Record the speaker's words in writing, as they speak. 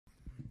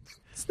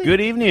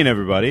Good evening,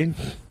 everybody.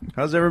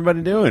 How's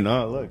everybody doing?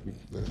 Oh, look.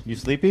 You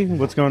sleepy?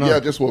 What's going on? Yeah, I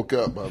just woke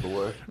up, by the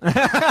way.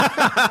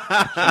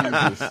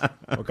 Jesus.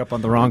 Woke up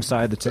on the wrong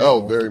side of the table.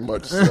 Oh, very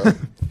much so.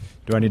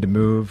 Do I need to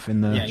move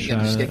in the Yeah, you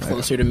gotta just get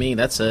closer to me.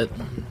 That's it.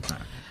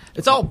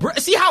 It's all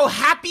see how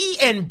happy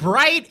and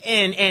bright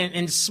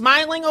and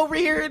smiling over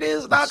here it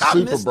is. Doc,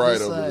 Super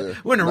bright over there.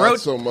 We're in a Not road.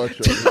 so much.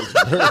 It's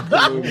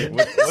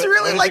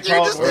really like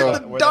you're just in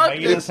the Where dark.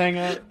 the hyenas hang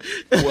out?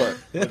 What?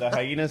 Where the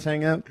hyenas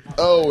hang out?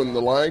 Oh, and the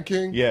Lion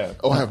King? Yeah.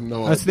 Oh, I have no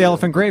idea. That's the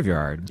elephant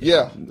graveyard.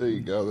 Yeah, there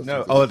you go. That's No.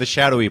 what Oh, the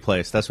shadowy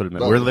place. That's what it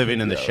meant. No, We're living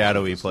in the yeah,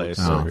 shadowy that's- place.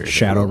 Oh, over here.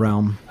 Shadow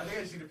Realm. I think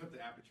I just need to put the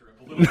aperture up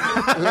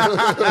a little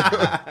bit.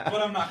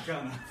 But I'm not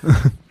gonna.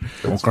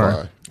 It's Okay.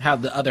 fine. How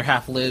the other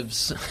half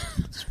lives.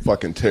 It's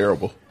fucking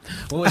terrible.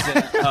 What was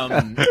it?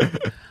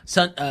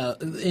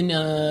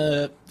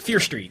 In Fear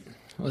Street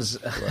was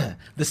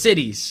the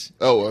cities.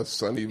 Oh,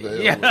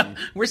 Sunnyvale. Yeah, and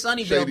we're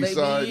Sunnyvale, Shady baby.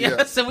 Side,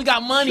 yeah. So we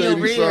got money Shady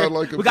over here. Side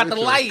like a We got the bitch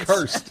and lights.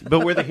 Cursed. But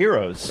we're the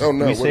heroes. Oh,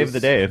 no. We what saved is- the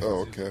day.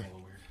 Oh, okay.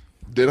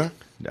 Did I?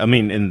 I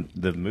mean, in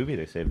the movie,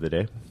 they saved the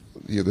day.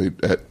 Yeah, they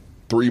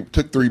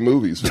took 3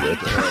 movies for that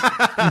to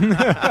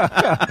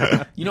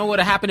happen. You know what would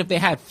have happened if they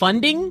had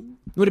funding?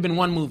 It would have been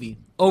one movie,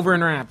 over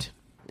and wrapped.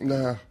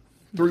 Nah,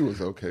 3 was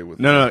okay with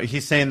No,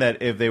 he's saying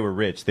that if they were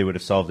rich, they would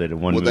have solved it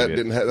in one Well, movie. that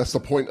didn't have. That's the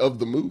point of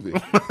the movie. They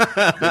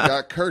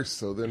got cursed,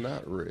 so they're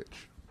not rich.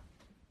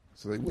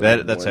 So they wouldn't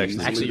have That's won actually-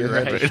 easily. Actually, they you're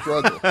had to right.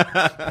 struggle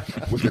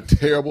with a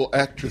terrible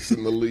actress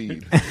in the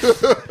lead.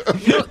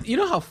 You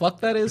know how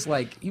fucked that is?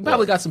 Like, you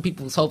probably got some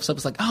people's hopes up.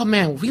 It's like, oh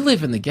man, we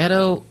live in the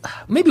ghetto.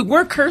 Maybe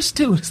we're cursed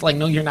too. It's like,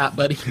 no, you're not,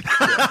 buddy.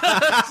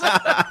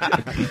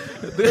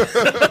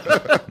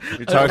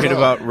 You're talking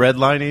about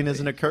redlining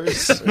isn't a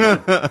curse?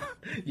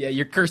 Yeah,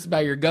 you're cursed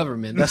by your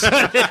government. That's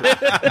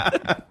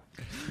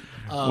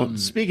Well,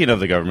 speaking of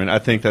the government, I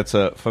think that's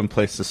a fun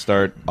place to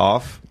start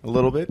off a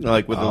little bit,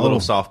 like with a little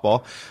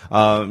softball.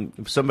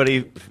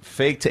 Somebody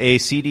faked a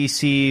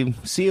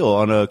CDC seal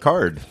on a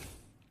card.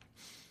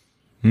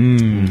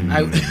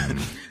 I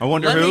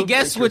wonder Let who. me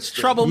guess which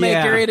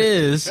troublemaker Yeah. it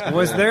is.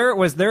 Was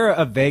there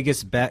a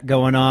Vegas bet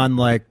going on,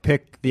 like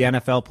pick the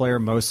NFL player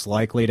most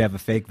likely to have a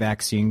fake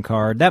vaccine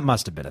card? That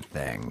must have been a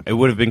thing. It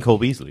would have been Cole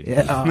Beasley.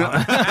 Well,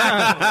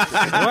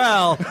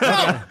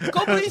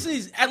 Go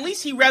Beasley's. At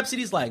least he reps it.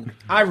 He's like,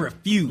 I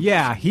refuse.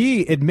 yeah,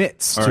 he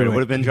admits Or to it it. would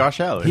have been Josh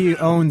Allen. He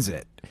owns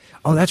it.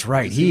 Oh, that's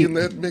right. Is he in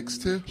that mix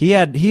too? He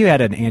had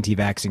an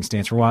anti-vaxxing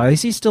stance for a while.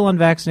 Is he still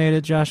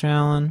unvaccinated, Josh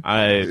Allen?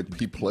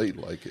 He played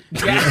like it.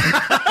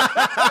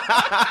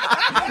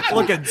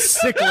 Looking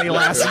sickly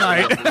last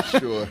night. Yeah, for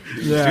sure.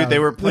 Dude, they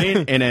were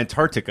playing in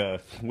Antarctica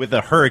with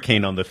a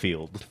hurricane on the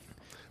field.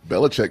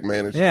 Belichick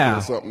managed to Yeah.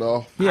 pull something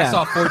off. Yeah. I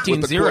saw With the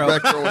 14-0.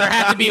 quarterback throwing There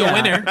had to be a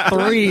winner.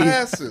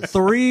 passes.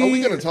 Three- Are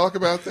we going to talk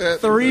about that?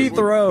 Three Like,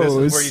 throws.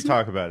 This is where you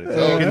talk about it.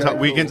 Okay,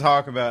 We can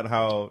talk about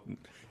how.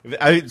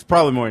 It's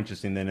probably more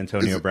interesting than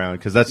Antonio Brown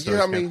because that's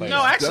Yeah, I mean,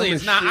 No, actually, Dumb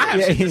it's as not. I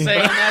shit. have shit to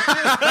say on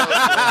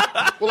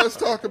that Well, let's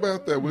talk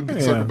about that. We can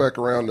circle back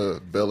around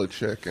to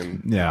Belichick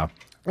and Yeah. too.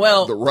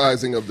 Well, the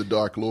rising of the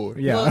Dark Lord.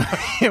 Yeah.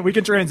 We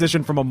can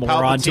transition from a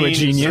moron to a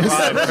genius.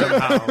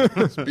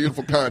 It's a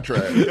beautiful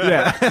contract.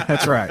 Yeah,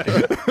 that's right.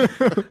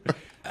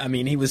 I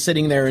mean, he was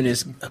sitting there in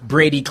his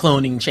Brady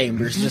cloning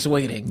chambers, just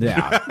waiting.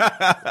 Yeah.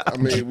 I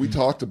mean, we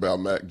talked about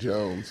Mac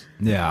Jones.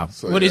 Yeah.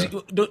 So, What is?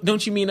 yeah.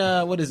 Don't you mean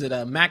what is it?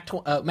 Mac 10?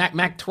 Oh,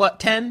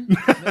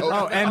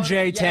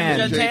 MJ 10.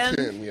 Yeah,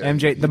 MJ10, yeah.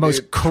 MJ, the He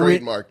most did cri-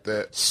 trademark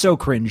that. So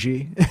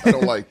cringy. I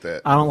don't like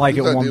that. I don't like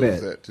it Whose one idea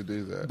was bit. that to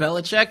do that?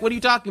 Belichick? What are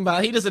you talking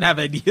about? He doesn't have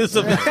ideas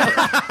of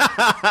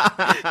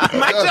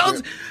Mike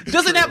Jones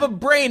doesn't have a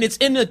brain. It's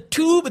in a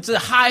tube. It's a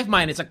hive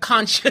mind. It's a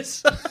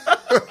conscious.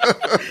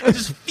 It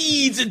just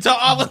feeds into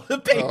all of the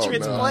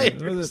Patriots no.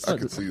 players. I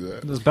could see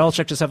that. Does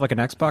Belichick just have like an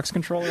Xbox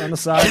controller on the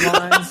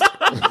sidelines?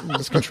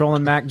 Just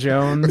controlling Mac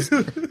Jones,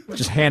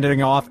 just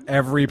handing off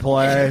every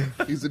play.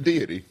 He's a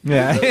deity.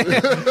 Yeah. You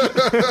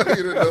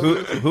didn't know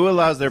this? Who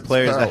allows their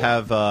players to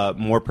have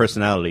more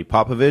personality,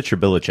 Popovich or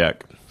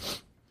Belichick?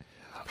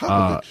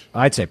 Popovich.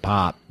 I'd say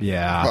Pop.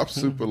 Yeah. Pop's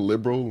super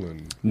liberal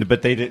and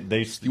But you're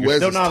wears still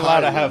his not allowed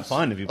to tie have loose.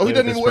 fun if you. Oh, he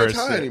play with doesn't his even wear a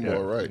first- tie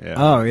anymore, right? Yeah.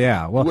 Oh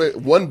yeah. Well,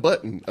 one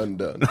button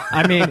undone.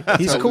 I mean,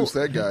 he's How cool. loose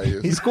that guy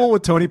is. He's cool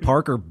with Tony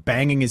Parker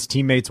banging his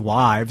teammates'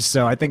 wives,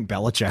 so I think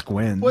Belichick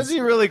wins. Was he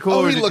really cool?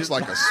 Oh, or he did looks you-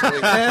 like a swinger.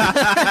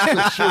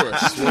 For sure, a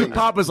swinger.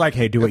 Pop was like,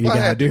 "Hey, do what you If I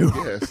gotta had to do."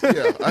 guess,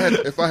 yeah.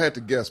 If I had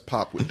to guess,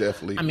 Pop would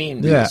definitely. I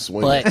mean, be Yeah. a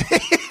swinger. but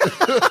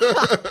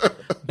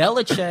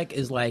Belichick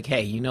is like,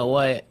 hey, you know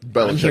what? I'm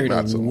Belichick here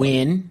not to so much.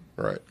 win.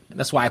 Right.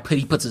 That's why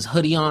he puts his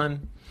hoodie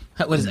on.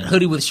 What is it?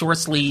 Hoodie with short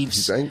sleeves.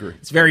 He's angry.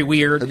 It's very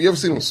weird. Have you ever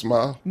seen him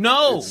smile?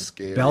 No. It's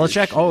scary.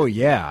 Belichick. Oh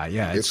yeah.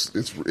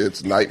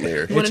 It's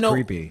nightmare. You want to know?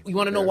 creepy. You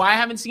want to know why I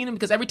haven't seen him?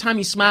 Because every time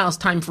he smiles,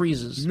 time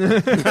freezes.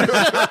 it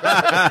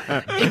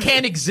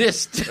can't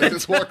exist.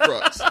 It's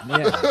Horcrux.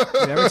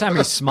 Yeah. Every time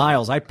he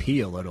smiles, I pee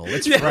a little.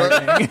 It's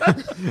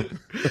frightening.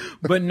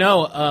 But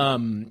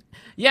no,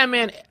 yeah,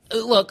 man.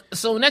 Look,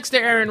 so next to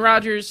Aaron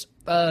Rodgers,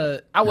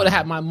 I would have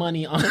had my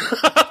money on.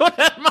 I would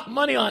have had my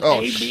money on Oh,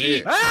 AB.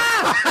 shit.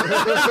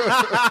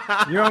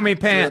 You owe me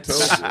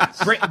pants.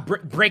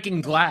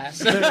 Breaking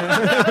glass.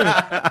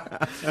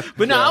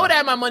 But no, I would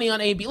have my money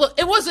on AB. Look,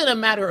 it wasn't a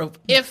matter of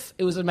if;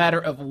 it was a matter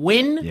of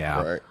when.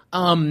 Yeah. Right.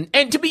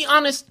 And to be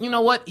honest, you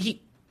know what?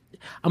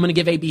 I'm going to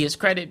give AB his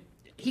credit.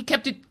 He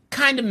kept it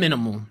kind of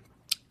minimal.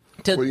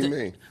 What do you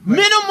mean?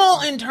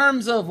 Minimal in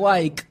terms of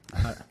like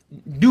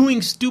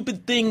doing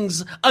stupid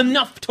things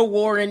enough to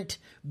warrant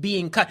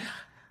being cut.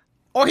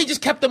 Or he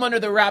just kept them under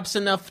the wraps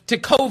enough to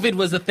COVID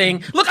was a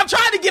thing. Look, I'm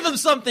trying to give him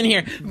something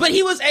here. But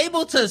he was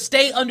able to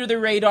stay under the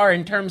radar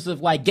in terms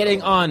of like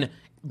getting on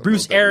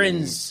Bruce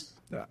Aaron's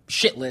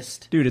shit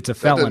list. Dude, it's a That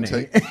felony.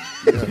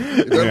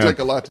 it doesn't take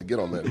a lot to get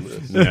on that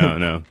list.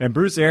 No. And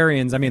Bruce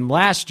Arians, I mean,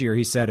 last year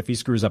he said if he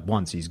screws up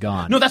once, he's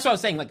gone. No, that's what I was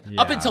saying. Like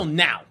up until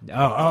now.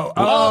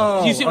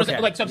 Oh. You see what I'm okay.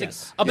 saying? Like, so I'm saying,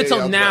 Yes. up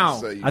until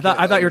now. I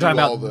thought you were talking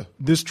about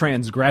this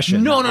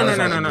transgression. No. My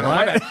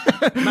bad.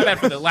 My bad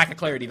for the lack of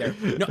clarity there.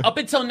 No, up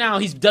until now,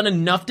 he's done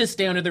enough to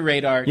stay under the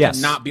radar Yes.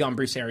 to not be on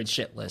Bruce Aaron's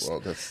shit list. Well,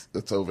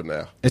 that's over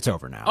now. It's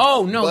over now.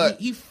 Oh, no,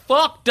 But- he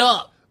fucked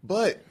up.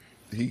 But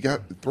he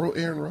got throw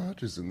Aaron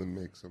Rodgers in the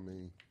mix. I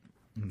mean,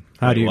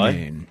 How do you what?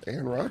 mean?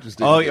 Aaron Rodgers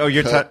didn't Oh, get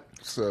you're cut,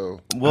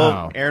 so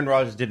Well, Aaron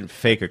Rodgers didn't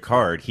fake a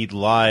card. He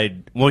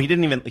lied. Well, he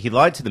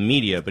lied to the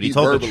media, but he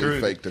told the verbally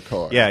truth. faked a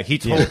card. Yeah, he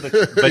told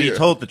but he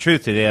told the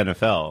truth to the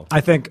NFL.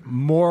 I think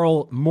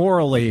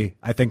morally,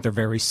 I think they're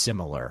very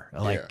similar.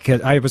 Like, Yeah.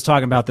 'cause I was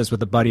talking about this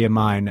with a buddy of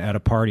mine at a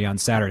party on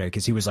Saturday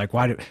because he was like,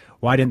 "Why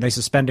didn't they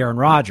suspend Aaron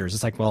Rodgers?"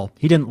 It's like, well,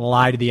 he didn't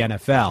lie to the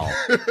NFL,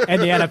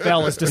 and the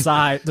NFL is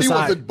decide. he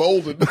was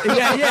emboldened.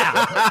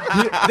 Yeah.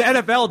 The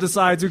NFL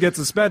decides who gets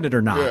suspended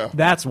or not. Yeah.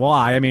 That's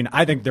why. I mean,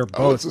 I think they're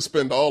I would both.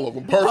 suspend all of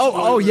them personally.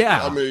 Oh,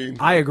 yeah. I mean,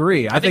 I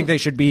agree. I think they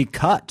should be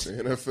cut.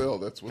 the NFL.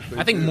 That's what they.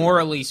 I think do.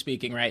 morally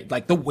speaking, right,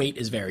 like the weight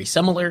is very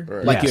similar,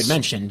 Right. like you Yes. had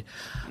mentioned.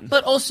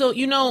 But also,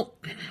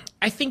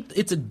 I think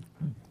it's a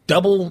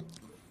double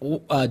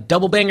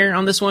banger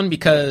on this one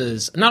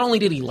because not only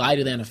did he lie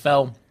to the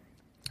NFL,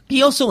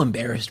 he also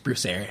embarrassed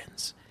Bruce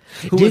Arians,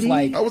 who Did was he?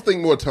 like, I was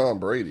thinking more Tom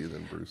Brady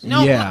than Bruce.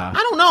 no, Yeah. I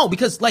don't know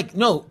because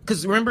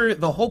remember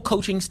the whole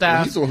coaching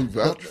staff, He's the one who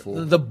vouched for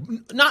him. the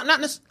not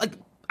necessarily like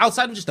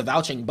outside of just the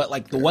vouching, but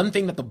like the one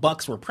thing that the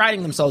Bucks were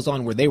priding themselves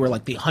on were they were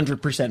like the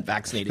 100%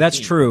 vaccinated. That's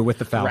team, true with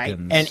the right?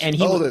 Falcons. And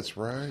he Oh, that's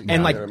right.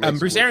 and like Yeah, it makes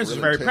Bruce it look Arians was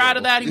really very proud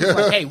of that. He was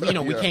terrible. like, hey, we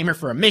Yeah. came here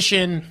for a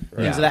mission,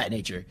 things Yeah. of that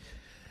nature.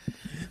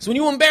 So when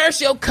you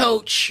embarrass your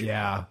coach,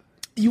 yeah.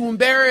 you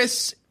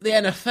embarrass the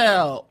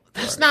NFL.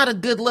 That's not a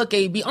good look,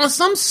 AB, on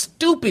some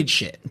stupid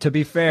shit. To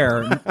be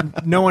fair,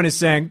 no one is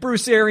saying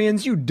Bruce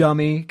Arians, you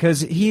dummy,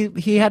 because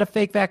he had a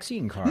fake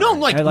vaccine card. No,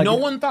 like And, no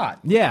one thought.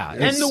 Yeah,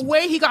 And it's- the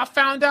way he got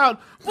found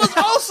out was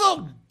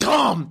also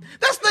dumb.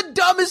 That's the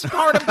dumbest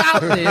part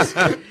about this.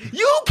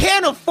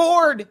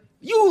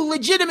 You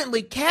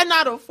legitimately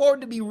cannot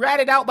afford to be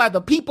ratted out by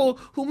the people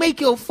who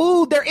make your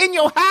food. They're in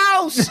your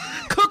house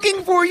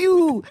cooking for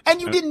you,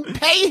 and you didn't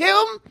pay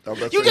him.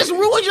 You just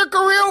ruined your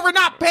career over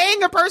not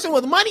paying a person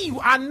with money.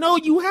 I know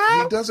you He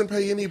have. doesn't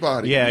pay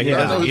anybody. Yeah, he I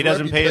know doesn't. his He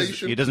doesn't pay his.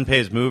 reputation. He doesn't pay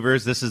his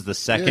movers. This is the Yeah,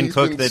 second he's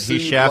cook been that he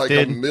sued shafted.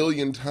 like a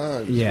million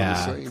times. for the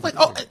Yeah. same Like, thing.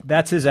 oh,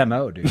 That's his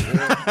MO, dude.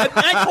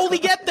 I totally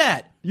get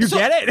that. You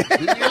get it?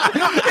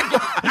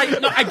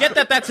 I get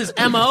that. That's his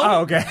MO.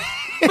 Oh, okay.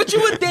 But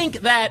you would think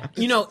that,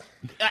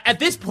 at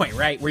this point,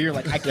 right, where you're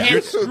like, I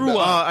can't screw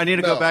up. I need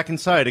to go back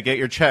inside to get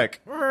your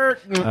check.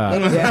 Listen to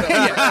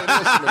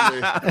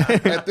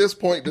me. At this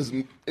point,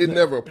 it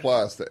never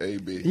applies to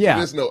AB. Yeah.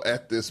 There's no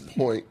at this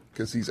point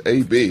because he's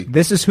AB.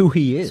 This is who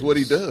he is. That's what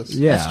he does.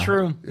 Yeah, That's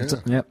true.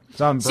 Yep.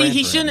 It's on See, brand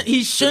he for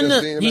him. shouldn't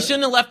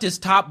DNA. have left his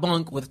top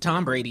bunk with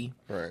Tom Brady.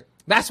 Right.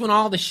 That's when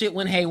all the shit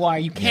went haywire.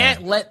 You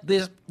can't let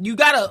this. You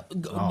better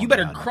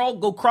man.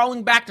 go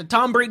crawling back to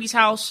Tom Brady's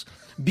house.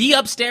 Be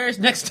upstairs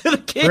next to the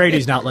kid.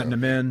 Brady's not letting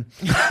him in.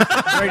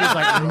 Brady's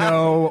like,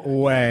 no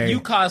way. You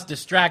caused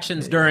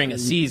distractions during a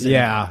season.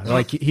 Yeah,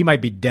 like he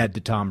might be dead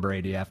to Tom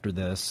Brady after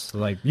this.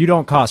 Like, you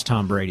don't cost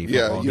Tom Brady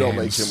Yeah, football you don't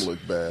make games. him look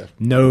bad.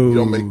 No. You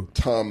don't make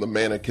Tom the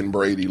mannequin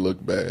Brady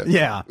look bad.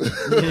 Yeah.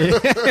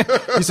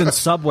 He's in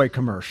Subway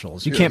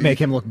commercials. You can't make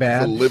him look A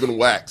bad. living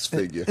wax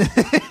figure.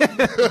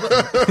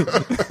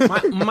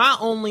 My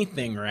only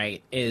thing,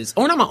 right, is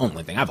not my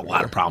only thing. I have a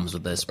lot of problems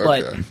with this,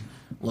 but Okay.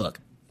 look,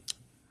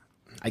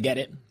 I get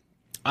it.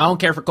 I don't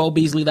care for Cole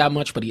Beasley that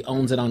much, but he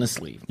owns it on his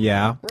sleeve.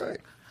 Yeah. Right.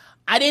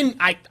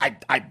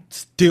 I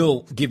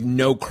still give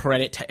no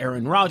credit to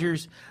Aaron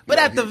Rodgers, but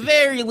at the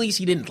very least,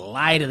 he didn't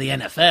lie to the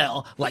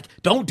NFL. Like,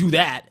 don't do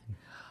that.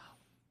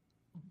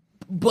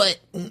 But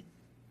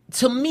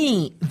to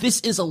me, this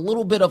is a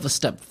little bit of a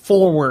step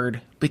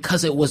forward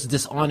because it was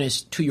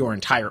dishonest to your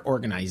entire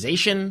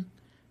organization.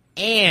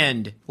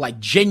 And, like,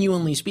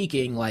 genuinely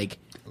speaking, like,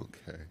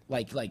 Okay.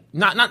 like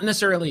not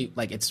necessarily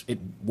like it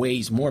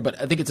weighs more, but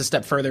I think it's a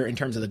step further in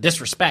terms of the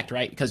disrespect,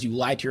 right? Because you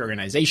lied to your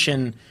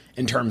organization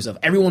in terms of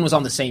everyone was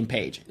on the same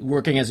page,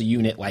 working as a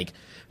unit, like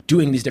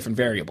doing these different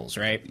variables,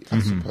 right? I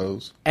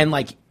suppose. And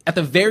like at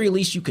the very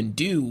least you can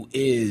do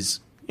is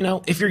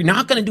if you're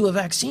not going to do a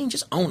vaccine,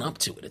 just own up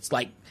to it. It's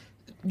like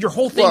your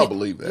whole thing. Well, I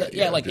believe that.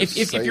 Yeah, like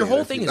if your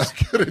whole thing is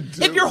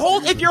if your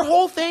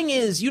whole thing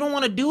is you don't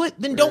want to do it,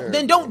 then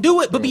don't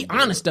do it. But be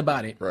honest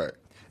about it. Right.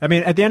 I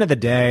mean, at the end of the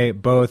day,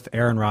 both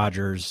Aaron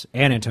Rodgers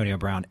and Antonio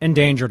Brown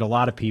endangered a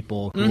lot of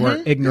people who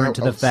were ignorant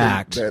to the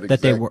fact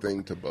that they were.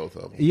 Thing to both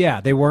of them. Yeah,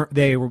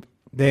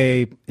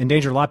 they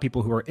endangered a lot of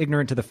people who were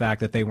ignorant to the fact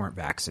that they weren't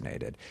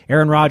vaccinated.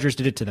 Aaron Rodgers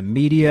did it to the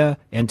media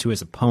and to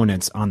his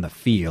opponents on the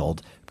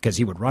field because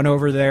he would run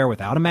over there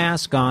without a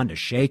mask on to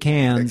shake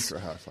hands. Extra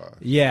high five.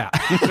 Yeah.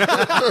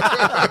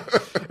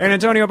 And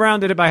Antonio Brown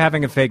did it by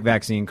having a fake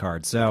vaccine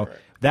card. So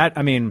at the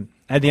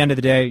end of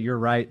the day, you're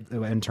right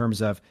in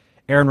terms of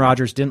Aaron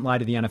Rodgers didn't lie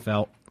to the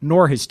NFL,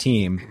 nor his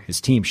team. His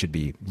team should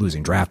be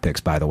losing draft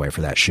picks, by the way, for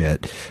that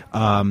shit.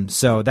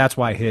 So that's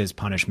why his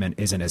punishment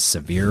isn't as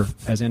severe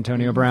as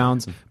Antonio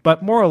Brown's.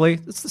 But morally,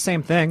 it's the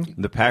same thing.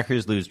 The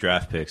Packers lose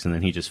draft picks, and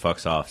then he just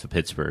fucks off to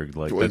Pittsburgh.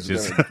 Like that's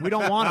just We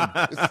don't want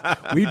him.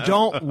 We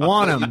don't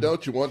want him.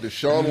 Don't you want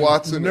Deshaun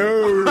Watson?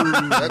 No.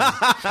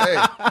 Hey,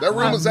 that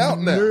rumor's out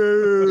now.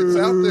 It's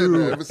out there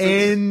now.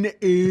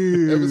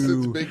 Ever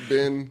since Big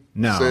Ben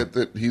said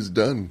that he's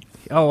done.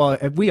 Oh, well,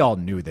 we all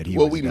knew that he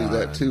was we knew done.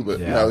 that too, but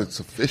now it's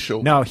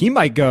official. No, he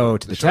might go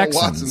to the Deshaun Texans.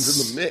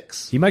 Watson's in the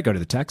mix. He might go to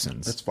the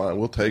Texans. That's fine.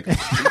 We'll take it.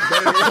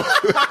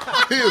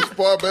 He is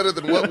far better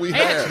than what we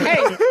had.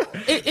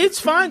 Hey, it's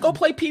fine. Go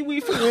play Pee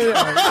Wee for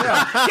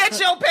Get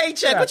your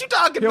paycheck. What you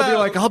talking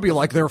about? I'll be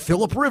like their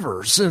Phillip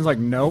Rivers. And it's like,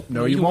 nope,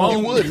 no, you You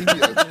won't.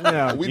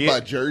 would. We buy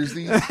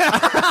jerseys.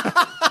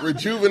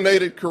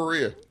 Rejuvenated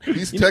career.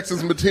 He's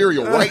Texas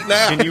material right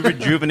now. Can you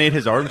rejuvenate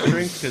his arm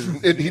strength?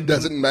 'Cause He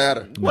doesn't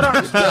matter. It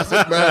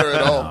doesn't matter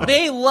at all.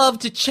 They love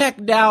to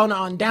check down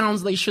on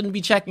downs they shouldn't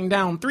be checking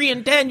down. 3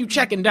 and 10, you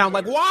checking down.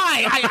 Like,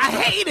 why? I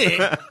hate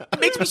it. It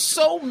makes me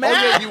so Oh, yeah,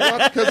 mad. you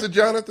watch because of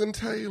Jonathan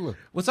Taylor.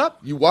 What's up?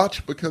 You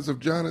watch because of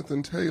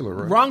Jonathan Taylor,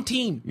 right? Wrong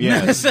team.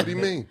 Yeah. What do you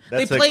mean? They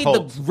That's a played the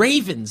cult.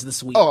 Ravens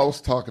this week. Oh, I was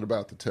talking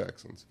about the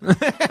Texans.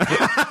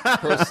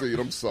 Proceed.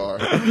 I'm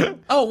sorry.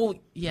 Oh, well,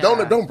 yeah.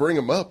 Don't bring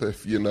him up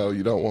if you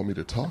don't want me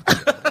to talk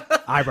about him.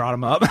 I brought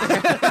him up.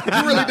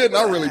 You really didn't.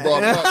 I really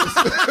brought him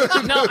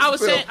up. No, I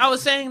was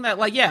saying that,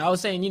 I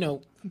was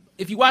saying,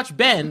 if you watch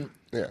Ben,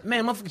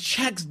 man, motherfucker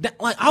checks down.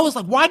 Like, I was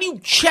like, why do you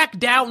check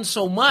down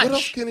so much? What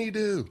else can he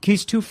do?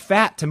 He's too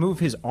fat to move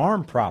his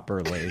arm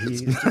properly.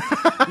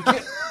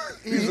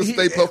 He's a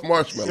Stay Puft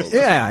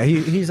Marshmallow.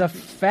 He's a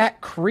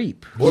fat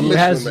creep. More He Michelin,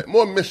 has- man.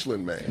 More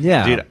Michelin man.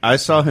 Yeah. dude, I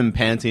saw him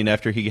panting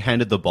after he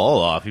handed the ball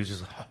off. He was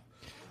just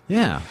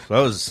Yeah. that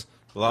was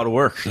a lot of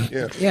work.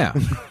 Yeah. Yeah.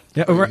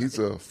 Yeah, He's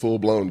a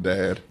full-blown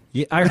dad.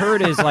 Yeah, I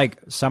heard his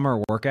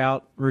summer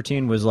workout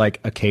routine was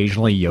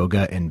occasionally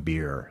yoga and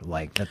beer.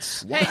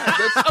 That's Hey,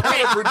 That's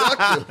okay.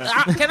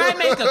 counterproductive. Can I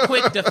make a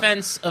quick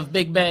defense of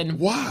Big Ben?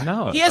 Why?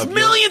 no. He has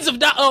millions of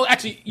dollars. Oh,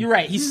 actually, you're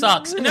right. He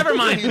sucks. Never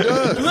mind. He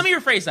does. Let me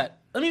rephrase that.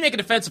 Let me make a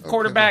defense of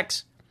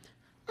quarterbacks.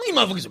 These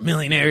motherfuckers are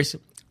millionaires.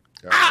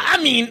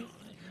 I mean,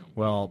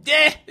 Well,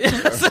 eh.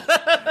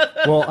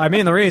 I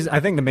mean I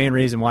think the main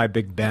reason why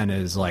Big Ben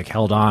is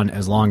held on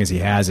as long as he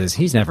has is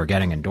he's never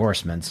getting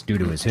endorsements due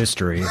to his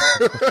history.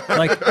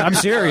 I'm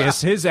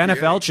serious. His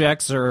NFL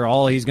checks are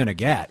all he's going to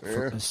get.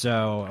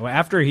 So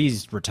after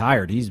he's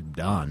retired, he's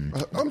done.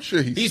 I'm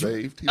sure he's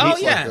saved. He oh,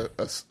 looks yeah.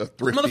 like a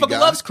thrifty Motherfucker guy.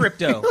 loves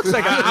crypto.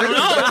 I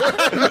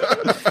don't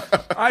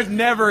know. I've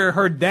never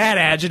heard that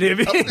adjective.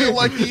 I feel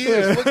like he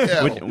is. Look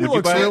at him. Would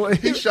you buy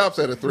He shops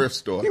at a thrift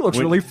store. He looks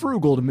really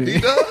frugal to me. He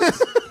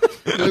does.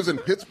 He lives in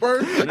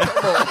Pittsburgh. Come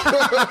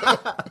on.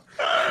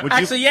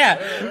 Actually,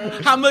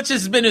 yeah. How much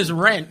has been his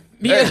rent?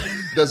 Hey,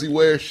 does he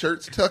wear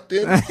shirts tucked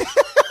in?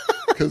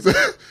 Because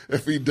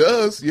if he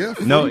does, yeah.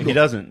 No, frugal. he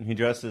doesn't. He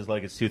dresses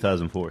like it's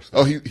 2004. So.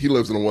 Oh, he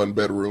lives in a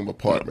one-bedroom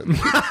apartment.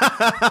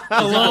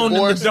 Alone in the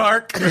Divorced?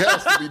 dark. He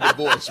has to be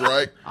divorced,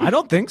 right? I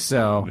don't think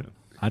so.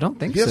 I don't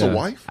think He so. has a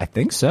wife? I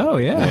think so,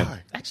 yeah.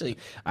 Why? Actually,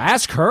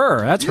 Ask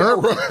her. That's her.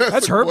 right. That's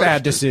That's the her question.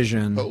 bad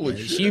decision. Holy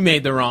shit. she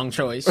made the wrong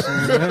choice.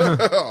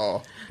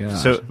 Oh, Yeah.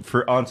 So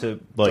onto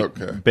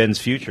Okay. Ben's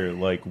future.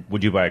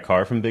 Would you buy a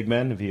car from Big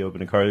Ben if he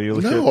opened a car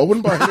dealership? no, I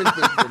wouldn't buy anything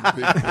from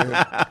Big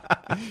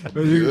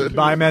Ben. You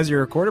buy him as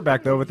your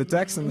quarterback though with the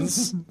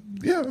Texans.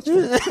 Yeah, that's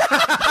fine.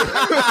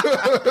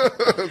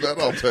 That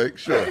I'll take,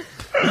 sure.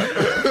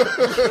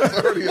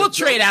 We'll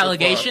trade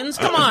allegations.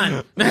 Come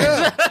on.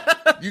 Yeah.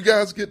 You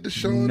guys get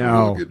Deshaun.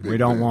 No, we'll get Big we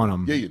don't Ben. want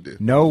him. Yeah, you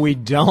did. No, we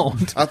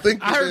don't. I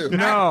think you did.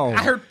 No.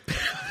 I heard.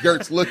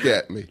 Gertz, look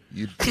at me.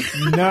 You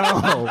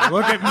No,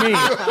 look at me.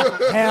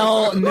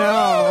 Hell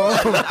no.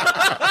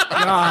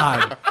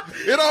 God.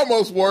 It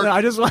almost worked.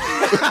 I just want.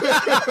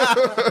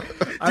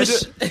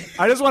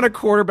 I just want a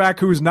quarterback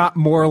who's not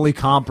morally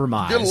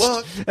compromised. Good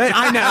luck.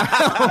 I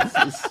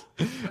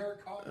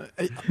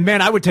know.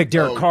 Man, I would take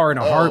Derek Carr in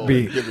a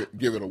heartbeat.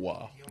 Give it a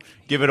while.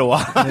 Give it a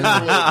while.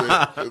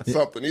 It's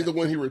something. Either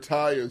when he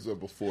retires or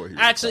before he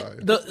Actually,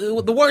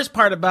 retires. the worst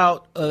part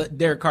about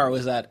Derek Carr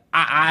was that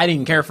I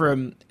didn't care for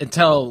him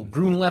until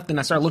Gruden left, and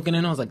I started looking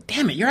in. I was like,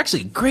 "Damn it, you're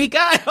actually a great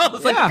guy." I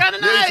was like, "Kind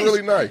of Yeah, nice." he's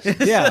really nice.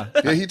 Yeah.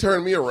 Yeah, he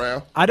turned me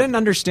around. I didn't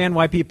understand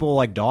why people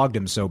like dogged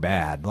him so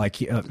bad. Like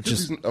he,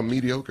 Just he's a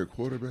mediocre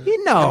quarterback.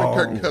 No.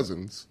 Kirk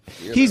Cousins.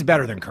 he's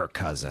better than Kirk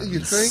Cousins. You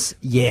think?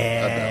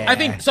 Yeah. I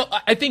think so.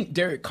 I think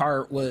Derek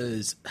Carr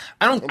was.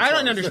 I don't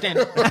understand.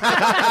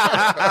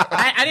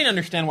 I didn't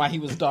understand why he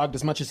was dogged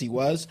as much as he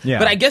was. Yeah.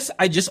 But I guess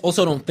I just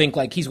also don't think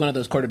like he's one of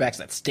those quarterbacks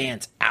that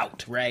stands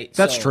out, right?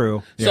 That's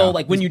true. So Yeah.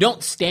 like when you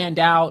don't stand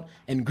out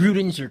and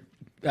Gruden's your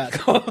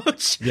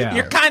coach, Yeah.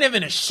 you're kind of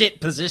in a shit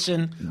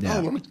position.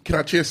 Oh, can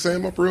I cheer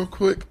Sam up real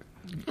quick?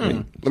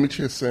 Let me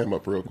cheer Sam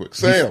up real quick.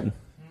 Sam.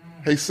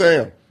 Hey,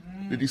 Sam.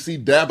 Did you see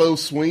Dabo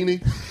Sweeney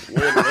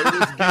wearing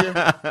Raiders gear?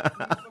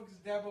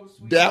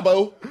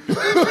 Dabo.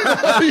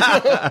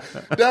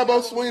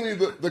 Dabo Sweeney,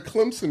 the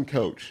Clemson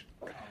coach.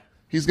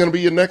 He's going to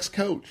be your next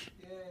coach.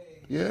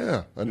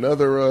 Yeah,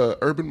 another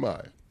Urban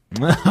Meyer.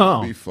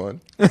 Oh. Be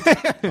fun.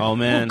 Oh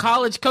man,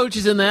 College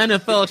coaches in the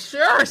NFL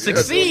sure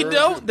succeed,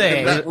 don't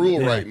they? That rule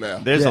right now.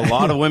 there's a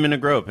lot of women to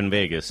grow up in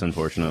Vegas,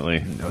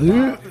 unfortunately.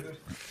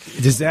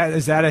 Is that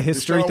a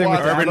history Deshaun thing with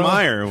Watson. Urban Dabo?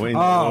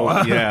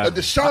 Meyer. Yeah. A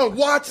Deshaun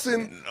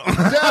Watson,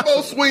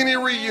 Dabo Sweeney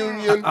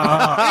reunion in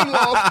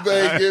Las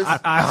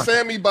Vegas.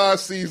 Sammy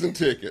buys season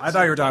tickets. I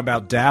thought you were talking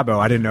about Dabo.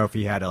 I didn't know if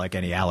he had like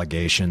any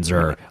allegations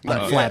or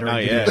unflattering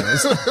Not yet.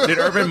 videos. Did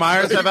Urban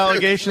Myers have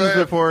allegations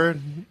before?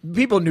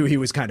 People knew he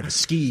was kind of a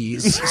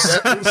skis.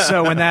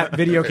 So when that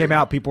video came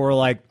out, people were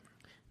like,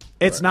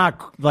 "It's not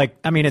like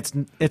I mean, it's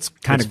kind It's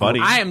of funny.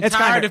 I am it's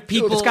tired kind of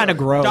people It's kind of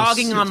gross.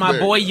 dogging on It's my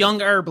very boy gross.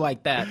 Young Herb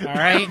like that. All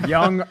right,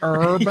 Young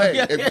Herb. Hey,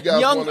 if you guys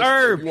Young wanna,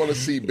 Herb. if you want to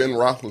see Ben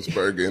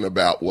Roethlisberger in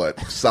about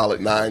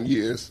solid 9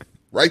 years,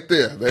 right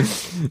there,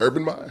 that's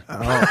Urban Meyer.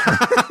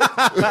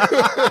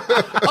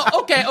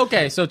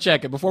 okay. So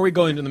check it before we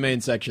go into the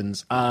main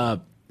sections.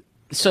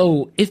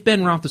 So if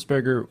Ben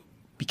Roethlisberger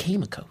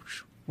became a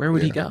coach, where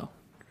would he go?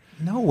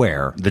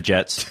 Nowhere. The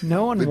Jets.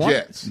 No one The wants.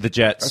 Jets. The I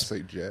Jets.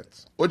 say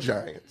Jets or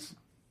Giants.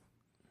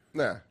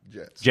 Nah,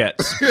 Jets.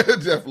 Jets.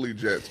 Definitely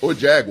Jets or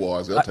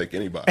Jaguars. They'll take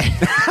anybody.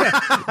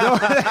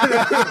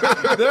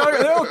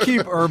 They'll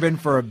keep Urban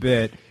for a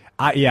bit.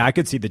 I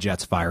could see the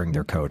Jets firing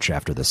their coach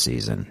after the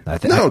season. I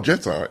think. No,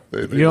 Jets aren't.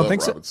 They You don't love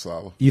think so? Robert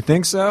Saleh. You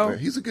think so? Man,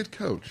 he's a good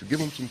coach. Give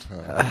him some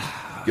time.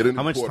 Get a new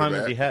How much time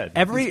has he had?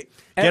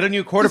 Get a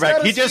new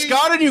quarterback. He's He got a just season.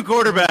 got a new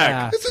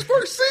quarterback. It's his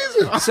first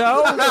season.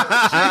 So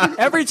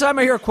every time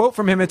I hear a quote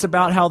from him, it's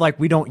about how like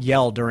we don't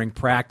yell during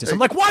practice. I'm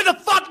like, why the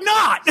fuck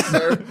not?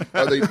 Sir,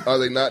 are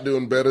they not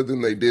doing better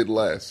than they did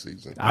last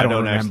season? I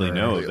don't remember. actually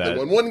know They that.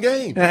 won one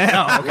game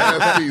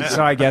last season.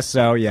 So I guess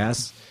so.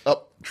 Yes.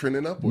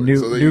 Trending upward. New-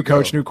 So there new you go.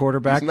 coach, new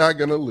quarterback. He's not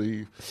going to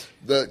leave.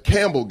 The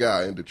Campbell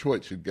guy in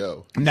Detroit should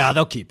go. No,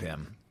 they'll keep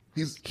him.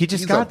 He just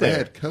he's got a there.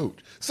 bad coach.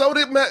 So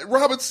did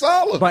Robert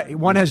Saleh. But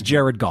one has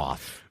Jared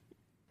Goff.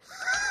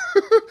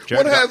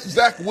 One has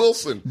Zach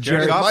Wilson.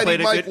 Jared and Goff Mighty played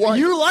a Mike good- White.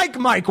 You like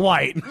Mike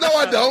White? No,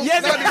 I don't.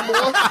 Yes. Not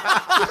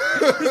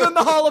anymore. He's in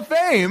the Hall of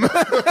Fame. I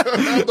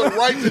have the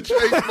right to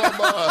change my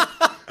mind.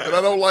 And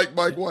I don't like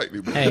Mike White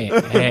anymore.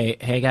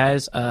 hey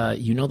guys,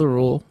 you know the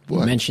rule. We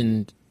What?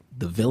 mentioned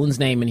the villain's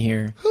name in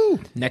here. Who?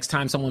 Next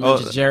time someone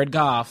mentions Jared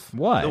Goff,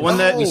 What? The one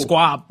that we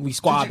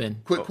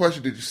squabbing. Quick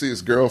question. Did you see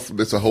his girlfriend?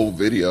 It's a whole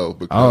video.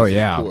 Because, Oh,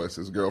 yeah. Of course,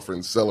 his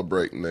girlfriend's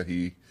celebrating that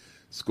he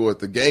scored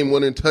the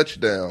game-winning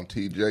touchdown,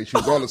 TJ. She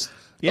was on the...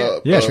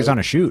 Yeah, she was on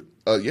a shoot.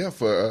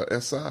 For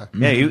SI.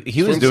 Yeah,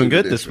 he was doing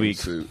good this week.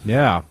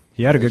 Yeah,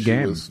 he had a good She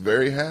game. was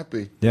very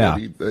happy Yeah.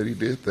 that he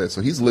did that.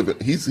 So he's living.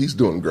 He's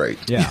doing great.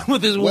 Yeah,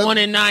 With his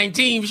 1-9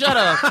 team. Shut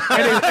up.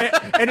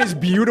 and his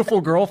beautiful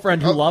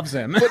girlfriend who loves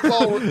him.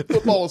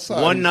 Football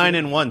aside,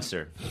 1-9-1,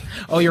 sir.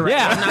 Oh, you're right.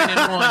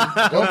 Yeah.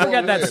 1-9-1. Don't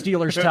forget that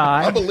Steelers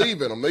tie. I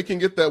believe in them. They can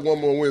get that one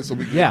more win, so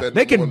we can Yeah, get that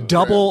they number can one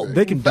double. draft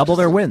They pick. can double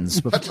their wins.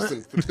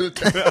 Hutchinson to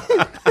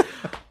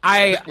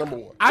the number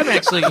one. I'm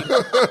actually.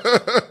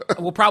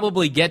 We'll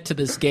probably get to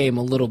this game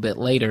a little bit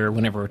later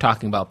whenever we're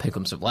talking about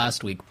pick'ems of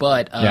last week.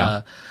 But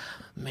Yeah.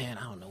 man,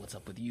 I don't know what's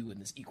up with you and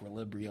this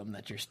equilibrium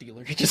that your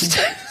Steelers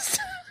just.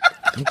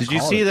 Did you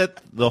see that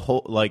the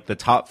whole the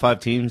top 5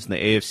 teams in the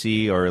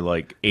AFC are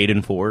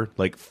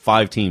 8-4?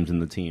 5 teams in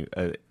the team.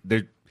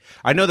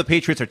 I know the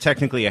Patriots are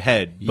technically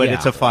ahead, but Yeah.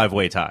 it's a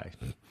 5-way tie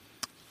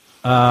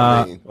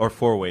I mean, or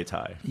 4-way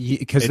tie.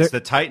 Because It's the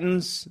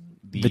Titans,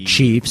 the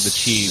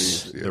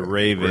Chiefs. the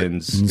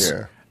Ravens.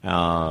 yeah.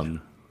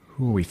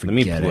 who are we Let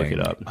me forgetting? look it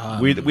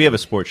up. We have a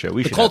sports show.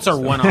 We The should Colts have are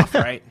this one off,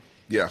 right?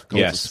 Yeah, Colts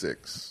Yes. are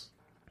 6.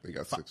 They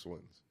got 6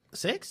 wins.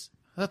 6?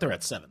 I thought they were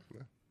at 7.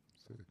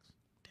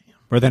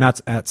 Were they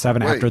not at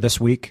 7 Wait. after this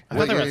week? I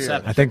thought they were at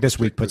 7. I think this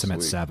week Pick puts this them at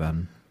week.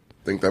 7.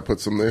 I think that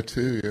puts them there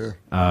too.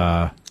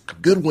 Yeah.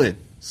 Good win,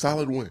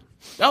 solid win.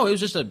 Oh, it was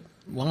just a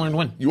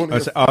 1-1. You want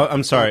to?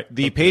 I'm sorry.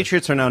 The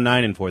Patriots are now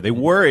 9-4. They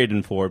were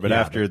 8-4, but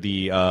after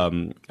the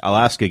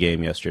Alaska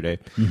game yesterday,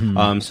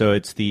 so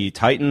it's the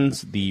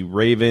Titans, the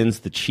Ravens,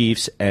 the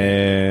Chiefs,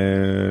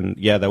 and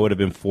that would have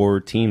been 4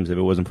 teams if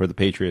it wasn't for the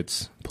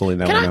Patriots pulling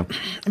that one out.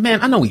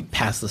 Man, I know we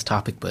passed this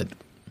topic, but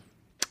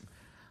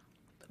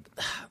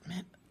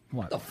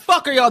what the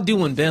fuck are y'all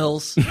doing,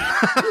 Bills?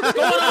 What's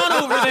going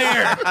on over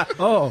there?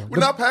 Oh, We're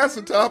not past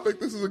the topic.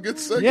 This is a good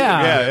segment.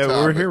 Yeah.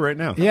 We're here right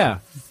now. yeah.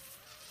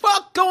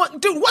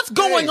 Dude, what's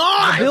going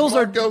on? Bills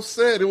are. Marco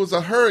said it was a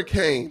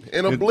hurricane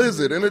and a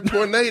blizzard and a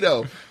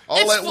tornado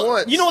all at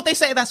once. You know what they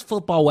say? That's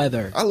football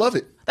weather. I love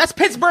it. That's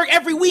Pittsburgh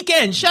every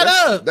weekend. Shut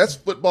up. That's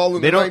football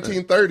in the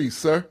 1930s,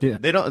 sir. Yeah.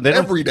 They don't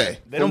Every day.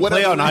 They don't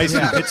play on ice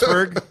in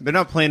Pittsburgh. They're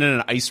not playing in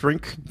an ice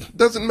rink.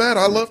 Doesn't matter.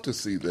 I love to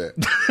see that.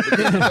 But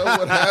you know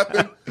what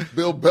happened?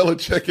 Bill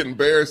Belichick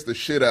embarrassed the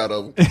shit out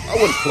of him. I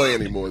wouldn't play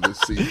anymore this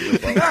season.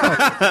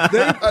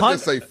 I'd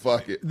just say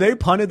fuck it. They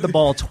punted the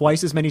ball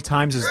twice as many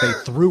times as they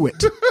threw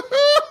it.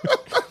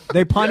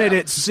 They punted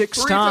it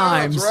 6 Three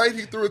times. Right?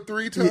 He threw it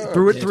 3 times. He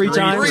threw it 3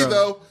 times. 3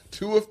 though.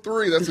 2 of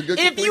 3. That's a good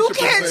If you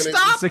completion can't percentage.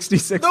 stop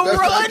 66. the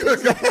run,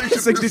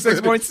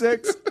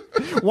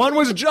 66.6. One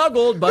was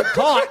juggled but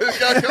caught. It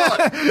got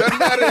caught. Doesn't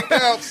matter. It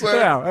counts, sir.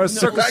 Yeah, that was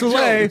Cirque du Mac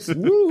Soleil. Jones.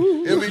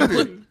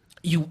 MVP.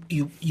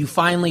 you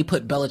finally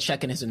put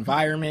Belichick in his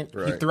environment. He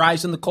Right.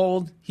 thrives in the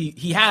cold.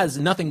 He has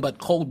nothing but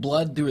cold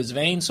blood through his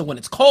veins. So when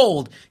it's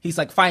cold, he's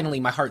like, finally,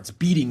 my heart's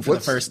beating for the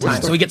first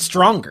time. So he gets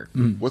stronger.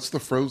 What's the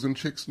frozen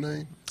chick's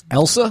name?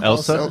 Elsa?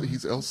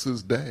 He's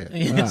Elsa's dad.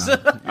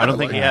 I don't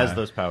think he has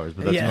those powers,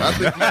 but that's Yeah.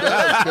 fine. I think he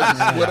does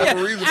because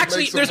whatever reason. it Actually,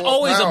 makes him there's more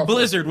always powerful. a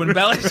blizzard when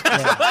Belichick.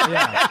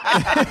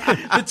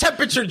 The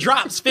temperature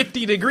drops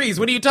 50 degrees.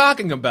 What are you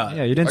talking about?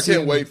 Yeah, you didn't I see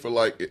can't him. wait for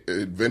like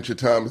Adventure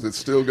Time. Is it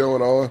still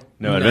going on?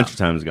 No, Adventure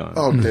Time is gone.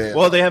 Oh damn!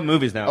 Well, they have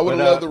movies now. I would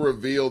but, love to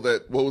reveal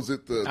that. What was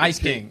it? The Ice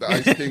King. The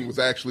Ice King was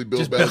actually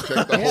Bill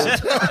Belichick the whole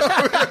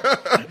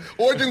time.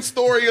 Origin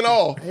story and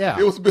all. Yeah.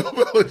 It was Bill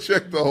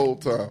Belichick the whole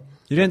time.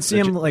 You didn't see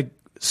him like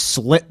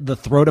slit the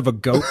throat of a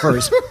goat for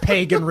his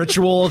pagan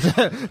ritual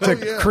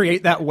to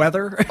create that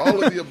weather?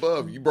 All of the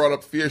above. You brought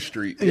up Fear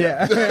Street.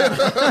 Yeah.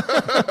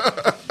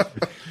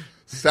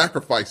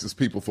 Sacrifices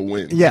people for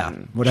wins. Yeah,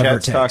 whatever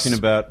Chat's it takes. talking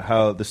about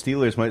how the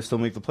Steelers might still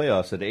make the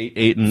playoffs at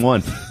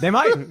 8-1. They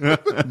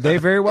might. They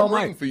very well I'm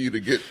rooting might. for you to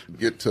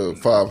get to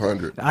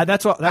 500.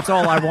 That's all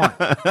I want.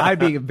 I'd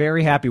be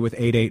very happy with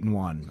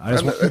 8-1. I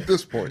just want, At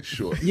this point,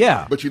 sure.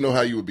 Yeah. But you know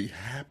how you would be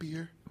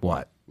happier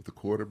what? with a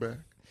quarterback?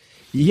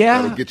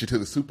 Yeah. That'll get you to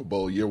the Super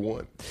Bowl year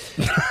 1.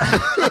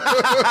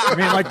 I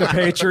mean, like the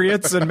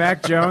Patriots and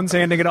Mac Jones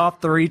handing it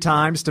off 3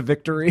 times to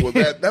victory. Well,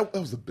 that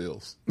was the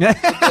Bills.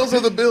 Those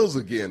are the Bills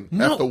again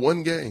after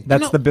one game.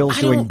 That's the Bills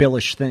I doing don't-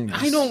 Billish things.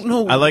 I don't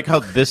know. I like how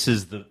this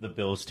is the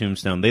Bills'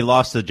 tombstone. They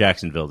lost to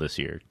Jacksonville this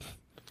year.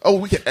 Oh,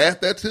 we can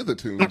add that to the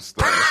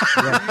tombstone.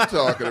 What are you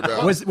talking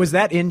about? Was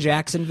that in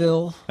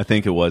Jacksonville? I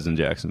think it was in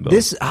Jacksonville.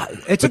 It's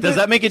but does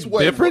that make it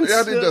Wait, different?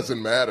 It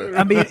doesn't matter.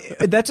 I mean,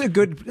 that's a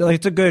good.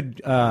 It's a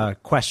good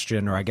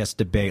question, or I guess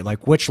debate.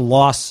 Like, which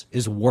loss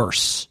is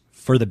worse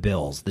for the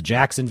Bills, the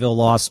Jacksonville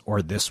loss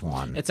or this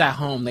one? It's at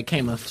home. They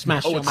came and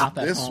smashed Oh, your it's mouth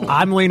at this home. one.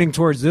 I'm leaning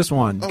towards this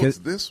one Oh, because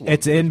it's this one.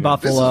 it's in This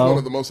Buffalo. is one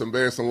of the most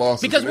embarrassing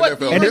losses Because in what-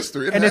 NFL and,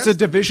 history. and it's a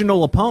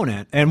divisional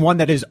opponent and one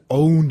that has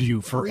owned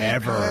you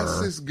forever.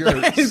 passes,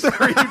 Gertz.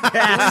 3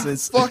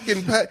 passes.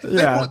 Fucking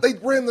Yeah. they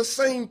ran the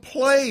same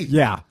play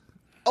Yeah.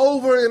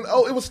 over and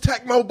it was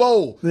Tecmo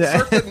Bowl. Yeah.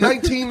 Circa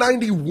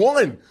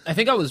 1991. I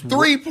think I was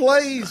 3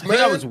 plays, I man.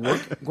 think I was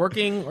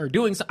working or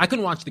doing something. I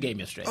couldn't watch the game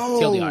yesterday.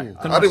 TLDR.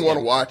 I didn't want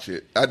to watch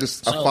it. I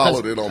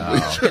followed it on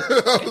Bleacher.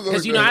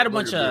 Because I had a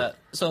bunch of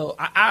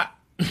I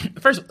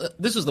first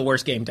this was the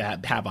worst game to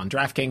have on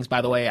DraftKings.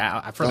 By the way,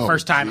 for the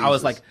first time, I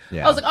was like,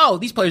 Yeah. oh,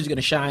 these players are going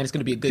to shine. It's going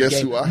to be a good Guess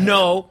game. who I had?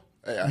 No,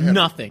 Hey, I had-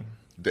 nothing.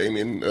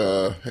 Damian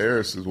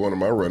Harris is one of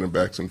my running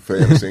backs in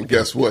fantasy, and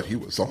guess what? He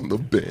was on the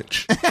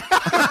bench.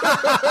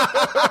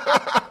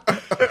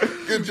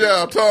 Good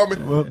job, Tommy.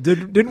 Well,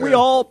 didn't we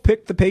all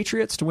pick the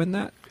Patriots to win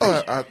that?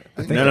 I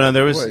think No.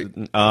 There was. Wait,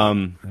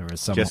 There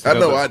was some. Just- I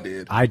know I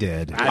did. I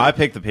did. I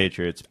picked the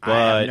Patriots, I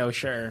have but no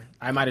sure.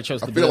 I might have chose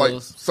the I feel like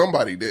Bills.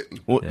 somebody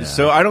didn't.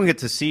 so I don't get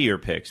to see your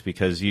picks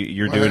because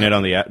you're doing it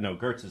on the app. No,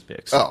 Gertz's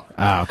picks. Oh,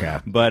 Okay.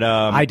 But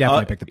I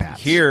definitely picked the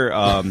Pats. Here,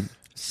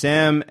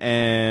 Sam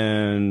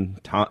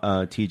and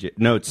TJ.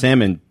 No,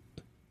 Sam and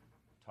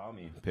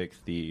Tommy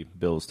picked the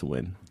Bills to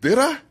win. did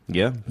I?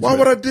 Yeah. Why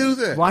would I do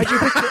that? Why'd you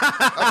pick?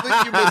 I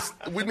think you missed.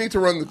 We need to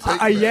run the tape.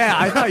 back. Yeah,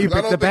 I thought you I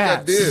picked don't the think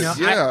Pats. I did. No,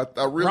 Yeah,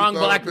 I really Wrong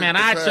thought black picked man.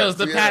 the I Pats. chose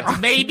the Yeah. Pats,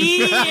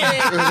 baby.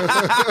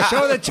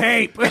 Show the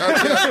tape.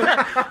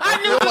 I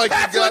knew feel the like you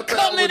Pats got were that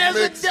coming one as a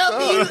mixed up,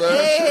 W. man.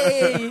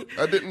 Hey.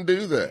 I didn't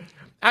do that.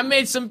 I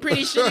made some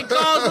pretty shitty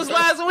calls this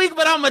last week,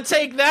 but I'm gonna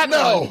take that.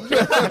 No, one.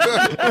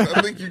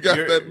 I think you got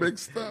that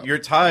mixed up. You're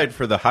tied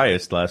for the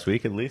highest last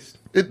week, at least.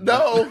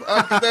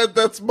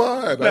 That's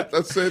mine.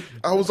 I said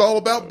I was all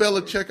about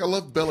Belichick. I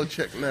love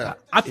Belichick now.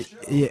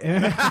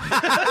 Yeah.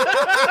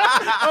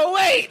 Oh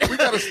wait, you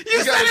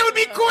said it would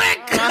be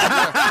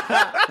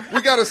quick.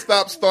 We got to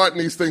stop starting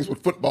these things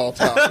with football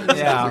topics.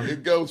 Yeah.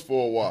 It goes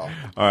for a while.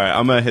 All right,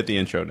 I'm gonna hit the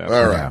intro now.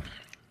 All right.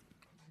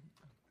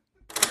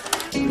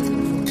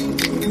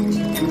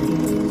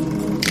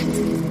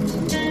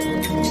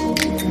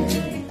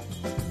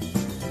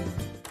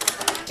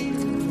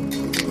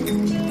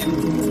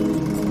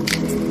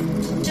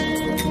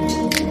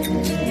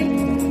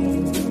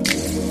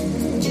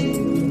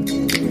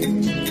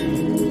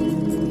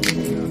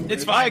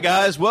 It's Hi, fine.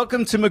 guys.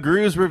 Welcome to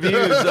McGrew's reviews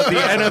of the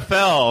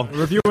NFL.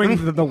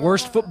 Reviewing the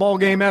worst football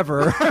game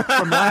ever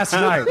from last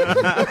night.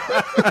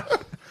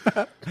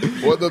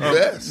 Or the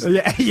best.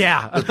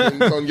 Yeah.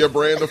 Depends on your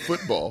brand of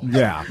football.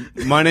 Yeah.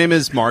 My name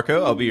is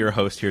Marco. I'll be your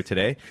host here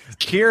today.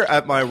 Here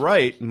at my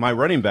right, my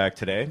running back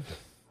today.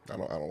 I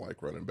don't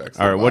like running backs.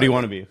 All right, what do you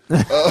want to be?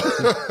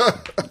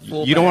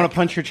 You don't want to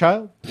punch your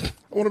child? I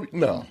want to be.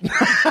 No.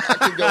 I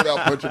can go without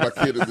punching my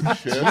kid in the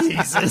chin.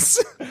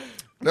 Jesus.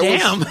 That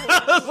Damn,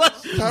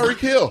 was Tyreek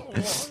Hill.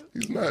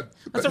 He's not.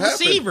 that's a that happened.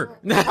 receiver.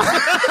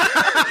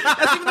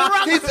 That's even the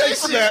wrong He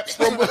takes position. snaps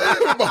from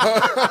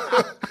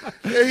behind.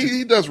 Yeah,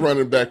 he does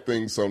running back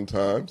things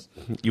sometimes.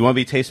 You want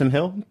to be Taysom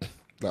Hill?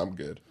 No, I'm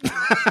good.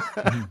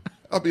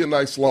 I'll be a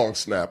nice long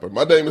snapper.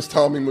 My name is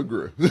Tommy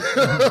McGrew.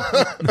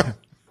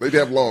 They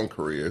have long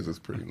careers. It's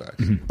pretty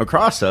nice.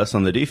 Across us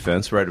on the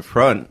defense, right in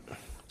front,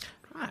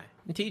 Hi,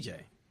 I'm TJ.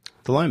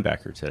 the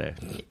linebacker today.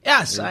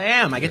 Yes, I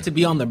am. I get to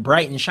be on the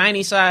bright and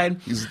shiny side.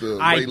 He's the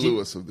I Ray do-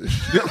 Lewis of this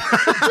shit.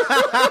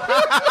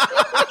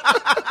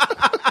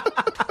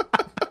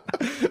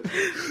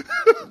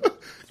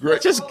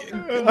 Great. Just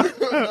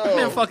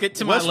man, fuck it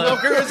to my Wes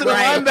left. Welker is a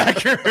Right.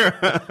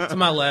 linebacker. To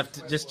my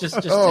left. Just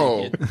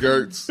Oh, take it.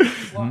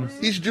 Gertz.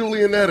 He's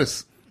Julian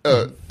Edelson.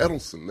 There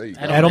you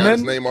go. I Edelman? got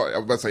his name. I was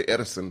about to say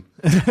Edison.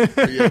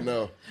 Yeah,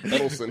 no.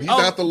 Edelson. He's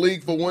out the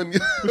league for one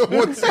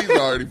season. I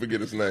already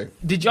forget his name.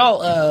 Did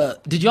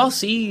y'all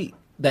see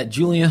that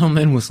Julian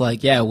Edelman was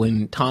like, yeah,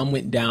 when Tom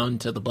went down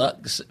to the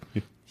Bucks,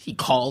 he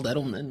called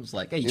Edelman and was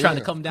like, hey, you trying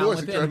to come down Of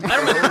course with he him?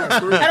 tried to come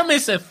through. Edelman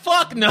said,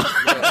 fuck no.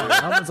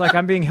 I was like,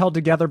 I'm being held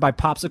together by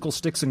popsicle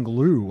sticks and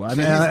glue. I mean,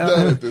 He's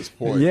done at this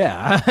point.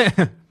 yeah.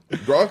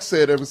 Gronk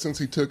said ever since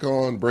he took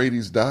on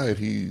Brady's diet,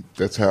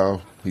 that's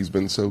how he's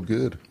been so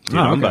good. Dude,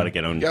 I'm about to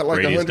get on He got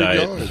like Brady's 100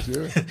 diet. yards.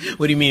 Yeah.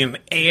 What do you mean,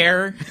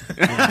 air?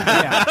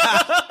 Yeah.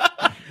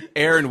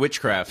 Air and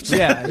witchcraft.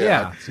 Yeah.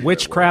 Yeah.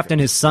 Witchcraft and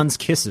his son's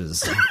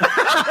kisses.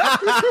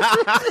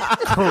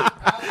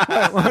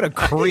 What a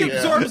creep.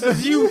 Absorbs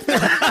his youth.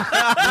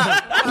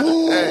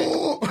 Hey,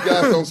 you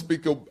guys don't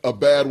speak a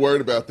bad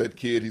word about that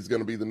kid. He's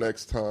going to be the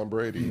next Tom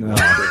Brady. He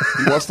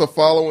wants to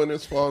follow in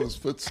his father's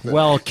footsteps.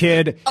 Well,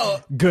 kid,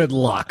 good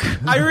luck.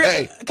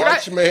 Hey,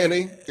 Arch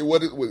Manning.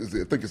 What is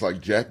it? I think it's like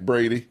Jack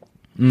Brady.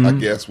 I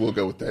guess we'll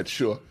go with that.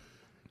 Sure.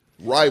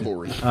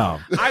 Rivalry. Oh.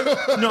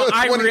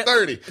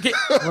 2030.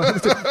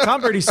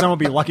 Tom Brady's son will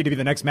be lucky to be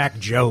the next Mac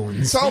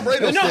Jones. Tom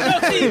Brady. No,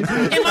 see, in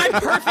my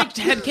perfect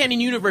headcanon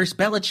universe,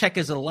 Belichick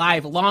is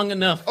alive long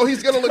enough Oh,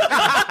 he's gonna look. He's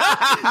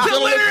gonna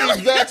look the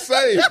exact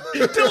same. to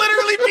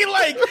literally be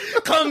like,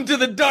 come to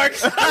the dark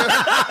side.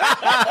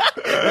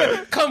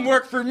 Come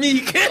work for me,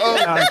 kid.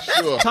 Oh,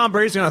 sure. Tom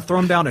Brady's going to throw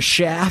him down a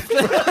shaft.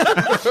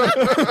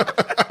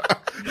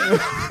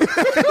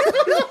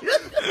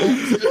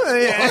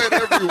 Flying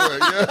everywhere.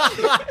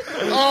 Yeah.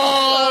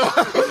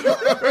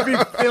 Oh Every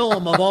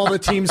film of all the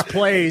team's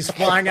plays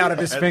flying out of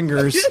his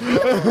fingers.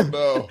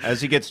 no.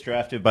 As he gets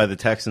drafted by the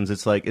Texans,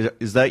 it's like,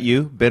 is that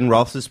you, Ben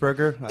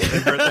Roethlisberger?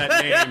 I've heard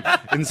that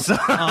name in some.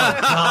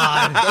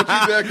 Don't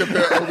you dare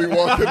compare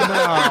Obi-Wan to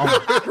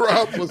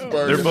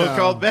Roethlisberger. They're both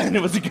called Ben.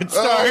 It was a good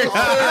Oh,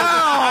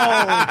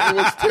 start. it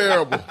was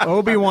terrible.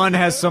 Obi-Wan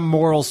has some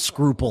moral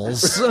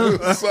scruples.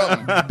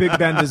 Something. Big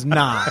Ben does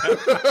not.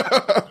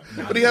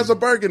 But he has a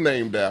burger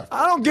named after.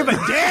 I don't give a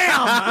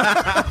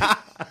damn.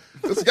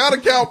 It's got to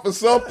count for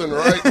something,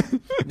 right?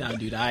 No,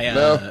 dude,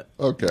 No?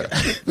 Okay.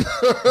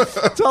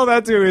 Tell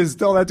that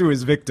to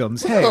his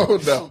victims. Hey, Oh,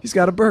 no. he's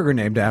got a burger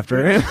named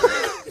after him.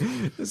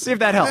 Let's see if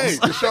that helps. Hey,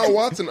 Deshaun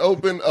Watson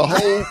opened a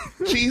whole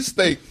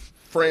cheesesteak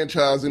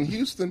franchise in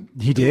Houston.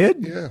 He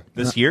did? Yeah.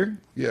 This year?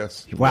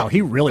 Yes. Wow,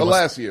 he really Well,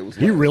 wants, last year was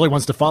he last. really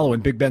wants to follow in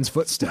Big Ben's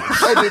footsteps.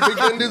 Oh, did Big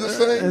Ben do the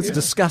same? It's Yeah.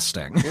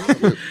 disgusting.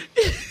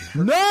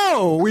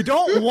 No, we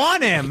don't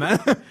want him.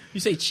 you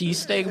say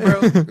cheesesteak, bro?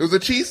 It was a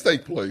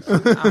cheesesteak place.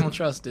 I don't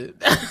trust it.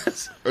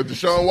 A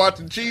Deshaun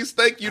Watson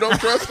cheesesteak, you don't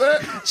trust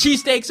that?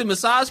 Cheesesteaks and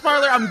massage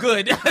parlor, I'm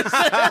good.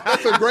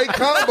 That's a great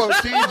combo,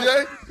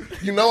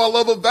 TJ. You know I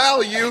love a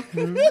value.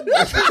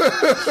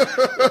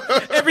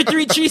 Every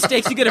 3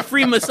 cheesesteaks, you get a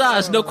free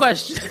massage, no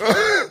question.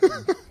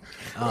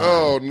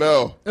 Oh,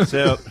 no.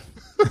 So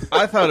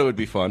I thought it would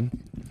be fun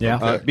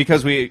Yeah.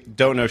 Because we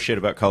don't know shit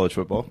about college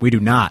football. We do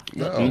not.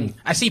 No.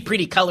 I see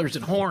pretty colors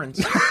and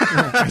horns.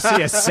 I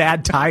see a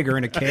sad tiger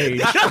in a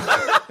cage.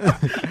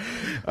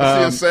 I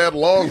see a sad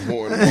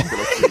longhorn walking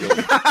up to you.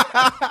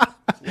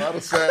 A lot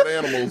of sad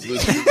animals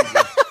this season.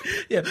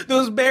 Yeah,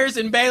 those Bears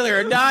in Baylor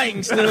are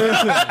dying still.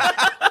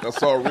 I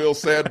saw a real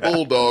sad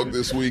bulldog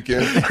this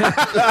weekend.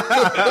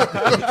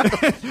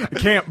 I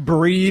can't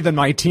breathe and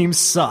my team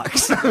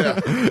sucks.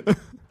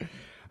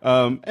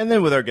 And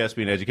then with our guests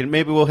being educated,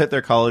 maybe we'll hit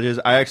their colleges.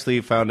 I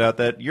actually found out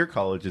that your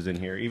college is in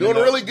here. Doing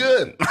really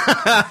good.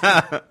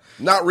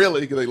 Not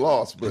really, because they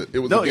lost, but it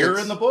was No, against... you're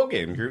in the bowl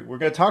game. We're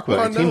going to talk about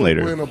I your team know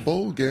later. we're in a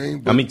bowl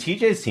game, but I mean,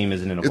 TJ's team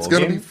isn't in a bowl it's game.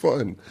 going to be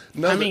fun.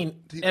 No, I mean,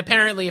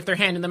 apparently if they're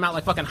handing them out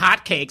like fucking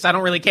hotcakes, I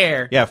don't really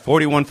care. Yeah,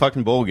 41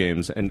 fucking bowl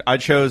games. And I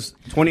chose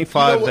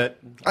 25 You know that...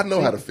 I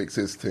know how to fix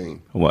his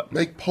team. What?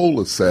 Make Pole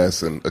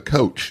Assassin a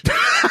coach.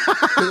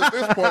 'Cause at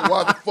this point,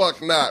 why the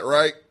fuck not,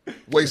 right?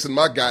 Wasting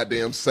my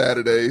goddamn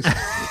Saturdays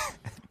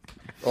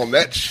on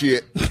that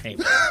shit. Hey,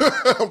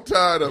 I'm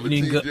tired of it,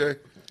 You need TJ.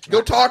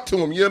 Go talk to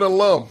him. You're an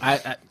alum.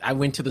 I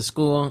went to the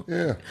school.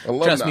 Yeah,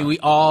 alumni. Trust me, we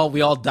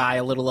all die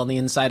a little on the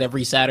inside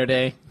every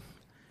Saturday.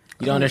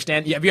 You don't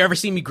understand? Have you ever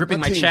seen me gripping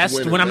My my team's chest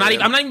winning, when I'm not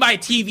man. even by a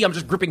TV? I'm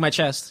just gripping my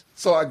chest.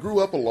 So I grew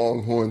up a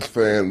Longhorns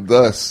fan.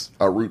 Thus,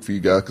 I root for you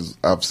guys because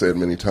I've said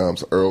many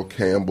times, Earl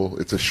Campbell.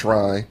 It's a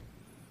shrine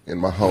in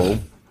my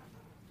home,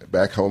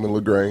 back home in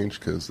LaGrange,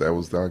 because that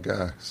was our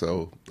guy.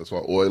 So that's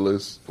why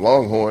Oilers,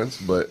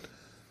 Longhorns. But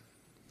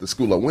the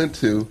school I went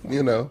to,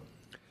 you know,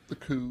 the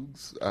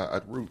Cougs,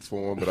 I'd root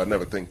for them, but I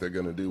never think they're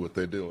going to do what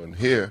they're doing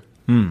here.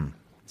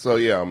 So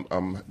yeah,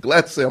 I'm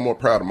glad to say I'm more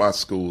proud of my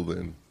school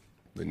than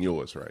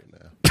yours right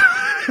now.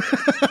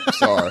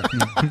 Sorry,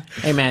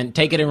 Hey man,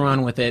 take it and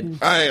run with it.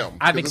 I am.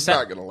 I've It's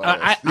not going to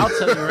last. I'll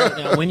tell you right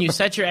now, when you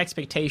set your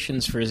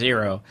expectations for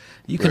zero,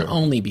 you can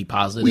only be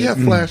positive. We have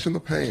flash in the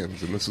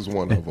pans, and this is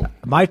one of them.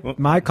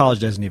 My college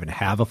doesn't even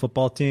have a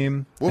football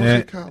team. What was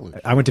your college?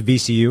 I went to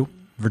VCU,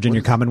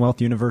 Virginia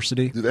Commonwealth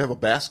University. Do they have a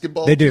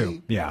basketball They team?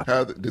 do, yeah.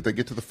 Did they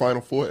get to the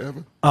Final Four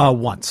ever?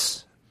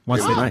 Once they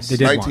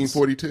did once.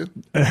 1942?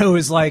 It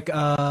was like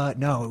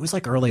no, it was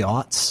like early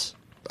aughts.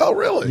 Oh,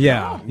 really?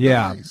 Yeah, Oh,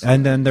 yeah. nice.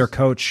 And then their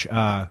coach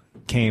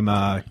came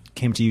to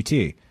UT.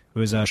 It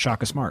was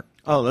Shaka Smart.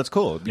 Oh, that's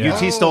cool. Yeah.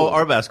 UT stole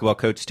our basketball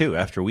coach, too,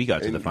 after we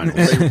got to the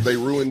finals. They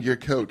ruined your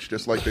coach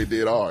just like they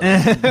did ours.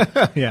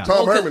 Yeah.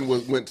 Tom Herman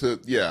went to,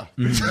 yeah.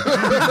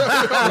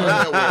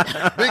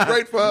 Big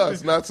great for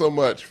us, not so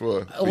much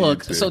for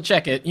Look, UT. so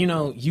check it. You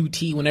know,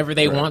 UT, whenever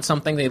they want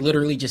something, they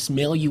literally just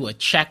mail you a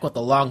check with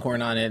a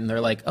Longhorn on it, and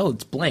they're like, "Oh,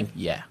 it's blank."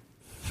 Yeah.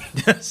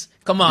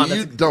 Come on.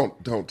 You that's-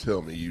 don't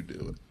tell me you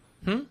do it.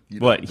 You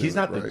What? don't do He's it,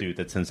 not the right? dude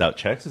that sends out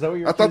checks? Is that what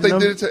you're I thought they accusing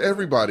did him? it to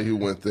everybody who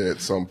went there at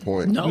some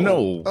point.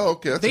 No. Oh,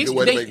 okay. That's a good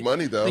way to make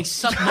money, though. They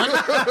suck money.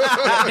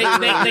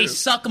 they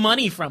suck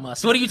money from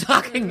us. What are you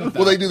talking about?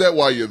 Well, they do that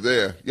while you're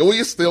there. Yeah, well,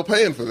 you're still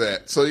paying for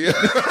that. So, yeah.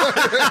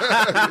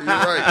 You're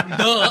right.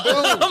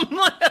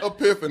 Duh.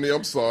 Epiphany,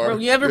 I'm sorry. Bro,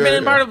 you ever been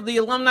in part of the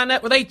alumni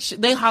net where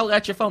they holler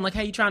at your phone like,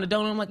 "Hey, you trying to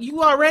donate?" I'm like,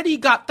 "You already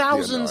got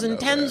thousands I and know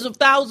tens that. of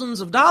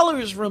thousands of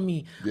dollars from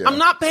me. Yeah. I'm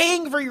not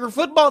paying for your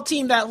football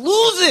team that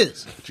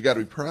loses." But you got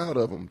to be proud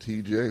of them,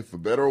 TJ. For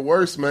better or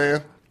worse,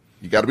 man.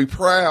 You got to be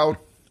proud.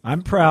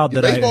 I'm proud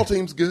Your that baseball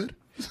team's good.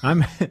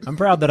 I'm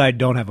proud that I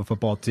don't have a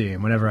football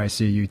team. Whenever I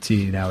see UT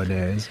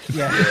nowadays,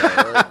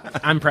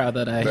 I'm proud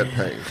that That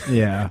pain.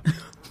 yeah.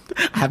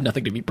 I have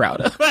nothing to be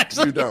proud of.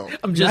 Actually, You don't.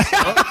 I'm just.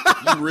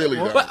 You really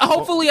don't. But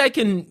hopefully, I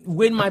can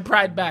win my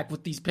pride back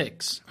with these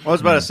picks. I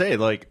was about to say,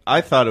 like, I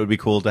thought it would be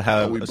cool to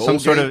have Are we bowl some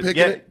sort game of. picking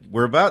Yeah, it?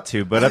 we're about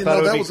to, but I I didn't thought know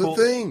it would that be was cool. a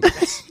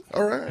thing.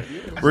 All right. Yeah,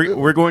 let's do it.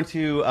 We're going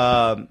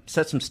to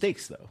set some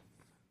stakes, though.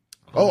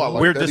 Oh, I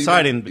like We're that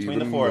deciding even- between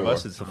even the four of more.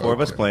 us. It's the four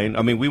of us Okay. playing.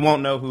 I mean, we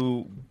won't know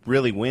who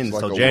really wins It's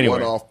like till a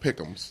January. one-off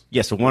pick'ems.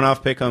 Yes, a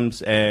one-off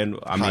pick'ems, and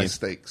I High mean,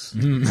 stakes.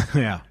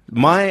 Yeah.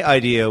 my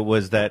idea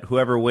was that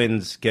whoever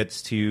wins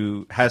has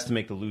to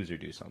make the loser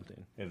do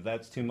something. If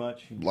that's too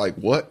much, Like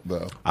what,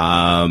 though?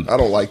 I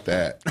don't like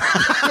that.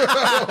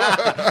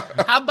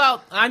 How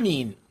about? I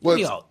mean, Well,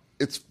 we all-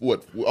 it's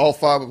what? All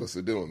five of us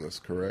are doing this,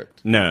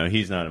 correct? no,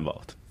 he's not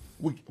involved.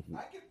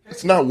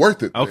 It's not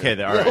worth it. then.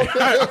 Okay, all right,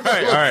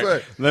 all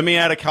right. Let me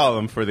add a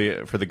column for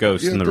the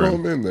ghost Yeah, in the throw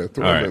room. them in there.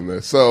 Throw All them right. in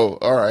there. So,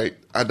 all right.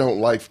 I don't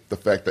like the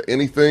fact that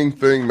anything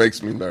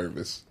makes me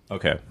nervous.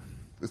 Okay.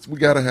 We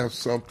got to have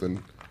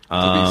something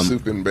to be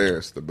super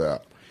embarrassed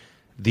about.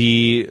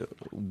 I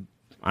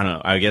don't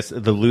know. I guess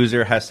the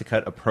loser has to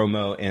cut a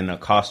promo in a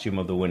costume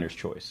of the winner's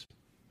choice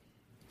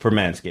for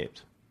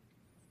Manscaped.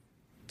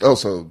 Oh,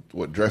 so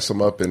what? Dress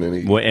them up in any?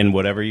 And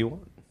whatever you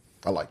want.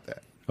 I like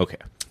that. Okay.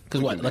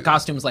 because what the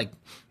costume's like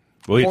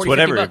Well, it's 40,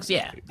 whatever. $50.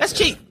 Yeah, that's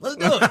cheap. Let's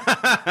do it.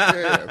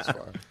 Yeah, it's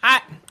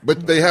fine.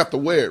 But they have to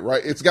wear it,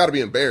 right? It's got to be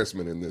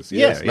embarrassment in this.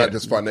 Yeah, It's yeah. not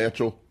just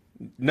financial.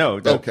 No.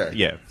 Okay.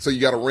 Yeah. So you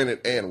got to rent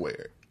it and wear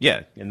it.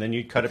 Yeah. And then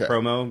you cut Okay. a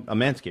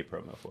Manscaped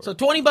promo for it. So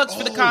 $20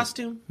 for the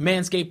costume,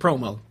 Manscaped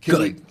promo. Can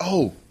Good.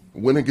 we-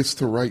 when it gets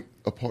to write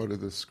a part of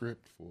the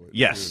script for it.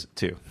 Yes,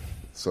 too.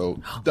 So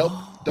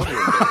double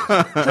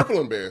embarrassment, triple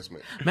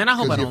embarrassment. Man, I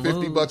hope I don't you're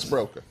 $50 lose.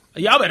 broker.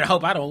 Y'all better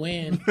hope I don't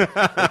win.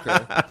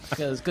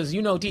 Because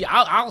you know, T,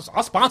 I'll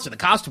sponsor the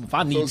costume if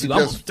I need So to.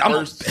 it's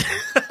just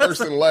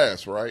first and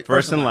last, right?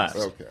 First and last.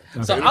 Okay.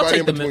 So Anybody I'll take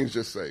in the between is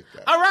just safe.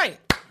 All right,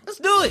 let's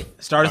do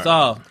it. Start us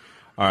off.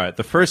 All right.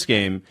 The first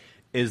game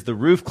is the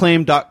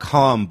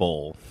roofclaim.com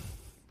bowl.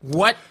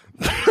 What?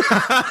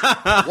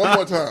 One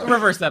more time.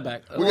 Reverse that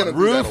back. We're gonna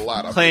do that a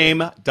lot.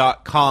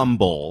 Roofclaim.com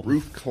bowl.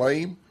 Roof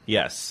claim?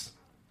 Yes.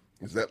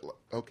 Is that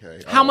okay?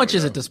 I How don't much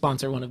is know. it to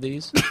sponsor one of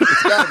these?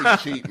 It's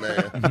gotta be cheap,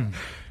 man.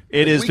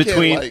 It is We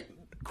between can't,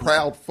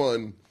 crowd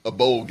fund a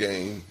bowl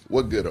game.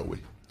 What good are we?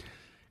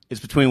 it's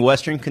between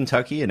Western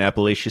Kentucky and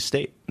Appalachia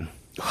State.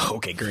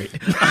 Okay, great.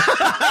 It's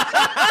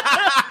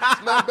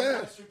not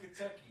bad.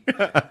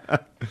 I'm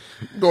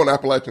going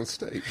Appalachian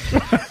State.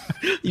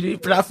 You need to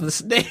pronounce the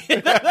state.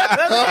 It's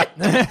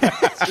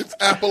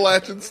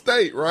Appalachian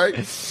State, right?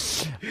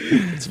 It's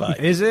fine.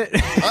 Is it?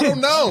 I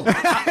don't know.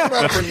 I don't know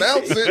how to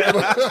pronounce it,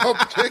 but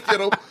I'm picking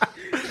them.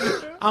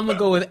 I'm gonna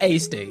go with A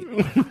State.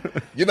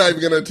 You're not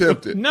even going to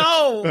attempt it.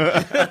 No,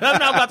 I'm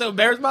not about to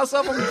embarrass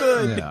myself. I'm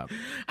good. Yeah.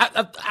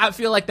 I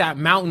feel like that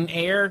mountain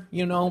air,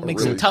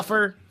 makes really? it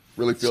tougher.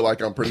 Really feel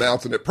like I'm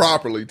pronouncing it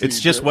properly. It's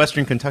TJ. just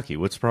Western Kentucky.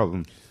 What's the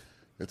problem?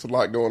 It's a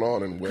lot going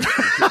on in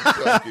Western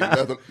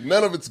Kentucky.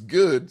 None of it's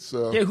good.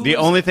 So Yeah, The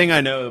only thing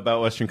I know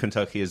about Western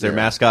Kentucky is their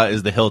mascot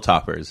is the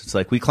Hilltoppers. It's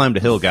like, we climbed a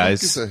hill, it's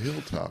guys. a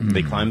hilltop.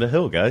 They climbed a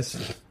hill,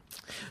 guys.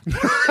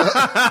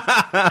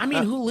 I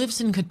mean, who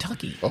lives in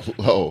Kentucky?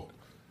 Oh,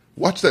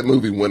 watch that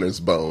movie Winter's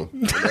Bone.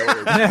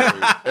 That'll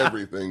explain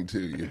everything to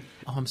you.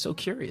 Oh, I'm so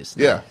curious.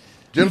 Yeah,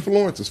 Jennifer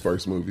Lawrence's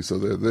first movie, so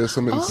there's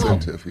some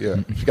incentive.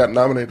 Yeah, she got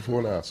nominated for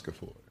an Oscar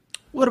for it.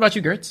 What about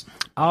you, Gertz?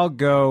 I'll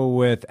go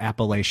with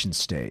Appalachian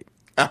State.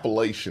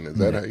 Appalachian, is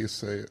that how you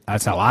say it?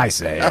 That's how I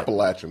say it.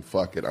 Appalachian,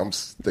 fuck it. I'm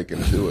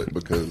sticking to it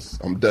because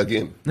I'm dug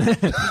in. I'm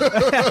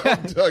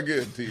dug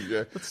in,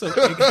 TJ. So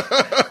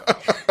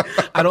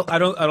I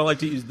don't like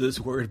to use this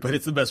word, but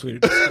it's the best way to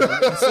describe it.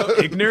 It's so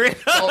ignorant.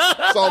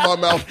 That's all my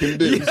mouth can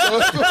do.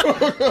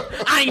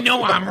 I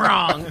know I'm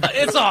wrong.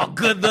 It's all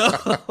good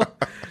though.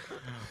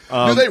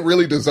 Do they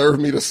really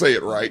deserve me to say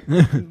it right?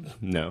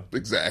 No.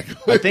 Exactly.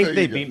 I think There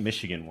they you go. beat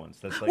Michigan once.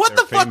 That's like What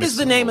their the fuck famous is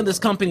the name of this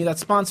company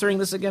that's sponsoring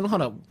this again?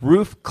 Hold up.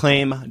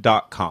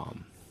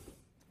 roofclaim.com.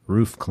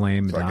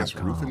 Roofclaim.com. So I guess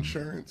roof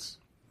insurance.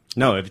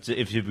 No,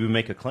 if you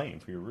make a claim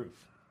for your roof.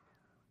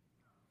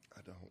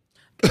 I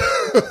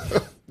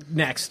don't.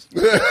 Next.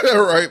 All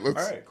right. All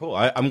right, cool.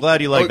 I'm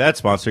glad you like that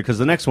sponsor, because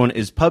the next one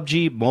is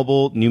PUBG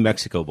Mobile New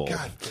Mexico Bowl.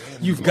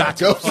 You've got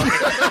to.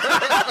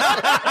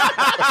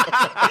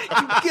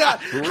 God,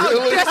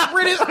 how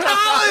desperate is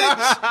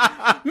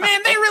college? Man,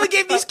 they really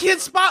gave these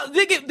kids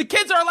the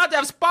kids are allowed to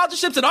have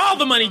sponsorships, and all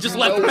the money just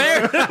left the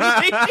parents. You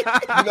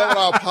know what?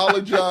 I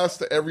apologize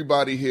to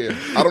everybody here.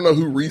 I don't know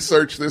who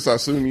researched this. I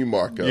assume you,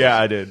 Marco. Yeah,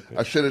 I did.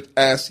 I should have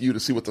asked you to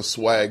see what the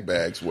swag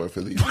bags were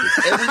for these.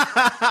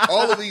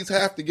 All of these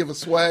have to give a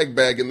swag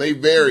bag, and they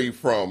vary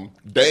from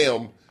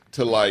damn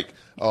to like,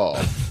 oh.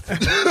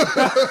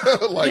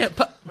 Like, Yeah,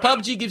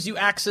 PUBG gives you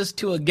access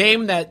to a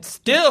game that's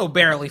still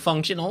barely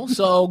functional,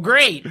 so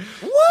great.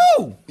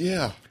 Woo!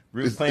 yeah.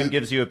 Roof claim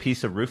gives you a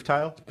piece of roof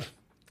tile.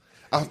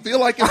 I feel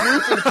like it's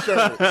roof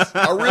insurance.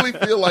 I really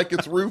feel like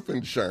it's roof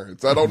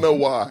insurance. I don't know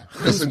why.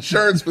 It's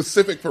insurance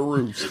specific for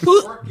roofs.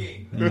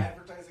 Working. The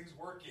advertising's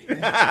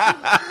working.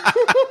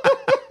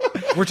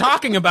 We're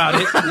talking about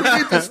it. We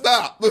need to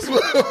stop.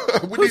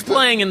 Who's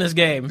playing in this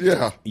game?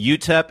 Yeah.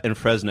 UTEP and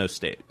Fresno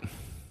State.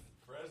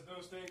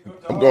 Fresno State, go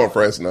I'm going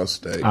Fresno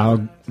State.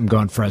 I'm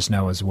going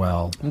Fresno as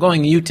well. I'm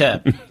going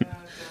UTEP.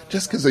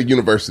 Just because the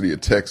University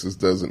of Texas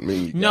doesn't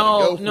mean you No,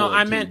 gotta go for it,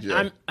 I meant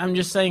TJ. I'm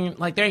just saying,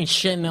 like, there ain't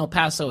shit in El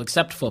Paso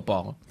except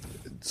football.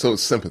 So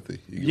it's sympathy.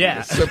 You give Yeah.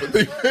 me a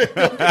sympathy.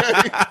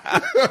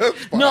 Okay.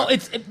 No,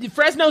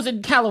 Fresno's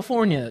in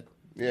California.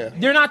 Yeah.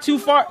 They're not too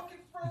far.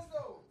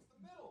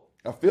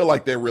 I feel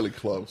like they're really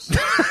close. It's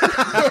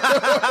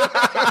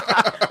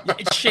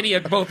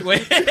shitty both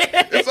ways.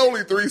 It's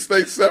only 3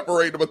 states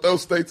separated, but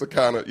those states are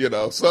kind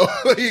of, so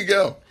there you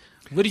go.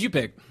 What did you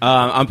pick?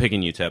 I'm picking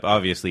UTEP.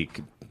 Obviously,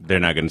 they're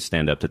not going to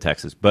stand up to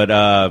Texas. But,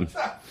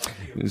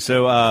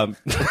 so... Oh,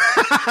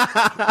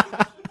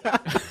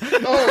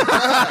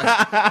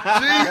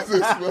 God.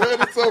 Jesus,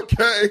 man, it's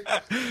okay.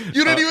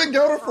 You didn't even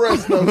go to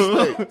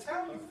Fresno State.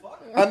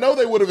 I know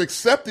they would have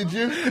accepted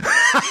you.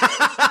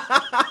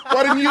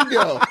 Why didn't you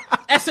go?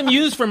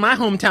 SMU's from my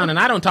hometown, and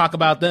I don't talk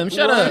about them.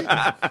 Shut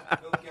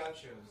up.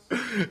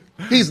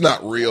 He's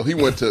not real. He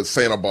went to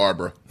Santa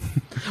Barbara.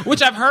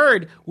 Which I've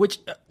heard. We'll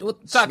talk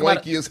about it.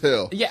 Swanky as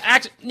hell. Yeah,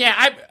 actually,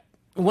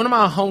 one of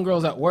my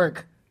homegirls at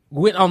work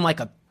went on like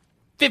a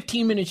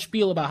 15-minute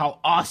spiel about how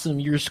awesome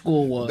your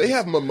school was. They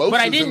have mimosas but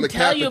I in didn't the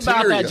tell you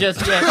about that cafeteria.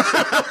 just yet.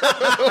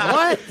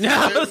 What?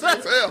 No, As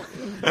hell.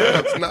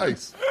 Yeah, that's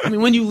nice. I mean,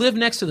 when you live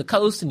next to the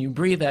coast and you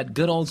breathe that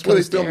good old Well,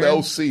 they coast filmed air. the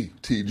OC,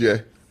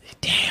 TJ.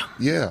 Damn.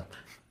 Yeah.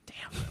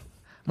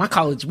 My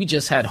college, we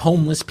just had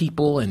homeless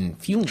people and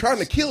funerals. Trying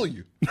to kill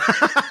you.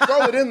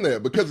 Throw it in there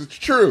because it's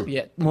true.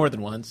 Yeah, more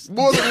than once.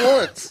 More than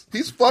once.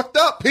 He's fucked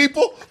up,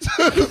 people.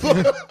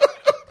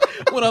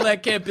 What on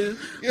that campus?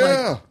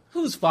 Yeah. Like,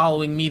 who's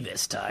following me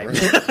this time?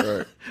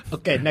 Right.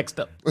 Okay, next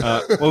up.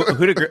 Well,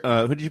 who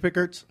did you pick,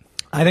 Gertz?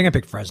 I think I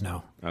picked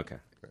Fresno. Okay.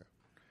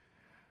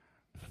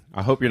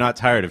 I hope you're not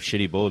tired of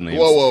shitty bold names.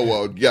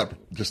 Whoa. Yeah,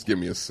 just give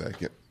me a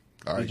second.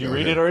 All right, Did you go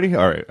read ahead. it already?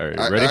 All right.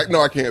 Ready?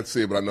 No, I can't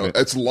see it, but I know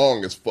it's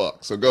long as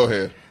fuck. So go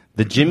ahead.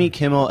 The Jimmy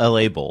Kimmel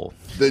LA Bowl.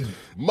 The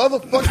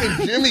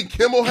motherfucking Jimmy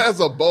Kimmel has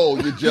a bowl.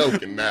 You're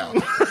joking now.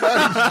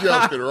 Now he's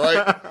joking,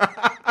 right?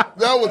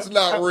 That was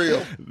not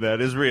real.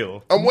 That is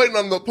real. I'm waiting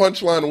on the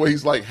punchline where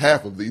he's like,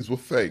 half of these were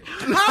fake.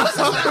 How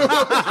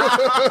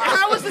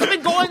has this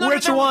been going on?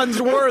 Which ones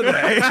were they?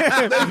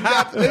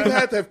 They've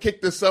had to have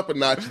kicked this up a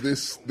notch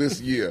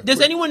this year.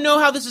 Does anyone know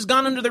how this has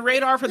gone under the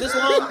radar for this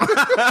long?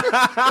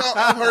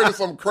 I've heard of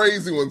some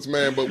crazy ones,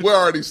 man, but we're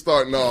already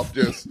starting off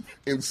just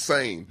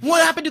insane.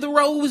 What happened to the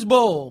Rose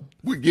Bowl?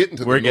 We're getting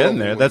to We're the getting normal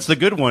there. ones. That's the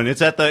good one.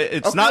 It's at the.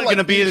 It's I feel not like going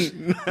to be we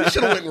in. We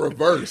should have went in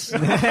reverse.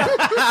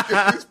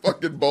 Get these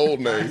fucking bold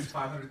names.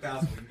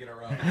 500,000. We can get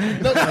our own.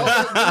 No,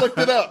 I looked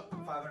it up.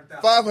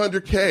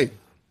 500,000. $500K.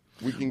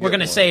 We're going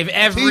to save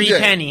every TJ,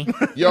 penny.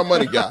 You're a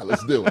money guy.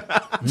 Let's do it.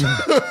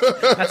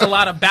 That's a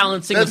lot of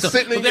balancing. That's of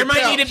sitting in there your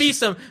might need to couch. be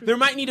some. There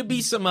might need to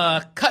be some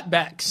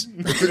cutbacks.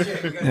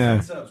 We got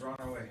 10 subs. We're on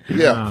our way.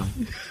 Yeah.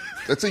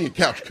 That's in your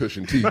couch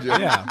cushion, TJ.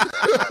 Yeah.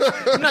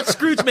 I'm not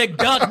Scrooge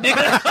McDuck,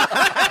 nigga.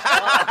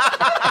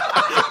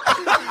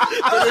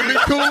 It'd be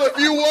cool if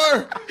you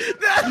were.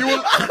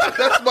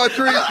 That's my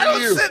dream for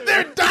you. Sit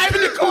there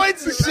diving the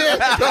coins and shit.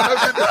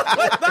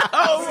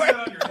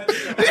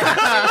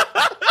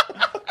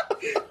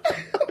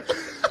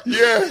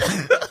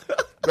 Yes.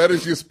 That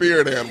is your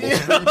spirit animal.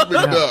 Scrooge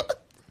McDuck.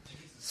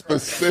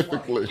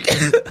 Specifically.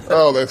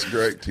 Oh, that's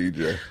great,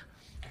 TJ.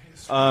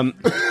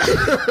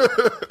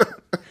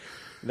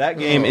 That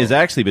game is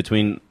actually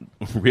between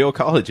real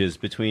colleges,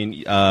 between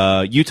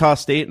Utah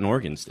State and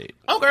Oregon State.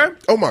 Okay.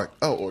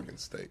 Oregon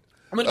State.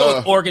 I'm gonna go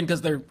with Oregon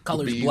because their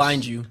colors Bees.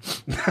 blind you.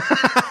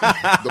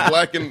 The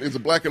black and it's a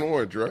black and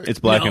orange, right? It's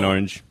black and No.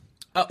 orange.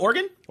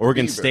 Oregon?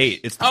 Oregon Beavers.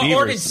 State. It's the Oh, Beavers.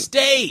 Oregon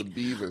State.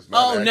 Beavers.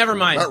 Never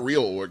mind. Not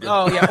real Oregon.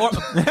 Oh yeah,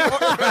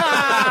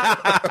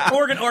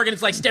 Oregon.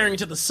 It's like staring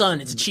into the sun.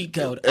 It's a cheat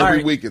code. All Every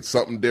right. week it's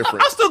something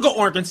different. I'll still go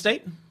Oregon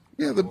State.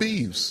 Yeah, the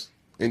Beavs.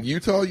 In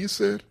Utah, you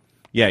said?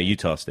 Yeah,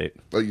 Utah State.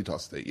 Oh, Utah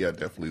State. Yeah,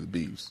 definitely the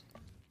Beavs.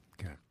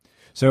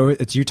 So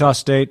it's Utah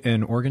State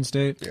and Oregon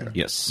State? Yeah.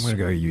 Yes. I'm going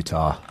to go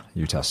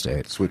Utah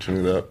State. Switching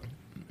it up.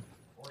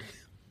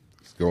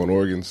 Let's go on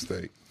Oregon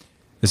State.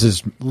 This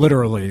is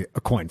literally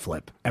a coin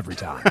flip every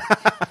time.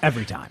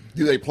 Every time.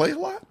 Do they play a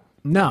lot?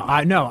 No,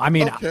 I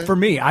mean, Okay. for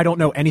me, I don't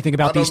know anything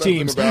about these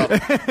teams. Huh? They're in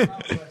the Mountain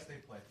West. They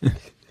play each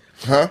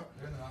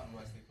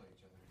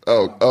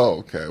other. Oh,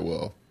 okay.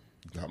 Well,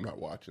 I'm not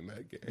watching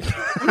that game.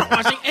 I'm not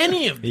watching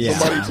any of these. Yeah.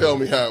 Somebody tell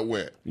me how it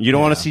went. You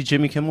don't want to see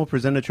Jimmy Kimmel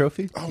present a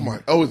trophy?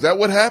 Oh, is that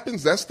what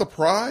happens? That's the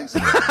prize?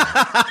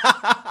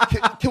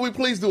 Can we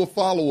please do a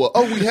follow-up?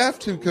 Oh, we have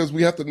to because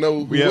we have to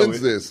know who wins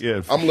this.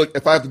 yeah. If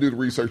I have to do the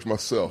research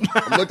myself.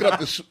 I'm looking up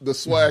the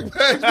swag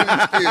bags for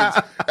these kids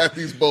at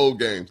these bowl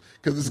games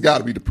because it's got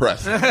to be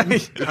depressing.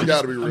 It's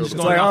got to be real. It's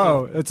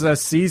like, it's a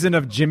season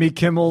of Jimmy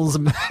Kimmel's.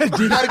 You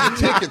got to get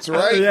tickets,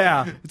 right?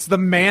 Yeah, it's the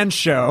Man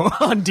Show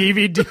on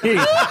DVD.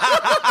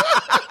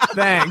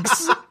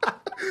 Thanks.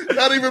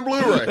 Not even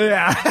Blu-ray.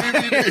 Yeah.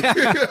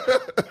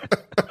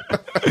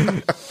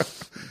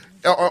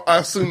 I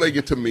assume they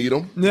get to meet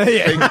him.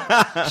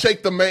 Yeah.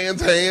 Shake the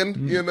man's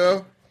hand, you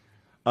know?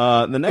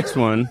 The next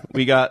one,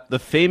 we got the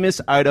famous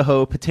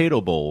Idaho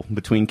Potato Bowl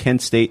between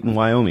Kent State and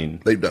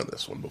Wyoming. They've done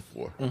this one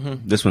before.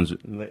 This one's,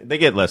 they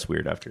get less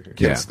weird after here.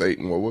 Kent State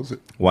and what was it?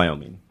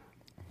 Wyoming.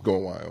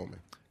 Going Wyoming.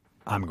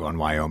 I'm going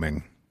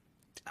Wyoming.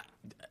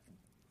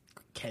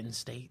 Kent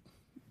State.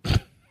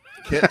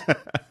 Kent,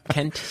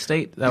 Kent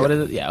State? Is that what it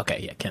is? Yeah, okay,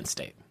 yeah, Kent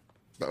State.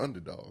 the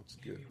underdogs.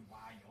 Good.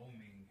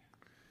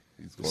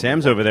 He's going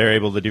Sam's over there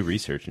able to do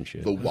research and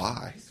shit. the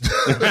Y.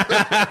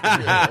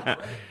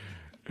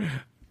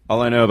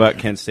 All I know about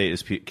Kent State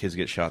is kids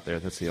get shot there.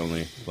 That's the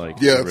only, like...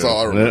 Yeah, that's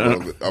all I real-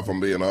 remember, if I'm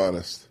being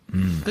honest.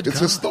 It's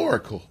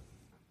historical.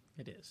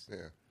 It is.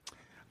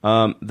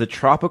 Yeah. The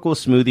Tropical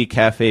Smoothie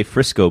Cafe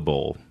Frisco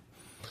Bowl.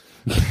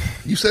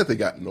 You said they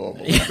got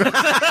normal.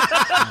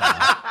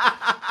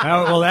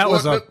 That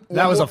was One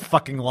a more-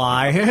 fucking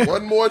lie.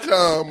 One more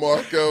time,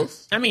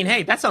 Marcos. I mean,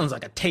 hey, that sounds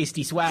like a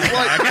tasty swag.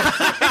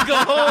 I go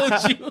hold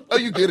you. Oh,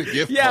 you get a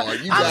gift Yeah, card.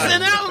 You I'm got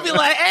sitting it. there and be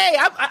like, hey,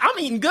 I'm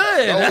eating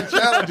good. The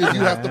challenge is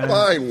you have to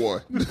find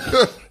one.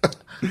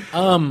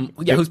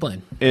 Yeah, who's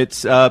playing?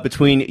 It's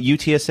between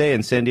UTSA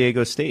and San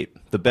Diego State,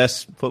 the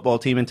best football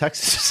team in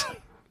Texas.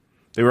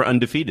 They were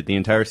undefeated the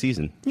entire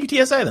season.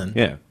 UTSA then.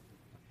 Yeah.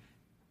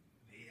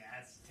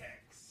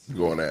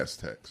 Going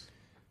Aztecs.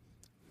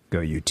 Go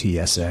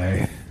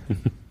UTSA.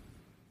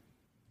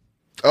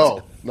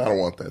 Oh, I don't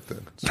want that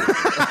then.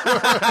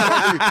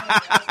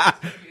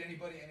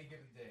 Anybody, any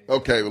given day.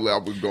 Okay, well,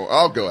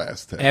 I'll go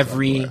Aztecs.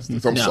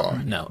 I'm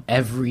sorry. No,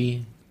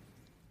 every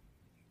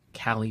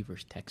Cali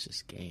versus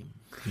Texas game,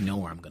 you know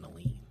where I'm going to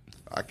lean.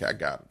 I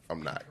got it.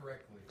 I'm not.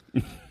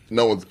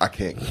 No one's. I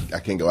can't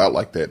go out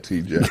like that,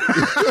 TJ.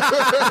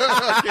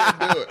 I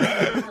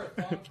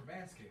can't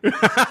do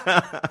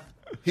it.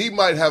 He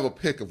might have a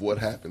pick of what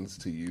happens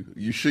to you.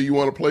 You sure you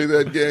want to play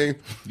that game?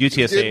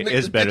 UTSA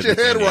is better Get your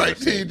than head San Diego right,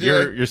 State.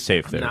 TJ. You're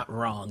safe there. Not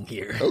wrong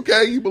here.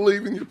 Okay, you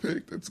believe in your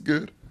pick. That's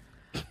good.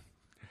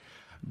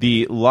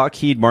 The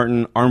Lockheed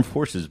Martin Armed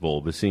Forces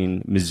Bowl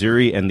between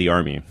Missouri and the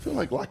Army. I feel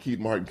like Lockheed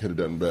Martin could have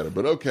done better,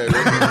 but okay.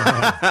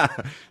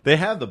 They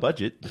have the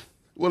budget.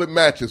 Well, it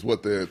matches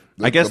what the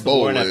I guess the the bowl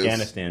war in is.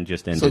 Afghanistan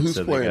just ended. So who's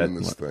they playing got- in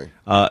this thing?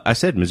 I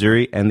said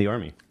Missouri and the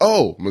Army.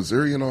 Oh,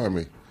 Missouri and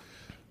Army.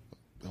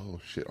 Oh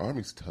shit,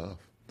 Army's tough.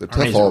 They're tough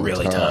Army's all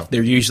really the time. tough.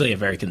 They're usually a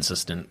very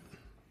consistent.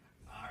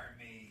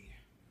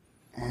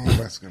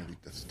 That's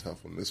a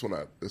tough one. This one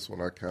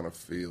I kind of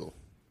feel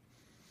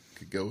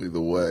could go either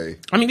way.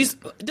 I mean, it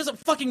doesn't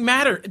fucking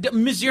matter.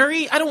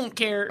 Missouri, I don't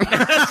care.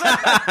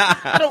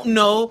 I don't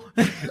know.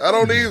 I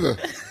don't either.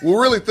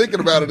 We're really thinking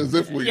about it as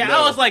if we know.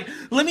 I was like,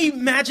 let me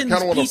imagine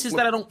Kinda these wanna pieces flip-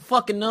 that I don't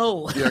fucking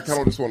know. Yeah, I kind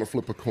of just want to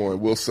flip a coin.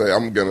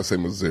 I'm going to say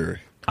Missouri.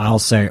 I'll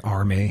say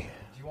Army.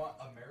 Do you want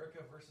America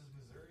versus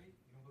Missouri? You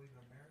don't believe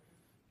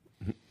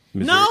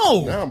in America?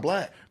 No. Now I'm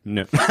black.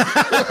 No.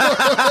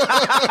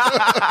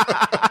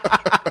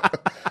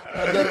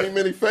 I've done any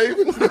many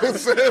favors,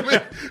 Sammy.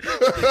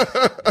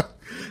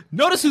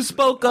 Notice who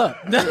spoke up.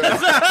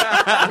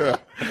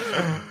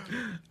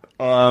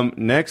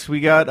 Next, we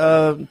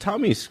got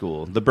Tommy's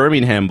school, the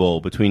Birmingham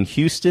Bowl between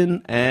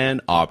Houston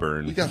and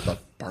Auburn. We got the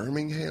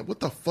Birmingham. What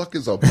the fuck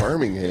is a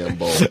Birmingham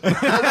Bowl? Oh, we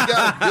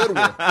got a good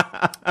one.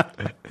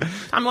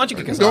 I'm watching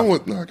kick us I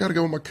off. got to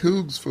go with my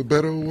Cougs for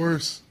better or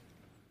worse.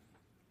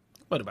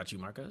 What about you,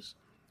 Marcos?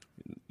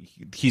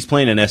 He's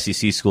playing an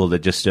SEC school that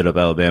just stood up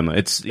Alabama.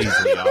 It's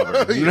easily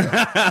Auburn.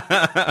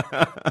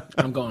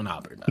 I'm going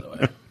Auburn, by the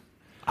way.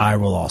 I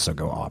will also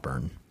go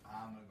Auburn.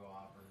 I'm going to go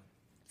Auburn.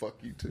 Fuck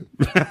you too.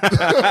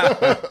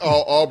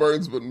 All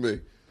Auburns but me.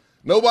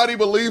 Nobody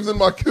believes in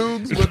my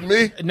Cougs but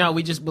me. No,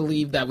 we just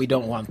believe that we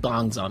don't want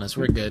thongs on us.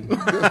 We're good.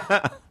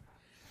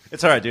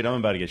 It's all right, dude. I'm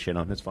about to get shit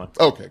on. It's fine.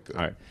 Okay, good.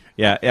 All right.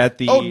 Yeah, at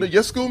the... Oh,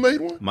 your school made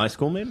one? My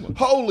school made one.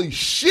 Holy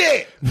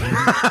shit!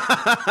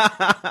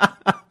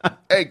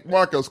 Hey,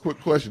 Marcos, quick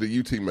question.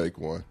 Did UT make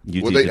one?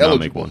 UT Were they did not eligible?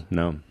 make one.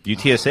 No.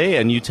 UTSA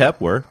and UTEP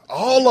were.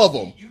 All of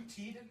them. UT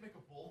didn't make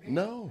a bowl game?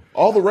 No.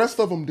 All the rest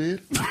of them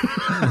did.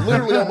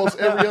 Literally almost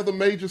every other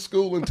major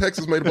school in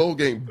Texas made a bowl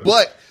game.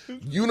 But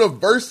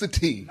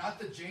university. Not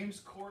the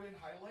James Corden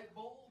Highlight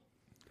Bowl?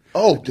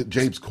 Oh,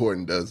 James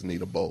Corden does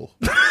need a bowl.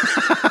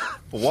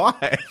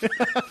 Why?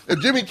 If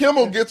Jimmy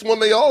Kimmel gets one,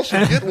 they all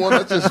should get one.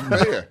 That's just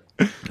fair.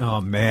 Oh,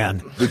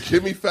 man. The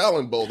Jimmy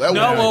Fallon Bowl. That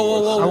No, would be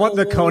whoa. I want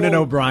the Conan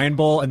O'Brien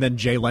Bowl, and then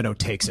Jay Leno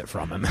takes it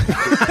from him.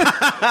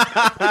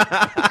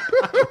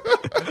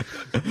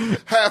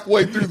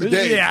 halfway through the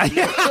game. Yeah.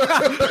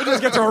 It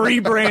just gets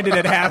rebranded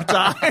at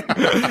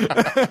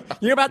halftime.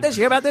 You hear about this?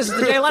 You hear about this? It's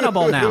the Jay Leno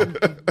Bowl now.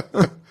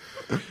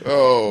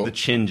 Oh, The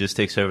chin just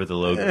takes over the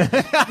logo.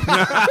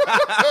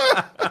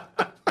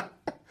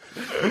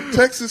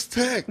 Texas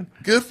Tech.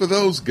 Good for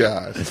those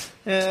guys.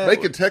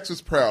 Making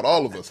Texas proud,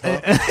 all of us, huh?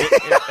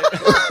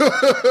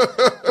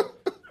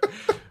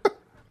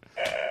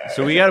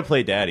 So we got to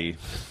play Daddy.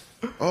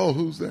 Oh,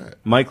 who's that?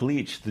 Mike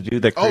Leach, the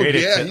dude that Oh,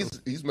 created yeah,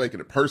 he's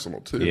making it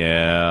personal, too.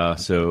 Yeah,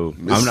 so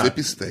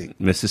Mississippi State.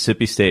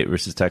 Mississippi State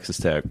versus Texas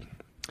Tech.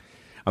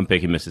 I'm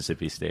picking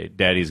Mississippi State.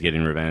 Daddy's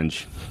getting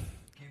revenge.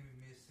 Give me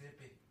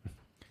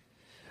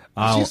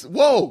Mississippi.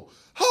 Whoa,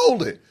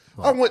 hold it.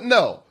 I went,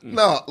 no,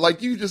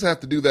 like you just have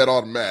to do that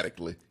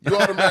automatically. You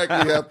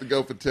automatically have to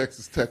go for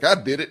Texas Tech. I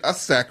did it. I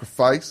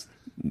sacrificed.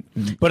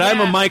 But I'm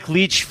a Yeah. Mike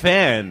Leach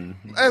fan.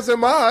 As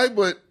am I,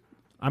 but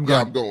I'm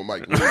yeah, going. I'm going with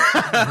Mike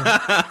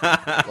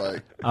Leach.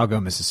 Like, I'll go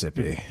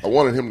Mississippi. I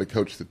wanted him to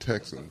coach the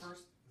Texans. Is this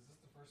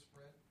the first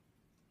spread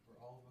where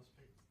all of us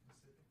picked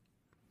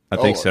Mississippi? I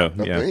think so,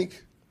 I yeah.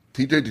 think.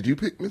 TJ, did you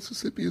pick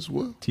Mississippi as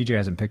well? TJ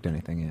hasn't picked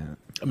anything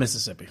yet.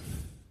 Mississippi.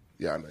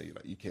 Yeah, I know.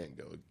 You can't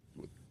go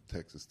with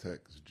Texas Tech.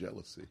 It's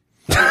jealousy.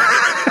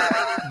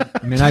 I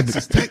mean,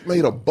 Texas Tech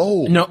made a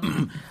bowl. No,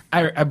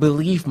 I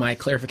believe my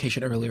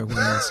clarification earlier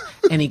was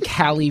any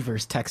Cali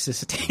versus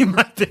Texas team.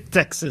 I picked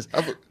Texas.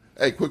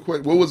 Hey, quick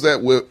question. What was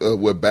that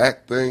with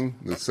back thing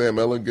that Sam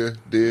Ellinger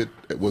did?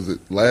 Was it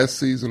last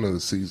season or the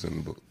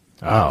season?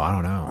 oh, I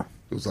don't know.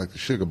 It was like the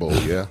Sugar Bowl,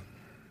 yeah.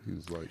 He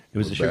was like, It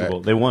was the "We're Sugar back." Bowl.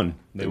 They won.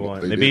 They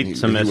won. They did. beat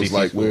some he SEC was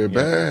like, school, we're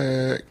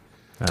yeah.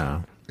 back.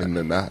 Oh. And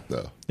they're not,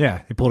 though.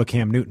 Yeah, he pulled a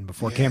Cam Newton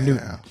before Cam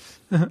Newton.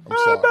 I'm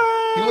sorry.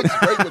 He looks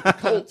great with the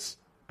Colts.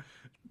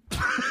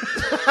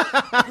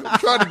 I'm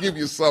trying to give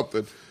you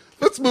something.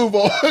 Let's move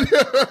on.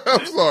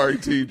 I'm sorry,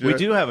 TJ. We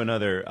do have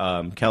another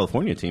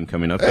California team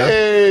coming up. though.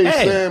 Hey,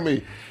 Hey.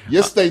 Sammy.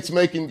 Your state's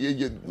making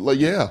yeah.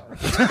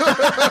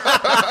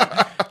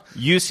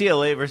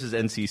 UCLA versus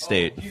NC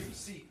State.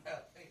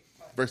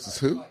 Versus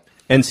who?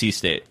 NC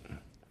State.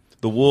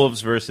 The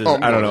Wolves versus, Oh,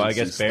 I'm I don't going know, I NC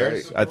guess State.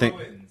 Bears. I think.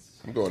 Bruins.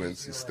 I'm going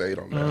NC State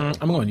on that.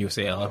 I'm going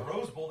UCLA.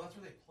 Rose Bowl, that's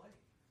where they play.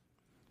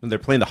 And they're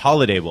playing the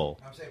Holiday Bowl.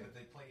 I'm saying, but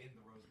they play in the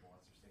Rose Bowl.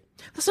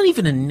 That's their That's not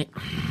even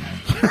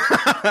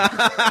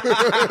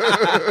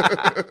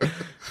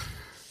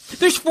a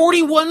There's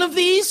 41 of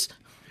these?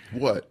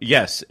 What?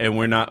 Yes, and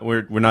we're not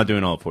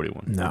doing all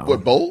 41. No.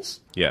 What, bowls?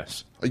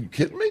 Yes. Are you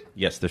kidding me?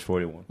 Yes, there's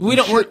 41.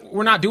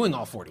 We're not doing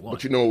all 41.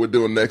 But you know what we're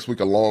doing next week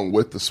along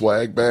with the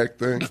swag bag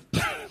thing?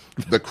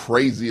 The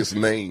craziest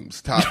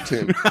names, top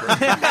 10.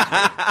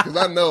 Because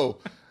I know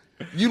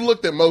you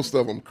looked at most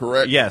of them,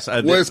 correct? Yes, I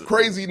did. Was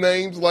crazy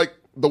names like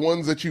the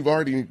ones that you've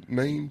already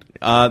named?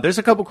 There's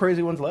a couple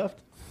crazy ones left.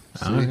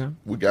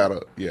 We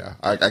gotta,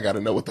 I gotta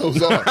know what those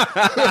are.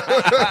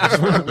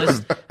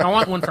 I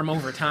want one from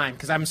overtime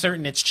because I'm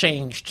certain it's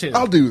changed too.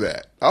 I'll do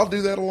that. I'll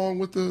do that along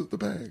with the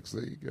bags.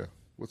 There you go.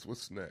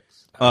 What's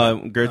next?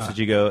 Gertz, did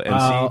you go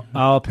MC?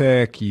 I'll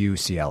pick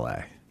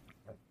UCLA.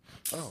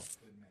 Oh,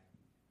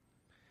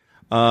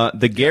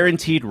 The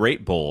Guaranteed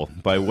Rate Bowl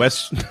by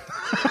West.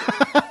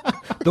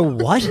 The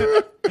what?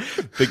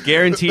 The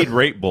Guaranteed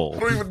Rate Bowl. I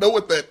don't even know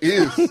what that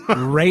is.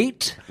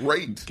 Rate?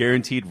 Rate.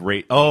 Guaranteed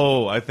Rate.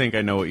 Oh, I think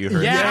I know what you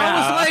heard.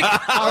 Yeah,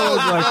 Oh,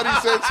 God, he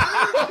said,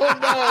 oh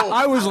no.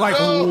 I was like,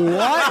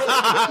 what?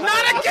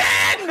 not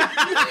again.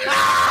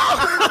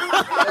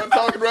 I'm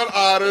talking about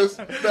otters.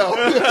 No.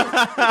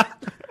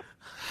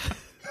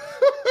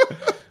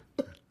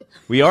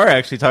 We are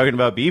actually talking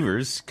about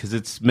Beavers because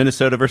it's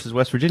Minnesota versus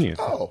West Virginia.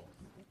 Oh.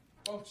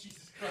 Oh,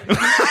 Jesus Christ.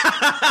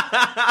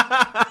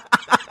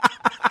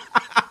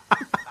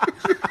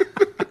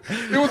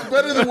 It was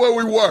better than where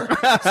we were.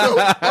 So,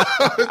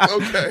 it's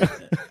okay.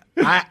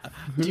 I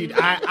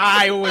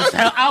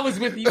was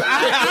with you.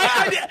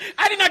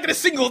 I did not get a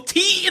single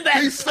T in that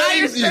He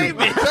entire saved you.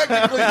 statement.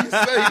 Technically, he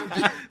saved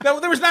you. No,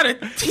 there was not a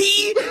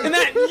T in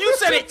that. You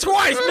said it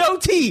twice. No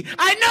T.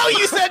 I know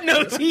you said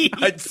no T.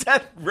 I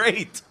said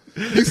rate.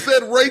 He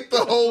said rate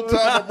the whole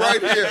time. I'm right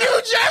here.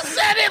 You just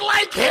said it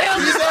like him.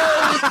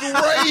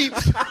 It's rate.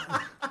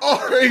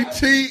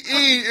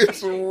 R-A-T-E.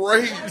 It's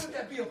rate. Would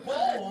that be a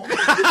bowl?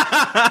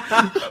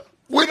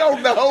 We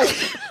don't know.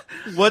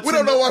 What's We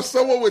don't know why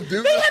someone would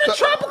do They this. had a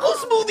tropical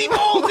smoothie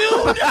bowl,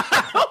 dude.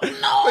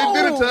 No. They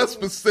did it to us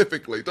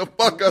specifically to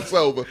fuck us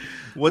over.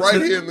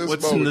 Here in this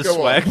what's moment. in the Come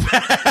swag on.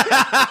 bag?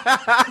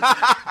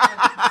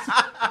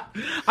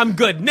 I'm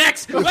good.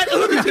 Next. Who are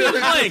the teams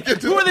playing?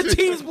 Who are the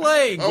teams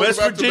playing? I was West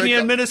about to Virginia make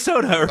and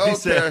Minnesota. I already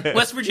said. Okay.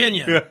 West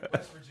Virginia.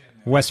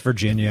 West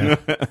Virginia.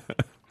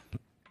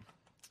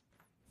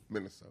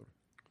 Minnesota.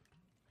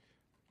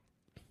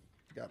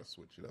 Gotta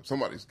switch it up.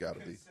 Somebody's gotta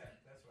be.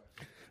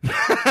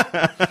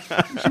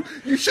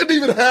 You shouldn't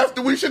even have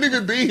to. We shouldn't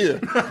even be here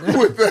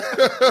with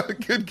that.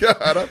 Good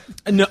God.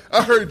 No.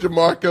 I heard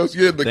Jamarcos.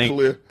 You're in the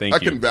clear. thank I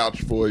you. can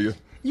vouch for you.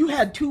 You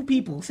had two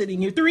people sitting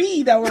here,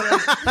 three that were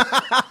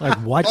Like,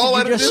 what All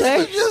did at you a just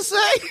say? distance.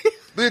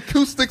 The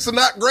acoustics are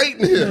not great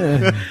in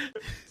here.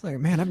 It's like,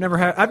 man, I've never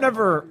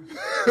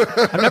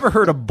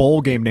heard a bowl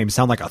game name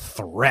sound like a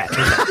threat.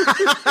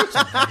 It's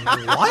like,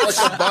 what?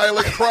 Like a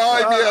violent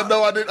crime. Yeah,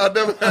 no, I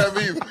never have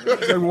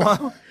either.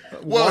 What?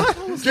 Well,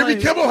 Jimmy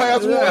Kimmel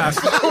has one.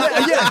 So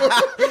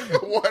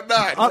why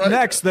not? Up right?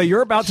 next, the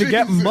You're About to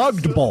Get Jesus.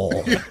 Mugged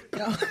Bowl.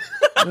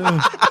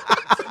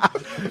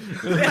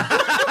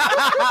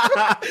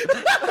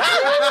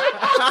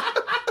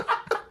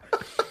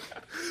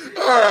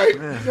 All right.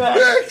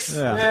 Next.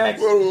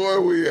 Where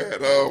are we at?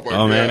 Oh, my God.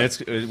 Oh man,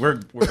 we're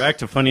back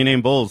to funny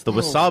name bowls. The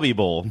Wasabi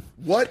Bowl.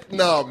 What?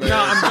 No, man. No,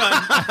 I'm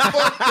done.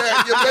 Fuck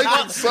that. You're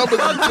making some of these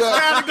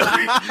up.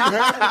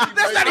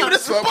 That's not even a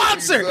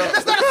sponsor.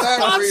 That's not a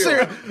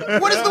sponsor.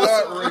 What is the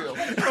Not real.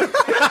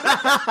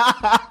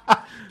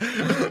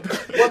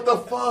 What the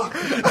fuck?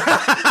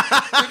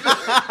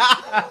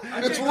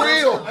 It's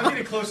real. I'm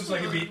getting closer so I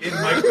can be in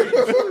my face.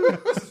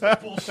 This is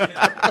bullshit.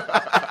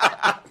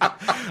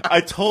 I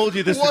told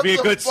you this would What be a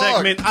the good fuck?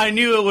 segment. I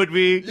knew it would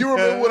be. You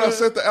remember when I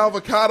said the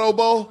avocado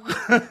bowl?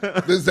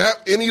 Is that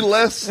any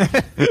less?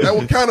 That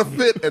would kind of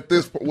fit at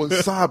this point.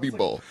 Wasabi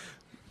bowl.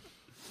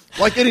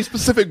 Like any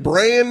specific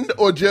brand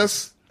or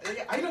just...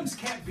 Items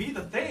can't be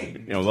the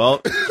thing. You know,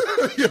 well,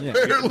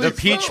 Apparently the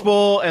Peach so.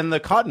 Bowl and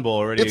the Cotton Bowl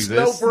already It's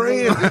exist. no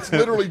brand. It's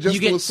literally just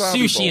You get wasabi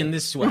sushi bowl. in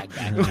this swag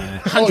bag. Oh,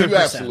 100%. you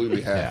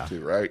absolutely have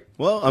to, right?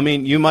 Well, I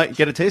mean, you might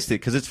get to taste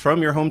it because it's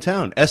from your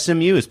hometown.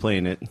 SMU is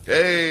playing it.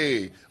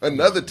 Hey,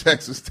 another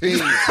Texas team.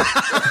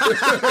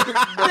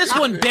 This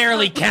one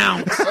barely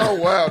counts. Oh,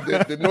 wow.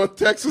 Did North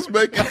Texas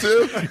make it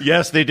too?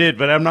 Yes, they did,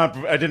 but I'm not.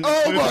 I didn't. Oh,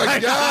 include my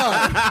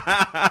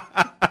that.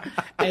 God.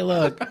 Hey,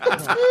 look.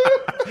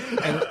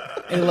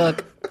 Hey,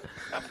 look.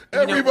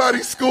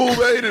 Everybody's school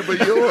made it, but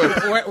yours.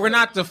 We're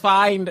not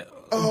defined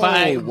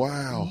by. Oh,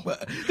 wow.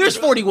 There's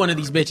 41 of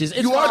these bitches.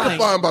 It's You are fine.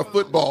 defined by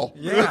football.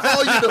 That's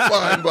all you're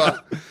defined by.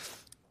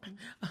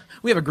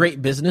 We have a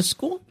great business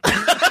school.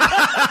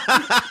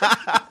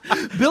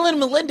 Bill and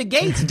Melinda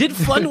Gates did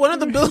fund one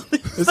of the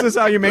buildings. This is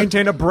how you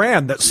maintain a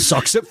brand that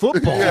sucks at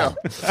football. Yeah.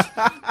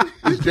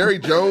 Is Jerry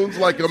Jones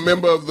like a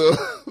member of the...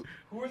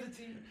 Who are the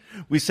teams?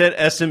 We said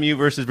SMU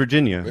versus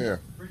Virginia. Yeah,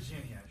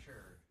 Virginia, sure.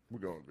 we're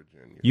going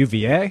Virginia. Virginia.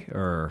 UVA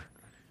or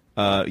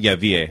Yeah,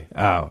 VA.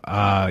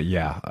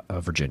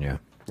 Virginia.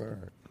 All right.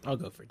 I'll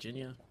go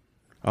Virginia.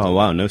 Oh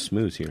wow, no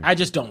smooths here. I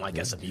just don't like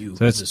SMU.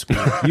 So it's as a school.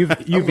 I'm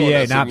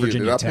UVA, going not SMU.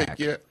 Virginia Did I Tech. pick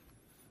yet?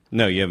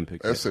 No, you haven't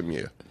picked. Yet.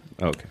 SMU.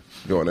 Okay.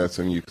 Going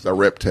SMU because I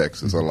rep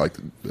Texas, unlike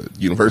the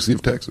University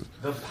of Texas.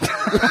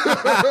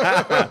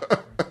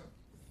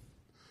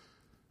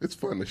 It's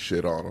fun to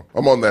shit on them.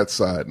 I'm on that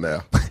side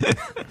now.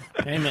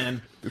 Hey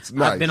man, It's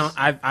nice.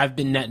 I've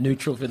been net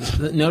neutral for this.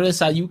 Notice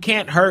how you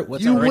can't hurt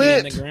what's You already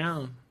went. in the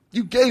ground.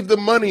 You gave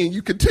them money and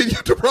you continue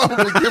to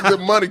probably give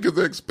them money because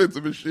they're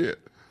expensive as shit.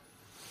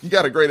 You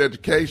got a great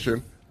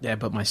education. Yeah,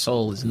 but my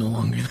soul is no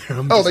longer there.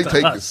 I'm Oh, just they a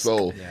take your husk.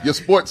 soul. Your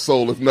sports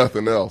soul, if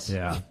nothing else.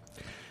 Yeah.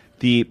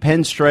 The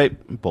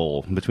Pinstripe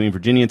Bowl between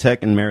Virginia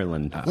Tech and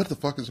Maryland. What the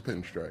fuck is a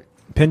pinstripe?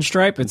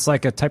 Pinstripe, it's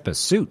like a type of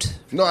suit.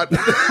 No, All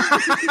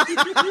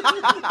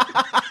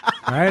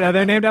right, are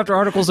they named after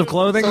articles of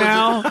clothing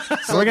now?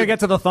 So we're going to get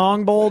to the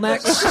thong bowl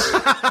next?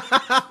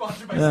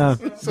 Was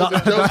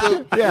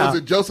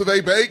it Joseph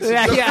A. Banks?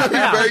 Yeah, Joseph yeah, A.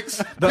 yeah.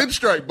 Banks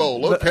pinstripe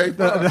bowl. Okay,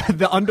 fine.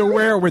 The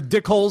underwear with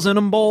dick holes in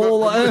them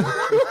bowl. I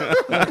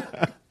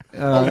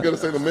was going to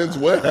say the men's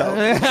warehouse.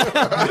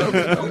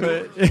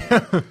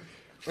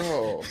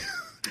 Oh,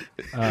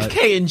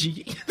 K and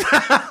G.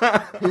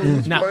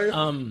 who's Now,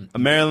 playing?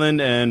 Maryland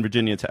and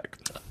Virginia Tech.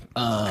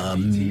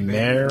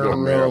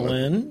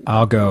 Maryland.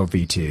 I'll go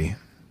VT.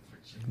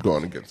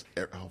 Going against.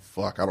 Oh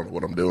fuck! I don't know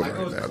what I'm doing I go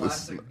right with now.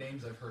 classic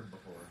names I've heard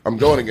before. I'm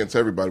going against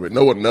everybody, but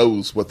no one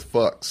knows what the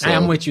fuck. So. I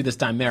am with you this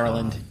time,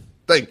 Maryland.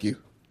 Thank you,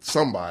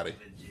 somebody.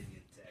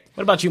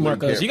 What about you,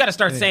 Marcos? can't- You got to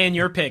start saying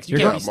your picks. You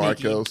can't be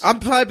sneaky. Marcos. I'm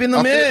piping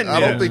them in. I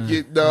don't think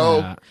you. No,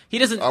 Yeah. He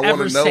doesn't I ever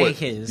want to know say it.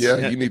 his.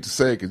 Yeah, you need to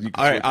say it because you.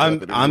 Can All right,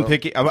 switch it up I'm at any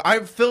picking.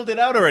 I've filled it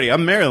out already.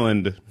 I'm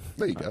Maryland.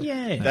 There you go.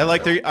 Yeah. I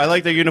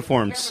like their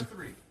uniforms.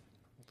 Three.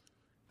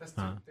 That's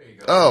two. There you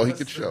go. Oh, he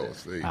could show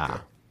us. There you go.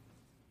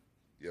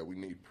 Yeah, we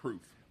need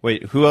proof.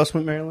 Wait, who else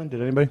went Maryland?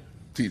 Did anybody?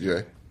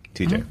 TJ.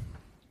 TJ.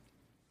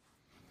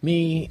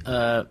 Me,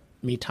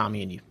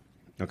 Tommy, and you.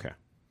 Okay.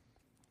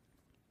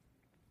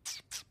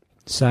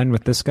 Signed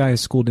with this guy, his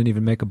school didn't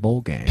even make a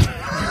bowl game.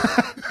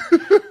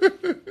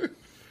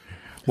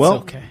 Well,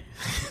 Okay.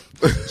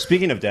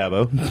 speaking of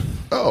Dabo,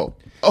 Oh,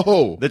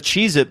 the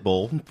Cheez-It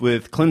Bowl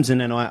with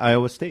Clemson and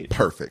Iowa State.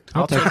 perfect.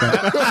 I'll take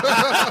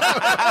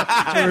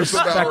that. It's a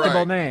respectable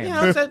right. name.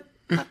 Yeah, that's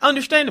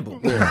understandable.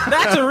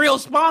 That's a real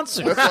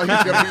sponsor. That's why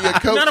he's gonna be your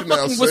coach Not a now,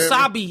 fucking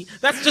Sammy. wasabi.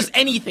 That's just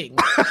anything.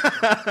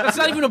 That's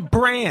not even a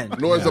brand.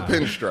 Nor is a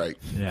pinstripe.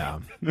 Yeah.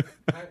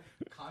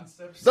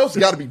 Concepts. Those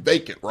got to be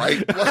vacant,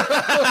 right?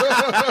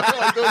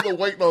 Like those are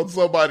waiting on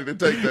somebody to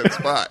take that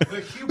spot.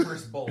 The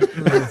Hubris Bowl.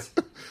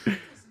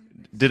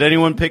 Did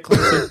anyone pick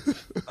Clemson?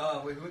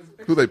 Wait, who is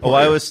it? Who they play?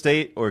 Ohio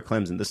State or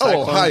Clemson? The Oh,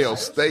 Cyclones? Ohio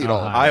State.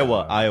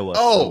 Iowa.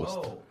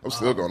 Oh, I'm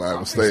still going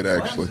Iowa State,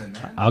 actually.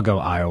 I'll go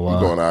Iowa.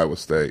 I'm going Iowa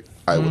State.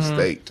 Iowa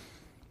State.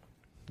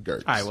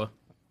 Gertz. Iowa.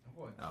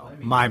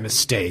 My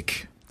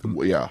mistake.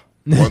 Well, yeah.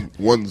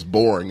 One's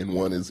boring and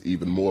one is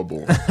even more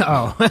boring.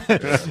 Oh,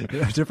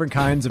 different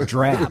kinds of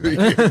drab.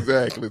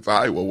 Exactly. It's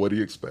Iowa. What do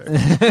you expect?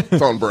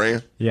 It's on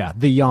brand. Yeah,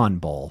 the yawn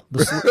bowl,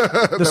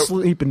 the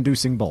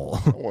sleep-inducing bowl,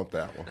 I want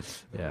that one.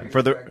 yeah,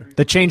 For the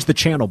the change the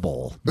channel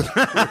bowl.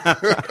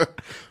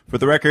 For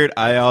the record,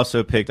 I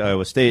also picked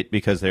Iowa State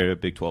because they're a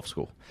Big 12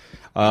 school.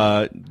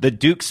 The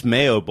Duke's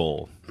Mayo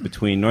Bowl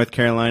between North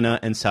Carolina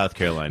and South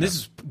Carolina. This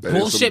is That is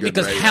bullshit some good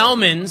because mayo.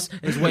 Hellman's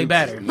is way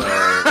better.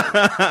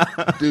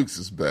 Dukes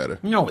is better.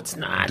 No, it's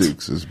not.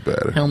 Dukes is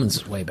better. Hellman's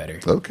is way better.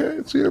 Okay,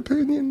 it's your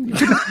opinion. You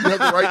have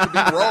the right to be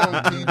wrong,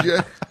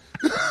 TJ.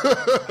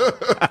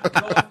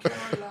 North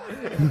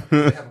Carolina. They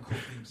have a cool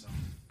theme song.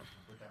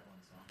 Put that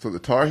one song. So the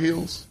Tar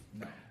Heels?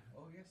 No.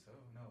 Oh, yes. Oh,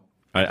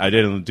 no. I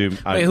didn't do.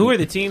 Wait, who are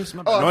the teams?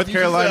 Oh, North you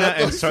just Carolina said- I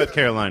thought and you South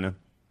Carolina.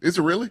 Is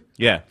it really?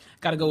 Yeah,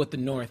 Got to go with the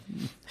North.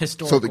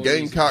 Historical. So the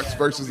Gamecocks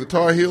versus the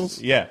Tar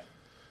Heels? yeah.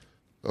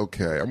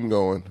 Okay, I'm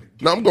going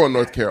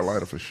North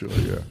Carolina for sure,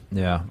 yeah.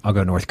 Yeah, I'll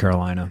go North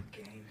Carolina.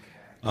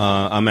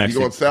 I'm You actually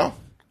going south?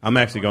 I'm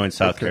actually going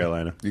South Okay.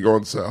 Carolina. You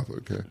going south,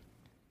 okay.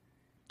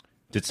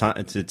 Did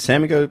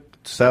Sammy go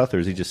south, or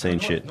is he just saying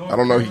shit? I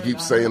don't know, he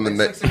keeps saying the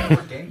It's name.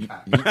 like saying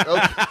the word Gamecock.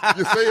 Okay,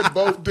 you're saying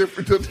both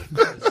different.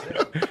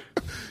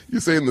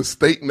 You're saying the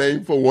state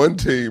name for one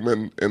team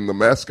and the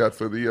mascot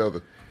for the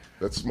other.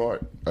 That's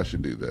smart. I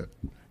should do that.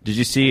 Did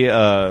you see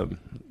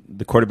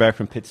the quarterback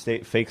from Pitt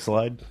State fake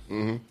slide?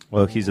 Mm-hmm.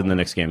 Well, he's in the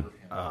next game.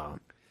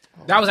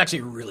 That was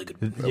actually really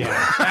good. Yeah,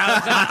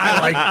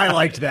 I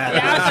liked that.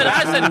 Yeah,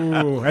 I said,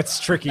 Ooh, that's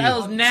tricky. that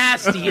was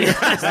nasty.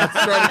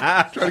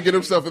 Trying to get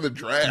himself in the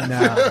draft.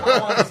 I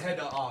want his head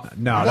off.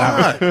 No,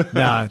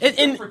 no.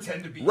 in,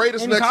 Pretend to be. Rate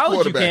us In next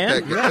college you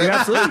quarterback. can. That, you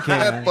absolutely can.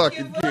 that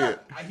fucking kid.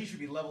 He should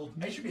be leveled.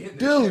 He should be hitting.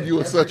 Dude, you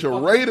are such a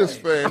Raiders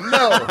fan.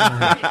 No.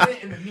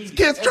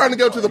 Kid's trying to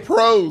go to the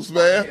pros,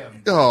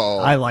 man. Oh,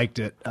 I liked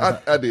it.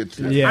 I did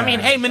too. Yeah. I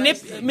mean, hey,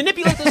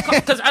 manipulate this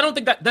because I don't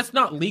think that's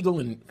not legal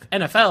in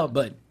NFL,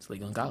 but it's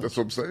legal in college. That's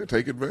what I'm saying.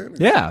 Take advantage.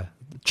 Yeah,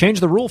 change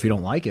the rule if you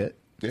don't like it.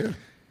 Yeah.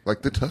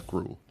 Like the tuck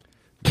rule.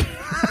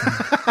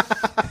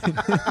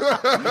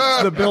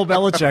 the Bill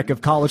Belichick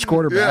of college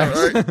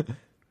quarterbacks. Yeah, right.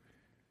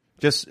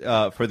 Just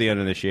for the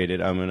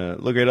uninitiated, I'm gonna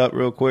look it up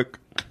real quick.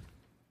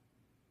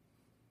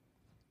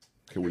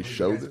 Can we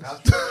show this?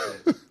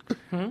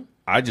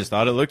 I just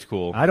thought it looked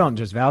cool. I don't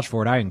just vouch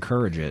for it. I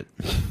encourage it.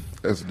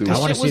 Let's do I it.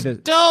 wanna It see was the-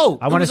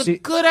 dope. I wanna It was see- a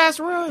good ass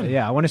run.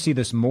 Yeah, I want to see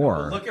this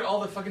more. Look at all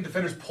the fucking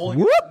defenders pulling.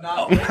 Whoop.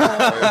 Not,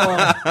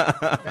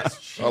 that's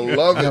cheating. I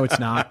love it. No, it's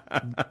not.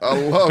 I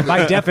love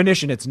By it.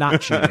 definition, it's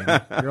not cheating.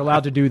 You're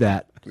allowed to do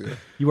that.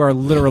 You are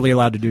literally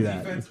allowed to do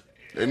that. Defense-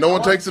 And no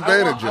one takes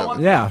advantage I of want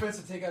it. Yeah. the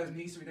defense to take out his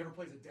knee so he never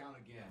plays it down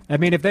again. I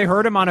mean, if they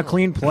hurt him on a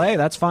clean play,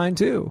 that's fine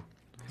too.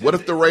 What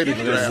if the Raiders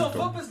Giving himself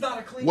draft up him? is not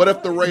a clean What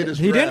if the play. Raiders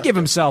He didn't draft give him?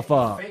 himself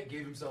up. Fake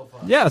gave himself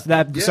up. Yes,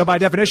 that. Yeah, So by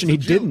definition, he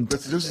it's a Jew. didn't.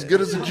 That's just as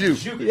good as a Jew.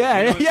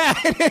 Yeah, yeah.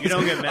 You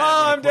don't get mad.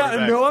 Oh, I'm when a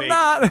done. No, I'm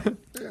quarterback's not.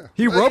 Yeah.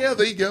 He Oh, roped. yeah,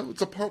 there you go.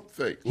 It's a pump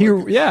fake. He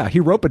Look at- he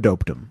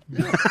rope-a-doped him.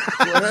 what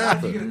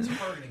happened?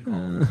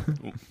 Targeting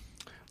call.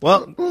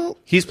 Well,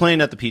 he's playing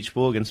at the Peach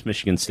Bowl against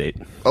Michigan State.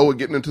 Oh, we're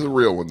getting into the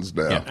real ones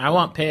now. I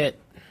want Pitt.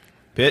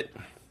 Pitt.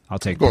 I'll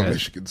take Going that.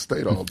 Michigan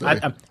State all day.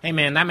 Hey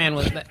man, that man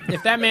was.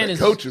 If that man is,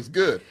 Coach is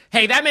good.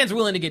 hey, that man's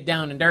willing to get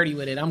down and dirty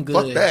with it. I'm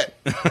good. Fuck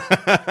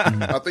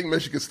that. I think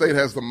Michigan State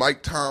has the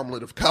Mike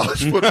Tomlin of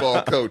college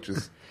football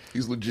coaches.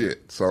 He's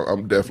legit. So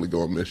I'm definitely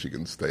going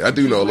Michigan State. I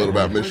do know a little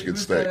about Michigan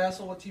Who's State. that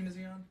asshole? What team is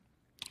he on?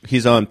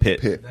 He's on Pitt.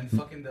 Pitt. Then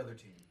fucking the other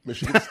team.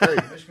 Michigan State.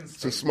 Michigan It's a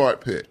State.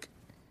 smart pick.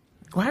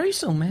 Why are you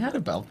so mad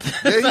about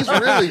that? Yeah, he's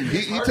really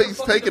he's Hard for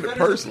fucking taking it defenders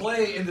to personally.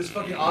 Play in this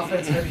fucking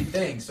offense heavy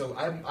thing. So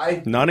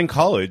I Not in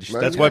college.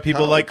 Not That's in why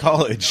people college. like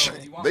college.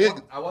 No, They-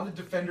 I want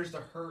the defenders to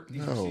hurt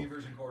these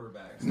receivers and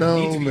quarterbacks. No,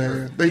 they need to be man.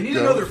 hurt. They They need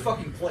don't. to know their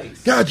fucking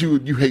place. God,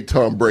 you hate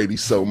Tom Brady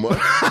so much.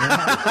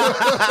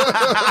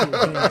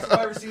 That's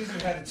why receivers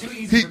have had it too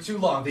easy for too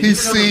long. They he need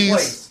to know their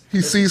place.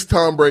 sees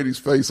Tom Brady's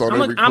face on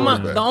every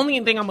quarterback. the only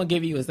thing I'm gonna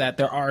give you is that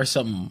there are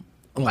some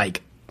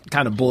like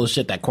kind of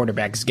bullshit that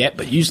quarterbacks get,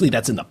 but usually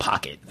that's in the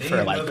pocket for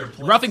need like another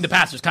place. roughing the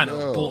passer is kind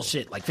of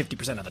bullshit like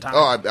 50% of the time.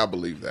 Oh, I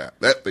believe that.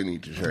 That they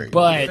need to change.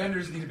 but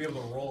Defenders need to be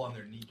able to roll on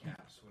their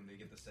kneecaps when they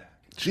get the sack.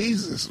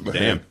 Jesus, man.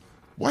 Damn.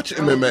 Watch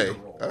MMA.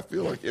 I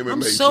feel like MMA.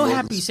 I'm is so more of a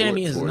happy sport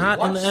Sammy is for you. not in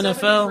Watch the 70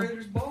 NFL.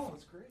 Raiders ball.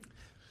 It's great.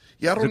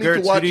 Yeah, I don't So, need Gertz,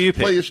 to who watch do you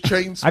pick? players chain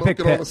I pick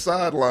smoking on Pitt. the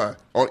sideline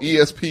on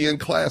ESPN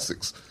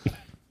Classics.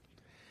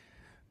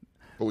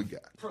 What we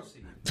got? Proceed.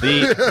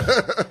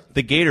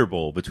 The Gator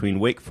Bowl between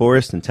Wake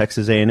Forest and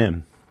Texas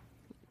A&M.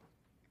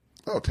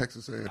 Oh,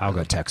 Texas A&M. I'll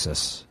go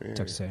Texas.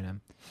 Texas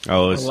A&M.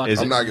 Oh, is I'm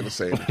it? not going to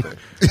say anything.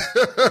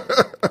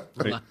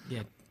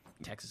 Yeah,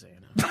 Texas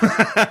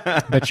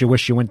A&M. Bet you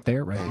wish you went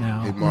there right Hey,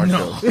 now.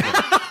 Marco.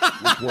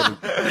 Which one?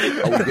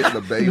 Are we getting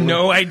a Baylor?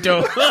 No, I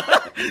don't.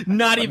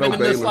 Not I even know in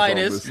the Baylor's on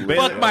slightest. this list.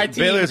 Fuck my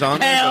team. Baylor's on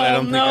there, but I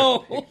Hell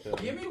don't think no.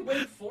 Give me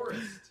Wake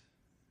Forest.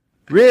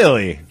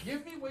 Really?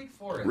 Give me Wake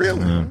Forest.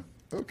 Really?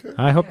 Okay.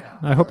 I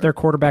hope their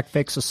quarterback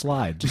fakes a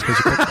slide just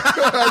because.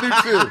 I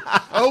do too.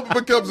 I hope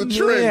it becomes a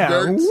trend, Yeah.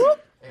 Gertz.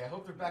 Whoop. Hey, I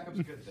hope their backup's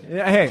good then.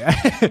 Yeah,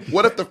 hey.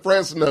 What if the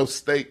Fresno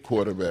State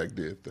quarterback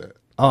did that?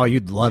 Oh,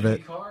 you'd love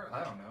it. Car?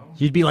 I don't know.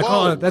 You'd be like,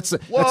 Whoa. oh, that's a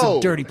Whoa.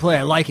 dirty play.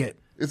 I like it.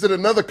 Is it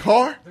another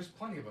car? There's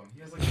plenty of them.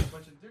 He has like a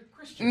bunch of. They're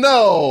Christians.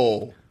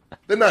 No.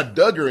 They're not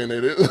Duggar in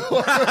it.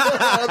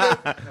 Are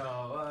they?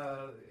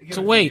 No. Give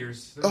So it wait.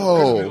 years.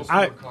 Oh. There's a middle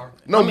schooler car.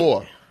 No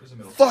more. There's a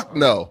middle Fuck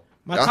no.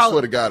 My I coll-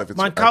 swear to God, if it's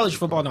my college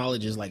football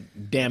knowledge is like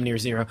damn near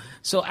zero.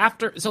 So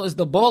is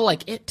the bowl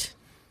like it?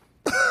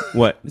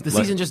 What? Is the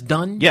season just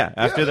done? Yeah,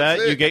 after Yeah, that,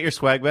 that's you it. get your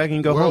swag back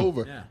and go we're home.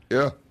 over. Yeah.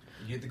 Yeah.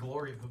 You get the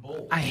glory of the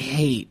bowl. I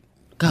hate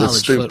college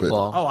stupid.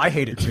 football. Oh, I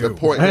hate it too. The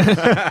point.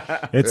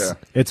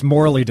 It's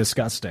morally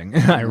disgusting.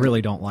 I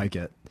really don't like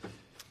it.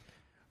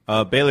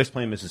 Baylor's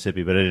playing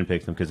Mississippi, but I didn't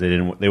pick them because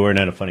they weren't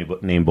at a funny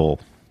name bowl.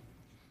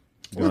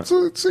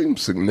 It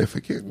seems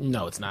significant.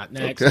 No, it's not.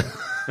 Next.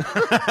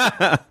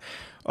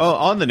 Oh,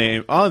 on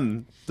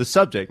the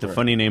subject of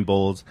funny name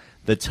bowls,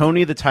 the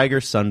Tony the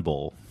Tiger Sun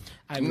Bowl.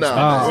 I No.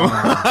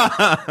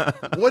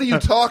 respect What are you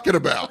talking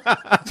about?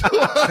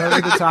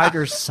 Tony the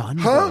Tiger's son.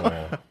 Bowl.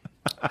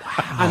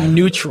 I'm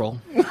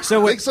neutral. So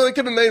wait, So they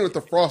could have named it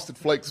the Frosted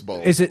Flakes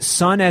Bowl. is it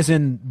son as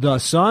in the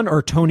son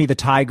or Tony the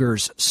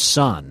Tiger's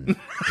son?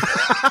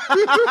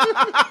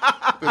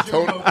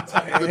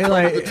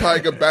 The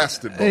Tiger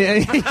Bastard Bowl.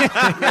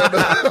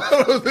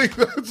 I don't think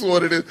that's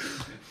what it is.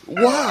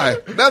 Why?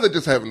 Now they're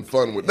just having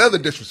fun with. Now they're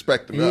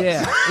disrespecting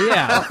us.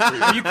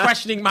 yeah. Are you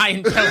questioning my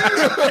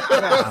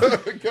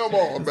intelligence? Come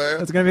on,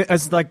 man.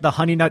 It's like the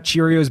Honey Nut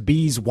Cheerios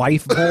Bee's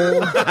wife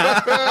bowl.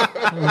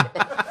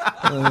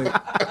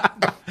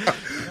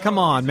 Come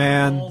on,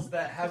 man. Bowls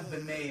that have the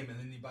name and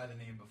then you buy the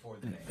name before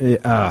the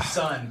name.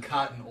 Sun,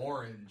 cotton,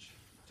 orange,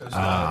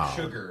 toasted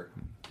sugar.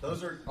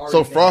 Those are already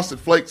So named. Frosted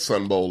Flakes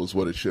Sun Bowl is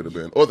what it should have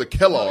been, or the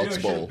Kellogg's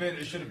Bowl.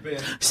 It should have been.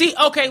 See,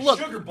 okay, look,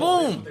 Sugar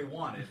Bowl is boom. what they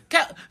wanted.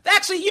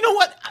 Actually, you know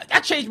what?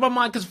 That changed my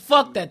mind because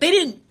fuck that. They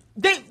didn't.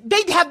 They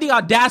have the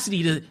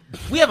audacity to.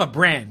 We have a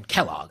brand,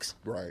 Kellogg's.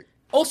 Right.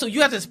 Also,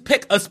 you have to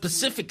pick a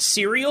specific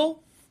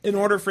cereal. in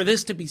order for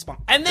this to be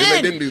sponsored. And they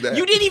then didn't do that.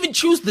 you didn't even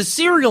choose the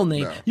cereal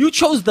name. No. You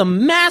chose the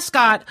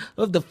mascot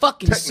of the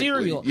fucking Technically,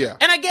 cereal. yeah.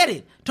 And I get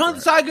it. Tony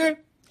the Tiger,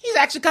 he's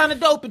actually kind of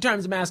dope in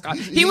terms of mascot.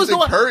 He's was the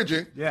one.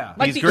 encouraging. Yeah.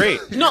 Like He's great.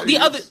 No, the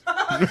other.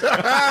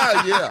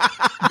 Yeah,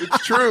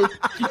 it's true.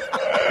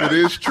 It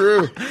is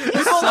true.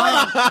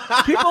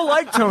 People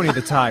like Tony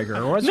the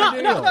Tiger. What's No,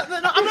 your no, deal? no,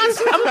 no,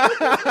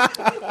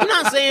 I'm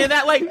not saying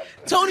that. Like,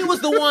 Tony was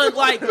the one,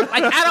 like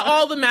out of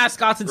all the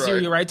mascots in Right.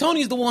 cereal, right?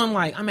 Tony's the one,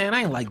 like, I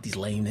ain't like these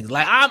lame niggas.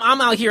 Like, I'm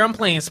out here, I'm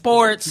playing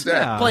sports,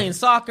 Exactly. playing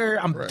soccer,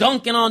 I'm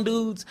dunking on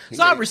dudes.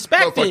 So I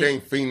respect Motherfucker it.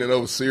 ain't fiending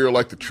over cereal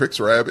like the Trix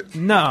Rabbit,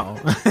 No.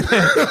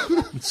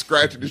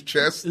 scratching his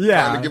chest,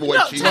 Yeah. trying to give away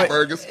No,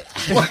 cheeseburgers.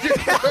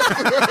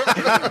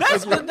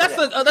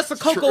 That's the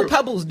Cocoa true.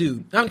 Pebbles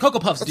dude. I mean, Cocoa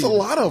Puffs That's dude. a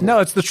lot of them. No,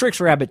 it's the Tricks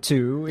Rabbit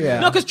too. Yeah.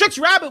 No, because Trix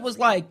Rabbit was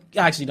like,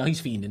 actually, no,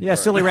 he's fiending. Yeah,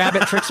 Silly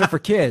Rabbit tricks are for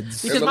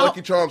kids. And the my-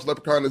 Lucky Charms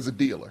leprechaun is a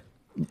dealer.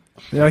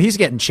 No, he's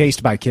getting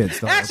chased by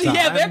kids the whole Actually, time.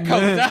 yeah, they're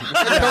coked up.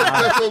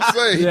 That's what I'm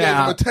saying. He Yeah. gave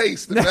him a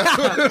taste. And that's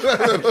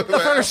what-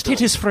 First,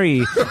 it is free.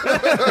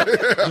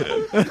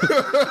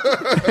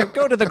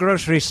 Go to the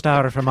grocery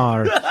store for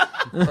more.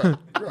 right.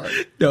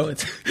 No,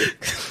 it's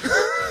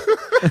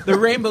the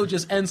rainbow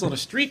just ends on a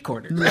street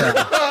corner.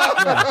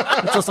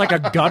 It's just like a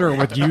gutter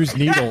with used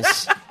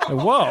needles.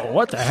 Whoa,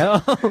 what the hell?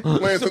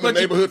 Plans in the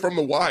neighborhood from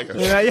The Wire.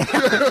 Yeah, yeah.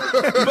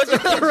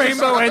 The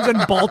rainbow ends in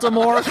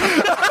Baltimore.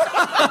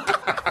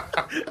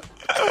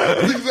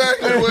 That's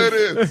exactly what it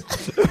is.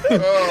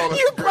 Oh, that's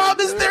You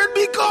promised there'd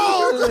be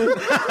gold. You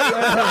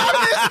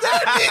promised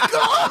there'd be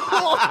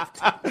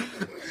gold.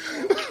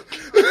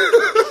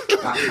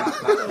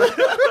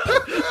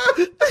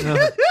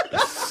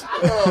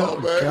 oh,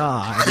 man.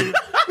 God.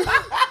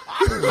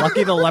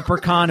 Lucky the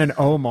Leprechaun and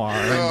Omar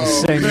in the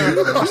same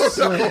universe.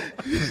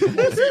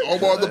 See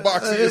Omar the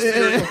Boxer.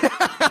 Cereal.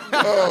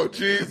 Oh,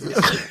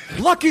 Jesus.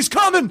 Lucky's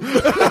coming!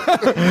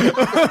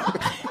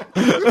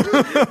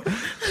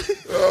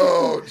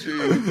 Oh,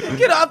 jeez.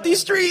 Get off these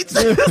streets.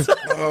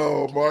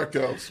 Oh,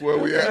 Marcos, where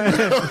we at?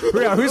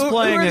 Yeah, who's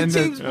playing Who are the in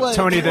teams the playing?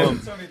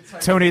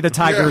 Tony the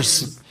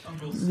Tigers?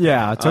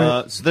 Yeah,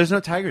 Tony. So there's no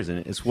Tigers in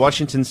it. It's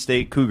Washington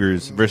State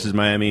Cougars versus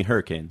Miami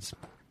Hurricanes.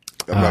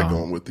 I'm not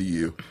going with the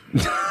U.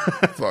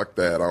 Fuck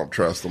that. I don't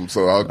trust them.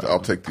 So I'll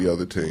take the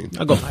other team.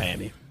 I'll go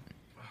Miami.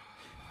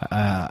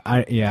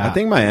 I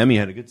think Miami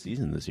had a good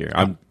season this year.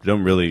 I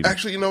don't really.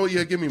 Actually, you know what?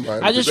 Yeah, give me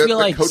mine. I just That feel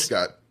like- coach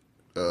got.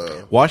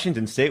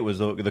 Washington State was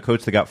the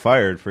coach that got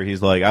fired for.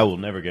 He's like, I will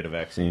never get a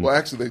vaccine. Well,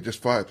 actually, they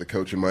just fired the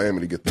coach in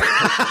Miami to get the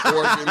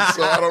Oregon,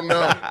 so I don't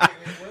know.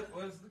 What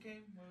was the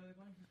game? What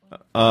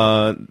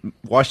are they playing?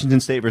 Washington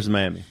State versus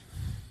Miami.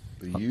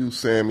 The U,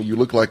 Sammy, you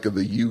look like the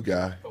U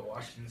guy. But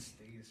Washington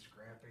State is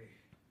scrappy.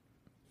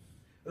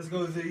 Let's go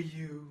with the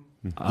U.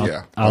 Yeah, I'll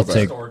how about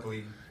take-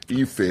 Historically,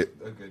 You fit.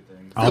 a good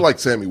thing. I feel like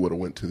Sammy would have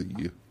went to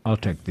the U. I'll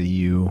take the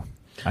U.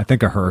 I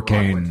think a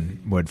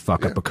hurricane would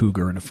fuck up a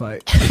cougar in a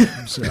fight.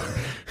 So.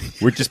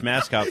 We're just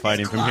mascot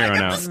fighting from here on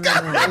out. What's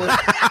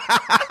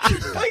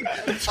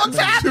Too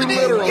happening?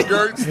 literal,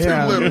 Gertz.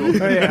 Yeah. Too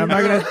literal. Oh, yeah, I'm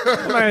not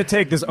gonna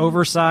take this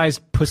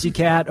oversized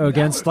pussycat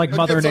against like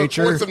Mother It's a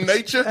Nature. force of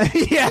nature.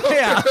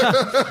 Yeah.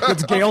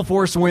 It's gale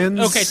force winds.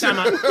 Okay, time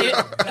out.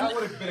 That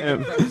would have been a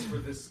good premise for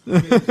this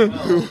movie as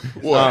well.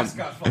 What?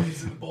 Mascot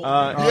fights in the bowl.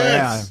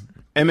 Yes.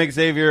 MX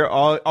Xavier,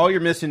 all you're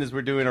missing is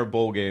we're doing our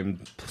bowl game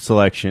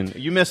selection.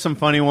 You missed some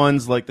funny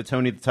ones like the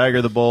Tony the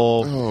Tiger the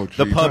Bowl, Oh,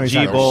 the geez. PUBG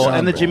Tiger Bowl, Shot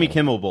and the Bowl. Jimmy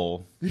Kimmel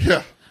Bowl.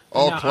 Yeah.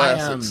 All No,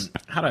 classics.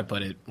 how do I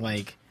put it?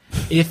 Like,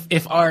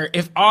 if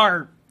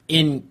our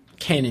in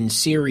canon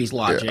series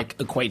logic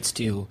equates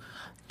to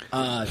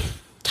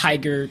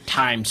tiger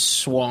times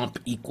swamp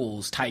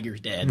equals tiger's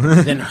dead,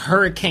 then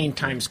hurricane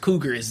times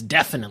cougar is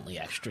definitely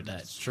extra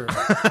dead. True.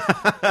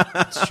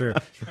 That's true.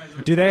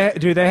 Do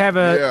they have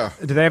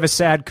a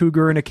sad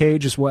cougar in a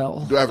cage as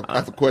well? I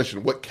have a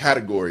question. What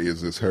category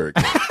is this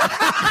hurricane?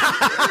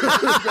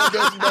 That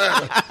doesn't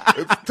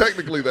matter.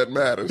 Technically, that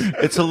matters.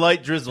 It's a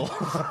light drizzle.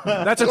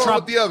 That's a Go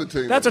with the other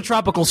team. That's a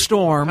tropical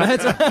storm.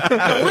 Once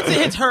it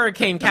hits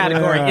hurricane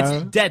category,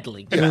 it's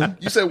deadly.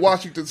 You said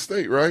Washington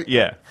State, right?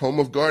 Yeah. Home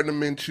of Gardner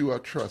Minshew. I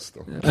trust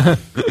them.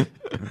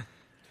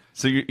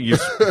 So you're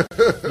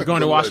You're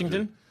going to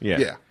Washington? yeah.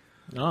 Yeah.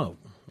 Oh,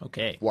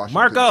 okay. Washington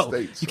Marco,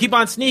 State. you keep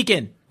on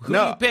sneaking. Who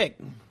No. do you pick?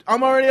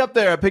 I'm already up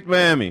there. I picked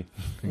Miami.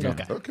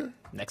 Okay. Okay.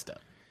 Next up.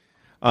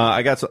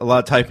 I got a lot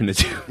of typing to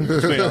do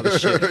between all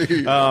this shit. The He's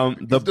doing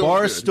good.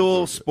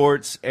 Barstool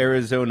Sports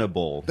Arizona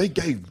Bowl. They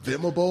gave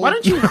them a bowl. Why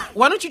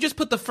don't you just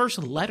put the first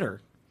letter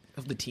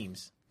of the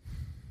teams?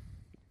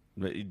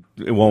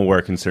 It won't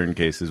work in certain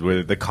cases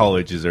where the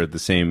colleges are the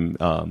same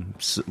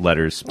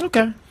letters.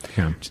 Okay.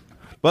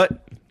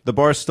 But the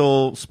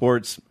Barstool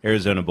Sports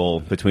Arizona Bowl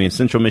between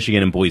Central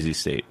Michigan and Boise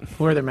State.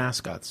 Who are their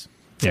mascots?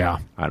 Yeah.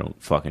 I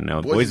don't fucking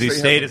know. Boise Boise State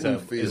State has a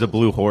blue is a field.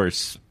 blue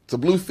horse. It's a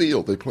blue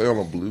field. They play on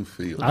a blue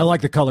field. I like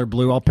the color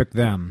blue. I'll pick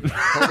them.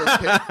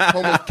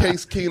 Home of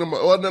Case Keenum.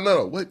 Oh,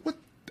 no. What?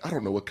 I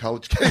don't know what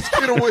college Case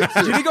Keenum went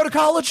to. Did he go to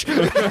college? I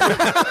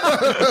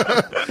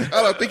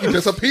don't think he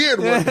disappeared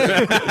one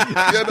day.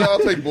 Yeah, no, I'll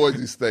take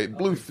Boise State.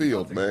 Blue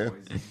field, man.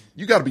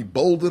 You got to be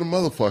bold in a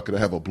motherfucker to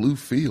have a blue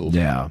field.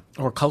 Yeah.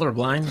 Or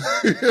colorblind.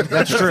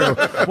 That's true.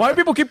 Why do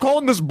people keep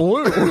calling this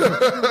blue?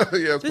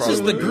 Yeah, This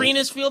is the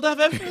greenest field I've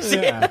ever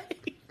seen. Yeah.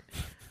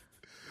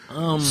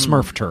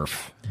 Smurf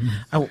turf.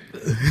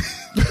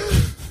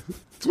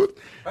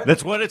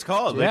 That's what it's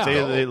called. Yeah.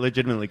 They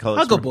legitimately call it.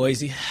 I'll go Smurf.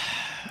 Boise.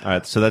 All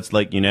right, so that's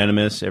like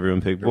unanimous. Everyone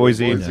picked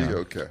Boise.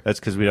 Okay. That's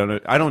because we don't know.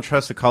 I don't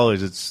trust the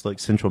college. It's like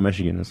Central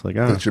Michigan. It's like,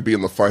 That should be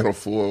in the Final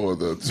Four or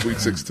the Sweet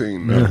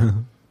 16.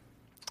 No.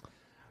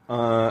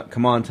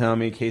 come on, tell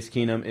me, Case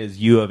Keenum is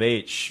U of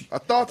H. I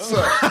thought so.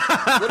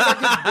 What did I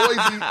get Boise?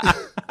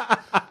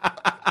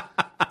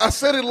 I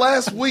said it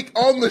last week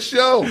on the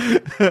show.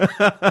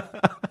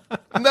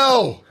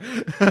 No.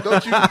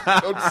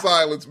 Don't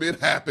silence me. It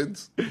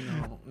happens.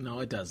 No,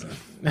 it doesn't.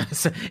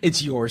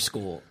 It's your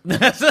school.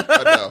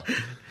 I know.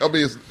 I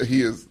mean,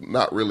 he is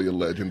not really a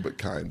legend, but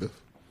kind of.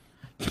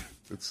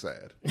 It's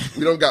sad.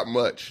 We don't got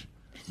much,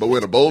 but we're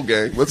in a bowl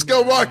game. Let's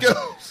go, Marco.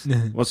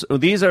 Well, so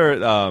these are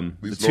the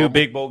These two normal?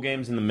 big bowl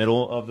games in the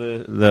middle of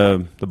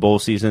the bowl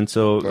season.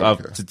 So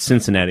Okay. it's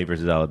Cincinnati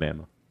versus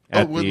Alabama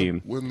at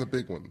the Win the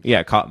big one.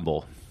 Cotton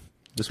Bowl.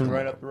 This one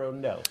right up the road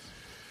in Dallas.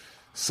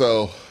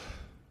 So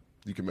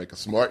you can make a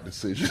smart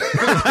decision.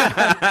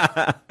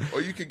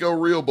 Or you could go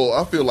real bowl.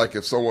 I feel like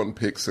if someone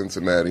picks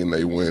Cincinnati and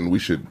they win, we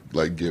should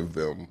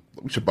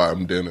we should buy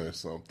them dinner or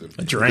something.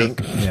 A drink.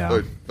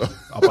 Yeah.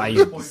 I'll buy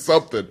you.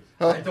 Something.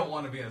 Huh? I don't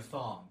want to be in a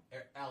thong.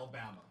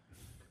 Alabama.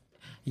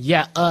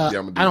 Yeah, I'm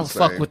gonna do I don't the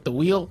fuck same. with the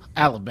wheel.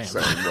 Alabama.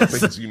 Same. I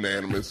think it's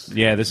unanimous.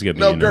 Yeah, this is gonna be.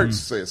 No, unanimous.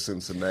 Dirt says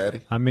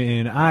Cincinnati. I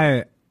mean,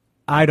 I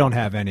don't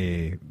have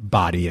any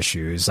body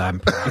issues.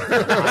 I'm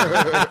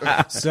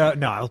so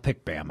no, I'll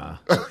pick Bama.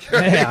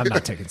 Yeah, I'm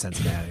not taking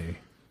Cincinnati.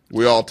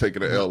 We all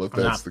taking an L if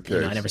I'm that's not- the you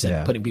case. know, I never said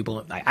Yeah. putting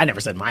people. I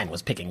never said mine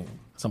was picking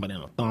somebody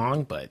in a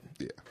thong, but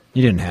Yeah.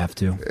 You didn't have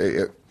to.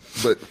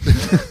 But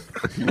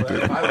Well,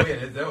 if I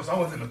win,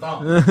 someone's in a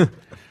thong.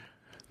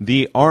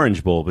 The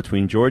Orange Bowl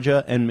between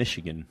Georgia and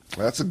Michigan.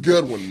 that's a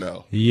good one,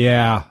 though.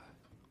 Yeah,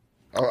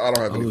 I don't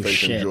have any Oh, faith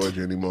shit. in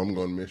Georgia anymore. I'm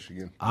going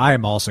Michigan. I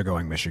am also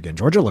going Michigan.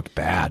 Georgia looked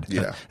bad.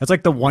 Yeah. That's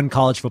like the one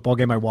college football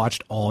game I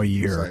watched all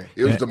year.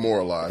 It was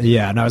demoralizing.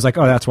 Yeah, and I was like,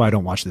 oh, that's why I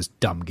don't watch this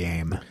dumb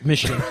game.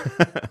 Michigan.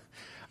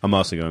 I'm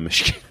also going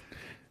Michigan.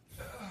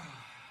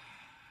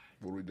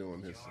 What are we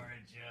doing here?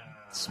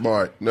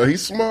 Smart. No,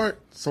 he's smart.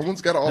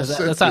 Someone's got to offset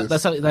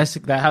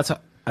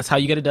That's how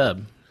you get a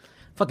dub.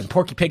 Fucking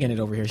Porky Pigging it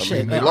over here. I Shit.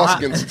 mean, they lost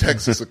against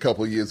Texas a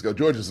couple of years ago.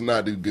 Georgia does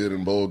not do good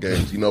in bowl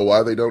games. You know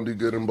why they don't do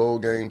good in bowl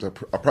games? I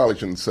probably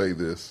shouldn't say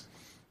this.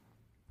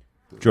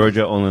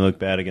 Georgia only looked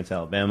bad against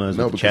Alabama, is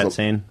what the chat's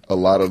saying. A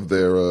lot of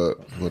their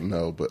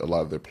but a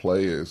lot of their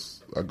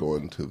players are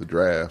going to the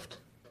draft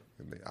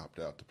and they opt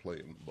out to play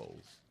in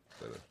bowls.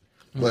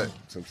 But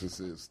since this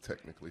is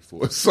technically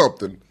for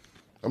something,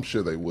 I'm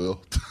sure they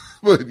will.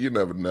 But you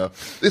never know.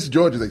 This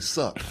Georgia, they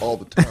suck all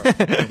the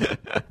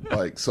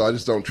time. So I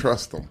just don't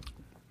trust them.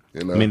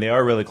 You know? I mean, they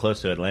are really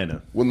close to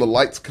Atlanta. When the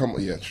lights come,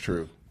 yeah, it's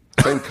true.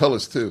 Same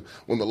colors too.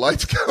 When the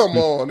lights come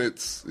on,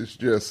 it's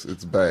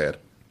bad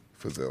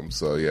for them.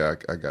 So yeah,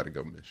 I got to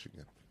go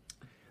Michigan.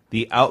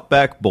 The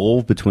Outback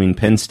Bowl between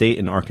Penn State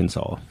and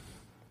Arkansas.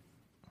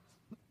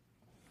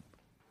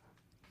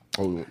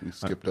 Oh, we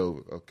skipped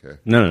over. Okay.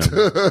 No.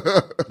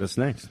 That's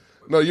next.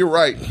 No, you're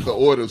right. The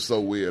order's so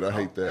weird. I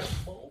hate that.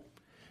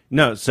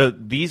 No, so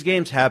these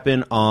games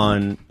happen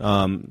on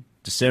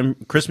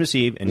Christmas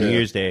Eve and New Yeah.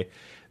 Year's Day.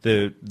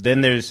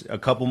 Then there's a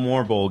couple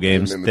more bowl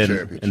games, And then the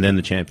championship. and then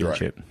the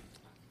championship.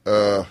 Who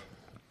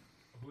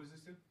is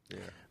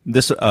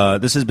this to?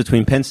 This is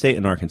between Penn State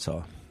and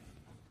Arkansas.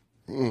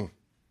 Arkansas.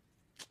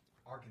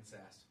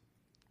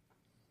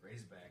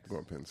 Razorbacks.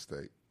 Going Penn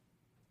State.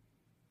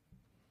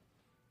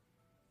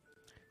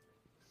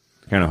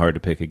 Kind of hard to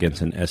pick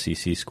against an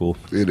SEC school.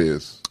 It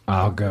is.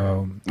 I'll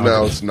go.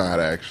 No, it's not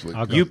actually.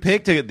 I'll go. You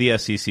picked the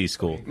SEC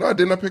school. No, I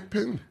didn't. I picked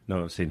Penn.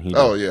 No, I'm saying he.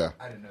 Oh did. yeah.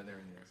 I didn't know they were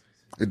in the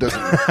SEC. It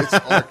doesn't. It's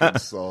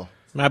Arkansas.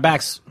 My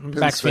back's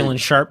State. feeling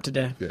sharp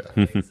today. Yeah.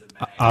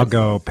 I'll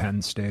go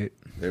Penn State.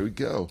 There we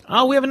go.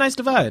 Oh, we have a nice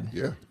divide.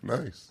 Yeah,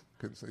 nice.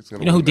 Penn State's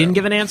gonna You know who win didn't that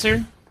give one. an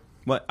answer?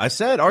 What I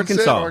said, He said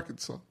Arkansas.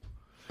 Arkansas.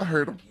 I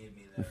heard him.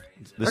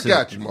 This I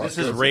got you, Mark. This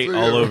is That's rate it.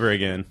 all over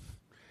again.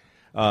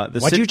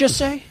 What'd you just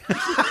say?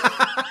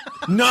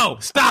 No,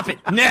 stop it.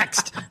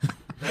 Next.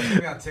 Put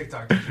me on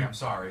TikTok, Ricky, I'm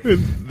sorry.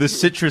 The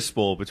Citrus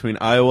Bowl between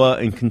Iowa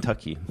and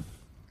Kentucky.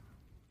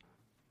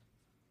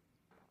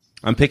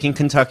 I'm picking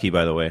Kentucky,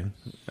 by the way,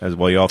 as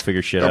while y'all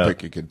figure shit I'm out.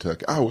 picking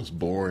Kentucky. I was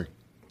boring.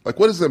 Like,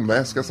 what is that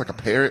mascot? It's like a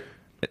parrot.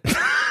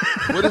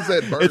 What is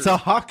that bird? It's a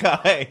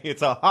Hawkeye.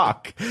 It's a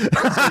hawk.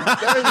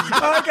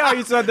 I like how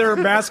you said their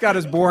mascot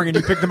is boring and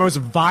you picked the most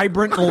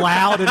vibrant,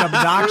 loud, and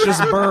obnoxious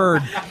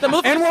bird. And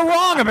we're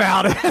wrong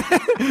about it.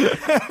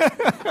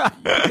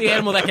 The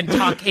animal that can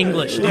talk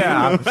English.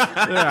 Yeah.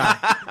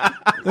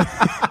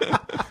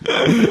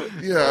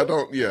 Yeah, I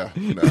don't. Yeah,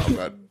 no, I'm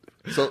not.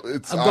 So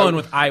it's I'm going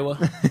with Iowa.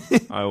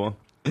 Iowa.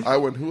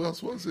 Iowa. And who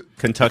else was it?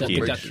 Kentucky. Make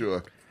Kentucky.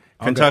 sure.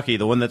 Kentucky,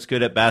 the one that's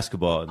good at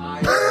basketball.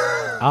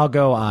 I'll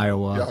go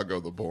Iowa. Y'all go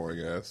the boring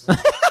ass.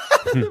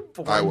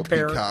 Iowa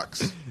parrot.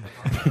 Peacocks.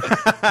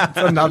 It's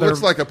It another.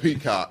 looks like a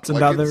peacock. It's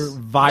another Actually,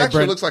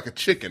 vibrant. looks like a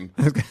chicken.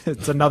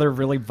 It's another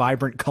really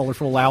vibrant,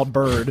 colorful, loud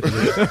bird.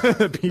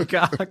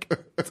 Peacock.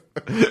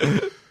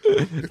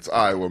 It's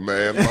Iowa,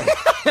 man.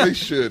 They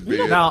should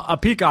be. Now, a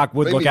peacock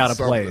would They look need out of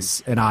something.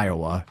 place in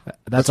Iowa.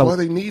 That's why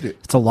they need it.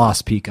 It's a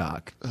lost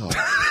peacock. Oh,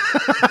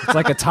 It's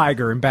like a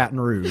tiger in Baton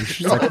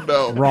Rouge. It's oh like,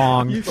 no.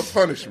 wrong. It's a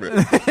punishment.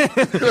 What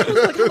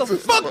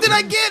the fuck did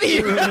I get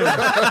here?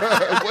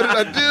 What did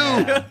I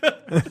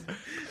do?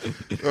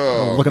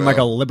 Oh, Looking no. like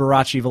a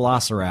Liberace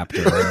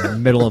velociraptor in the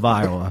middle of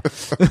Iowa.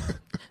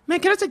 Man,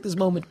 can I take this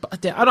moment?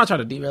 I'm not trying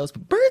to derail this,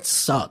 but birds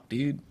suck,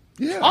 dude.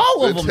 Yeah,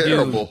 All of they're them,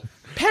 terrible. dude.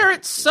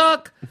 Parrots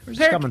suck. Where's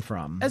this coming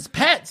from? As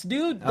pets,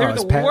 dude. They're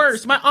as the pets?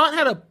 worst. My aunt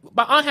had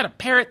a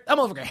parrot. That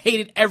motherfucker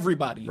hated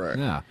everybody. Right.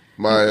 Yeah.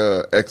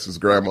 My ex's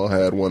grandma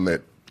had one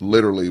that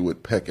literally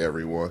would peck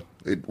everyone.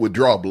 It would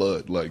draw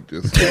blood, like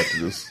just have to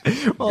just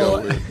go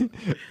in.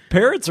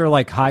 Parrots are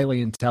like highly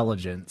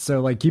intelligent,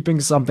 so like keeping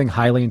something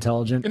highly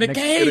intelligent In a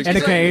cage. in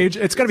a cage,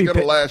 it's gonna be It's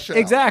gonna lash out.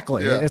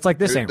 Exactly. Yeah. It's like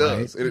this And ain't it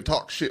does, right. and it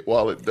talks shit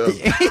while it does.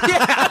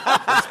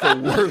 That's the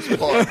worst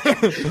part.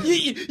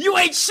 You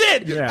ain't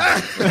shit.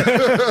 Yeah.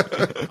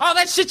 All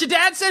that shit your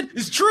dad said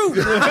is true.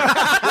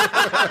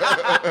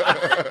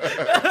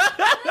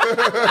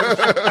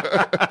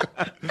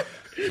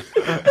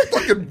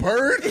 Fucking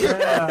bird.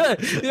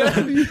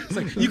 It's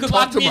like, you can Talk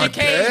lock to me in my a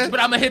cage, dad? but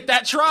I'm gonna hit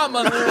that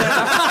trauma.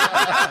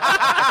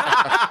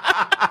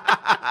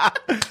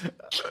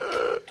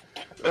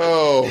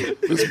 Oh,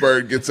 this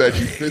bird gets at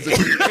you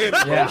physically and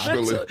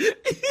emotionally.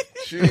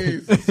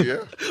 Jesus, yeah.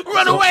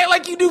 Run away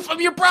like you do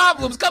from your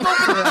problems. Come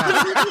over.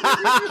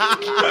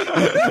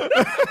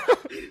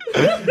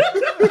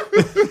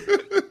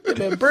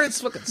 Man, birds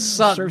fucking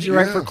suck. Serves you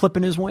right for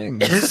clipping his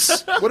wings.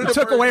 What did the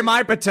Took bird away do?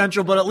 my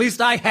potential, but at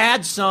least I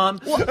had some.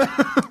 Yeah,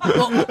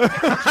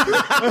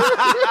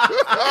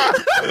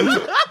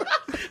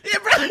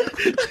 bro.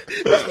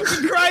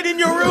 You cried in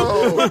your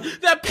room.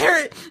 That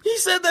parrot, he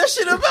said that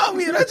shit about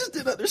me, and I just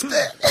didn't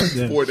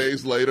understand. 4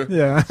 days later.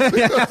 Yeah.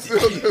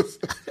 Still just,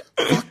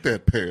 fuck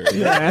that parrot.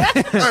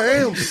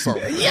 I am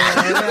something.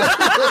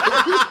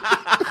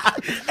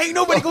 Ain't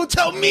nobody gonna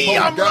tell me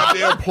Oh, I'm wrong.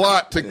 goddamn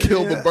plot to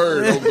kill the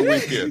bird over the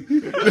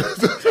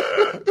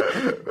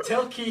weekend.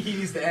 Tell Key he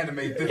needs to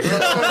animate this.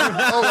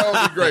 Oh, that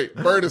would be great.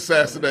 Bird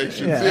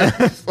assassinations. Yeah.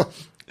 Yeah.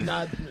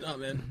 Nah,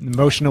 man.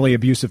 Emotionally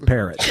abusive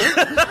parrot.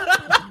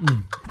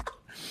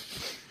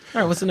 All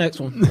right, what's the next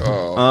one?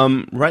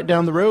 Right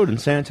down the road in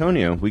San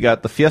Antonio, we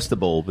got the Fiesta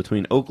Bowl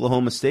between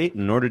Oklahoma State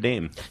and Notre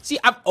Dame. See,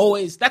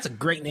 that's a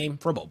great name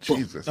for a bowl. Boom.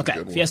 Jesus, Okay,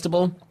 good one. Fiesta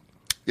Bowl.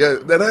 Yeah,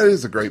 that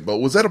is a great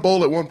bowl. Was that a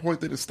bowl at one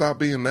point that it stopped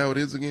being? Now it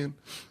is again?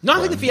 No, I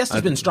think the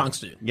Fiesta's been strong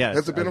soon. Yeah,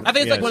 Has it been? I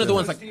think it's like one of the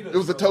ones like It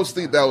was a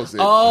toasty. That was it.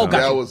 Oh,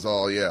 gotcha. That was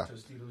all, yeah.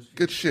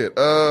 Good shit.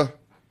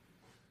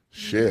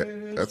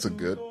 Shit. That's a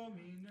good.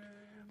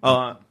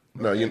 No,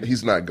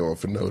 he's not going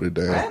for Notre I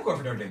Dame. am going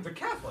for Notre Dame. They're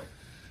Catholic.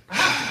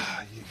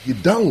 You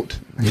don't.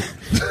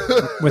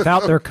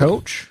 Without their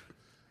coach?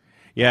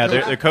 yeah.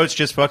 Their coach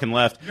just fucking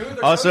left. You know who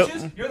their Also,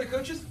 coaches? You know the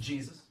coaches?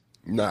 Jesus.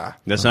 Nah.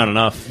 that's not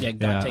enough. yeah,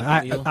 gotta take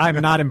the Yeah, wheel. I'm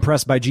not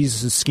impressed by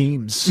Jesus'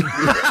 schemes. Jesus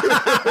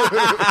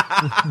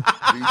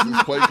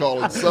play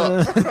calling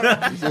sucks.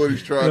 That's what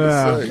he's trying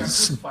to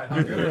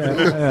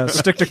say.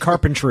 Stick to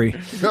carpentry,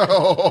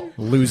 Oh,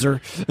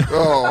 loser.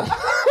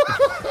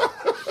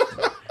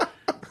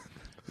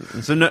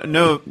 So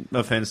no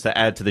offense to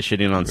add to the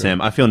shitting on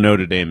Sam. I feel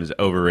Notre Dame is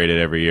overrated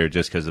every year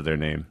just because of their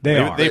name. They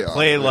are. They They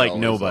play are. They like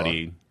always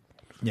nobody.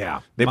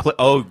 Yeah. They play.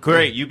 Oh,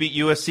 great! You beat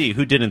USC.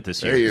 Who didn't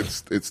this year? hey,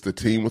 it's the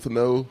team with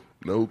no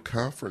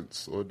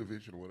conference or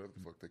division, whatever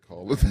the fuck they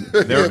call it.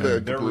 They're, Yeah, they're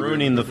completely-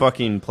 ruining the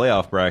fucking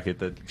playoff bracket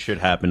that should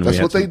happen. That's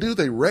We what had they do.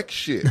 They wreck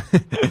shit.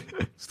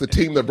 It's the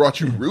team that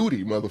brought you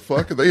Rudy,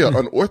 motherfucker. They are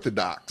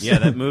unorthodox. Yeah,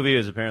 that movie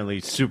is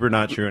apparently super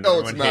not true. And No,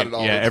 it's everyone not at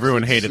all. Yeah, It's-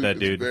 everyone it's hated super- that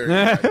dude. it's very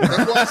nice.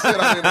 That's why I said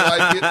I didn't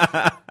like it.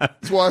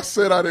 That's why I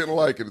said I didn't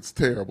like it. It's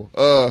terrible.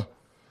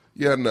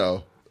 Yeah,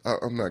 no.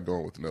 I'm not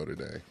going with Notre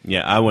Dame.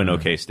 Yeah, I went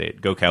OK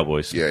State. Go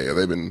Cowboys. Yeah,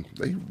 they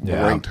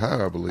Yeah. ranked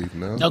high, I believe,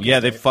 now. Okay. Yeah,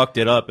 they fucked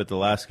it up at the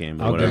last game.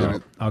 Or I'll whatever.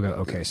 go.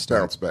 Okay, State.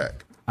 Bounce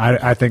back.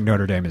 I think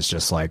Notre Dame is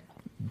just like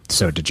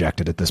so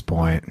dejected at this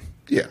point.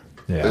 Yeah.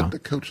 Yeah. The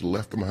coach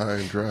left them high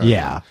and dry.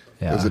 Yeah,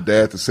 yeah. There's a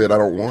dad that said, I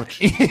don't want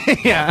you.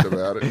 Yeah. Talked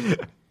about it.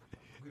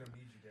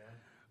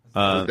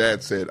 His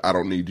dad said, I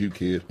don't need you,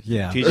 kid.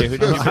 Yeah. TJ, who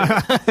did you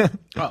pick?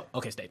 Oh,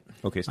 okay, State.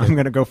 OK State. I'm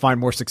going to go find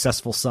more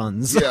successful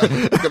sons. Yeah,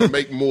 he's going to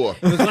make more.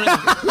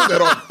 that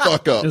don't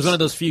fuck up. It was one of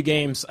those few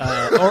games,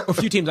 or a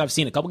few teams I've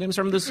seen a couple games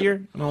from this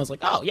year, and I was like,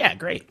 oh, yeah,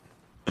 great.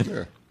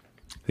 Yeah.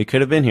 They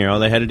could have been here. All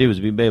they had to do was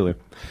beat Baylor.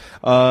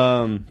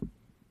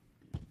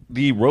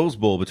 The Rose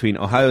Bowl between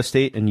Ohio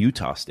State and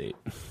Utah State.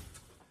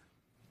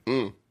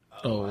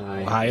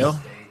 Ohio?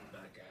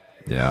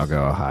 Yeah, I'll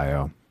go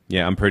Ohio.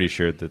 Yeah, I'm pretty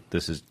sure that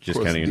this is just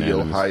Of course, kind of the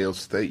unanimous. Ohio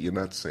State. You're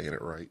not saying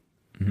it right.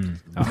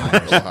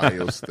 Ohio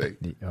Ohio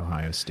State. The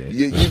Ohio State.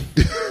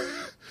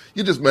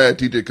 You're just mad,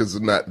 TJ, because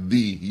it's not the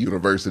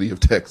University of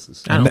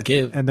Texas. I don't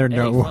give. And they're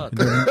fuck.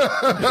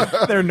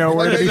 they're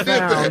nowhere to be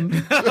found.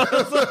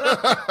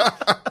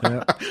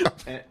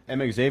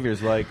 Emmett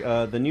Xavier's like,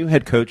 the new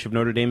head coach of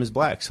Notre Dame is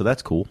black, so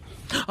that's cool.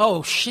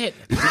 Oh shit!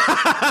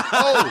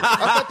 Oh,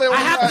 I thought they only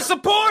I have to hired,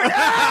 support.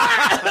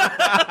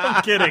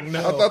 I'm kidding. No.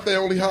 I thought they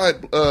only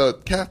hired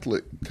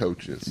Catholic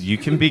coaches. You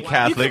can be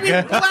Catholic. You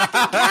can be black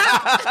and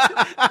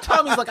Catholic.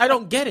 Tommy's like, I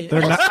don't get it. My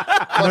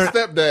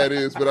stepdad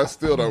is, but I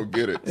still don't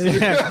get it.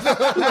 It's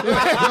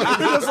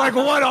like,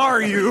 what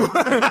are you?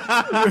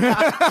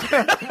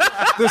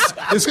 this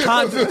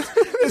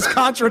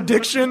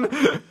contradiction.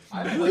 Yeah,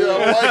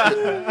 I like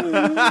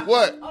it.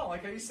 What? Oh,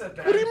 like how you said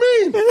that. What do you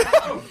mean?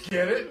 I don't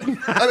get it. And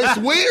it's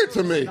weird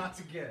to me. Not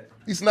to get.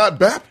 He's not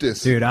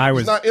Baptist. Dude,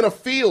 He's not in a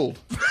field.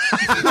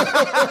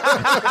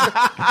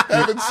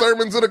 Having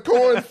sermons in a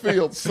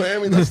cornfield.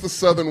 Sammy, that's the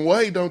Southern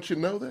way. Don't you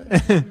know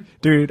that?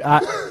 Dude,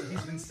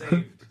 He's been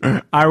saved.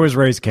 I was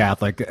raised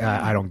Catholic.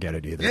 I don't get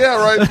it either. Yeah,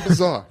 right. It's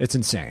bizarre. It's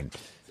insane.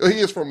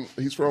 He's from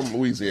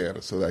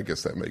Louisiana, so I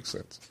guess that makes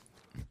sense.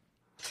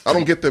 I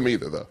don't get them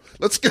either, though.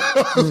 Let's go.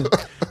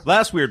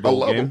 Last weird bowl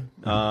love game.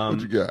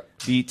 What you got?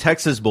 The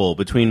Texas Bowl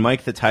between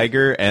Mike the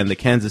Tiger and the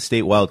Kansas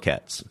State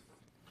Wildcats.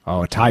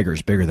 Oh, a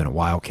tiger's bigger than a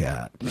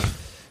wildcat.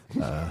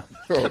 Oh,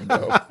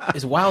 no.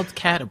 Is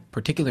wildcat a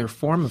particular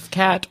form of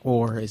cat,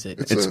 or is it?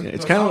 It's a- kind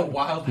It's of not a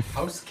wild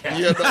house cat.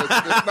 Yeah, no,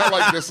 it's not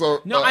like this.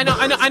 No, I know.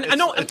 I'm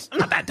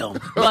not that dumb.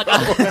 But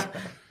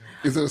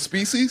Is it a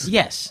species?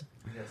 yes,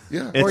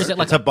 Yeah. it's, Or is it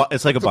like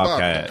it's like a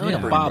bobcat. like a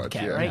pretty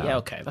bobcat, much, yeah. right? Yeah,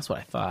 okay, that's what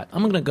I thought.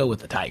 I'm gonna go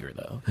with the tiger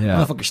though. Yeah.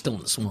 Motherfucker's still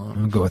in the swamp. I'm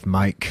gonna go with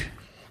Mike.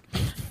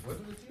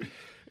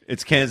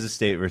 It's Kansas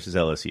State versus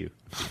LSU.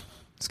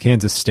 It's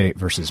Kansas State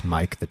versus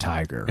Mike the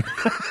Tiger.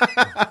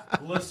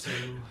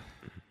 Listen.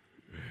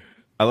 Oh,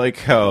 I like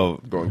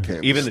how Going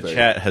Kansas even the State.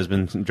 chat has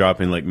been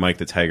dropping like Mike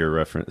the Tiger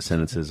reference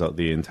sentences out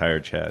the entire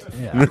chat.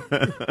 Yeah. Did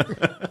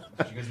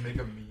you guys make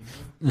a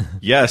meme?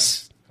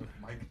 Yes,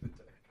 Mike the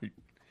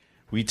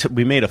Tiger.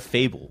 we made a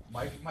fable.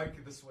 Mike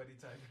the sweaty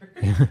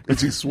tiger.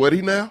 Is he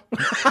sweaty now?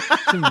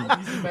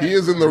 He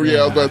is in the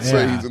I was about to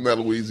say yeah. he's in that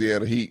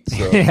Louisiana heat.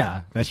 So.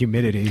 Yeah, that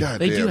humidity. God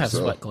They do damn, have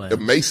so sweat glands.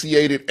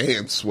 Emaciated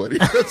and sweaty.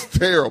 That's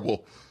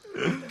terrible.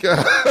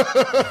 God,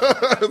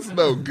 that's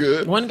no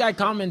good. One guy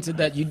commented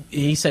that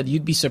he said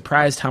you'd be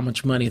surprised how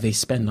much money they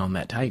spend on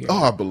that tiger.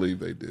 Oh, I believe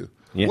they do.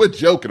 Yeah. We're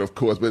joking, of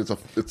course, but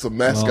it's a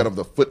mascot of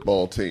the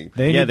football team.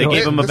 Yeah, they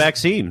gave him a this-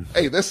 vaccine.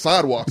 Hey, their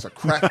sidewalks are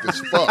cracked as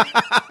fuck.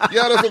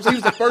 Yeah, that's what I'm saying.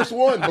 He was the first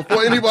one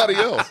before anybody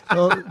else.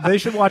 Well, they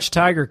should watch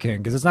Tiger King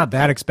because it's not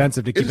that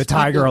expensive to keep a It's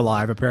tiger people-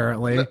 alive.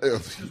 Apparently,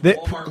 Some They-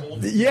 Walmart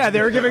old yeah,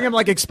 they were giving him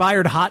like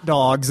expired hot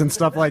dogs and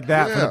stuff like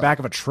that for Yeah. the back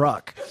of a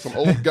truck.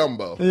 old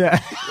gumbo. Yeah,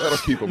 That'll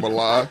keep him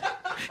alive.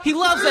 He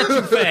loves that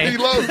toupee. He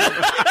loves it.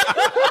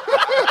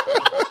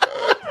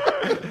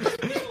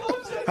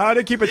 how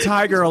to keep a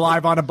tiger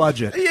alive on a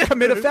budget?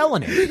 Commit a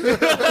felony.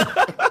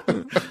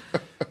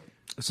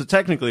 So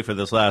technically, for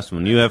this last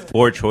one, you have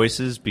 4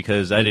 choices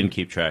because I didn't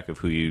keep track of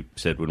who you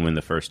said would win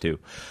the first 2.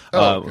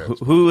 Oh,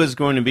 okay. Who is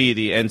going to be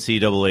the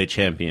NCAA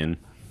champion?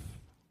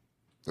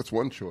 That's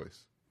one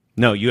choice.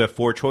 No, you have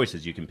 4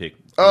 choices. You can pick.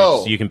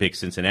 Oh. So you can pick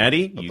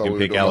Cincinnati. You Thought can we were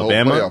pick doing the whole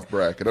Alabama. playoff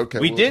bracket. Okay,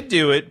 We well, did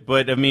do it,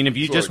 but I mean, if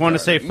you Sort just of, want to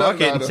say kinda. fuck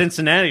No, it and no.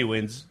 Cincinnati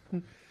wins,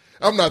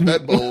 I'm not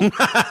that bold.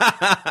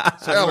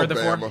 where are the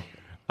 4? Alabama.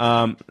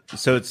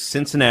 so it's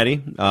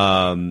Cincinnati,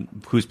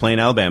 who's playing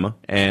Alabama,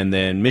 and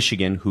then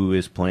Michigan, who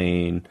is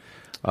playing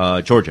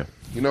Georgia.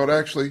 You know what?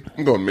 Actually,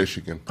 I'm going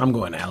Michigan. I'm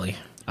going Allie.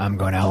 I'm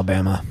going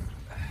Alabama.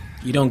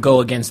 You don't go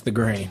against the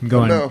grain. I'm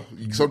going. No,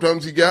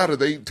 sometimes you gotta.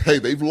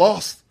 They've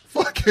lost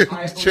fucking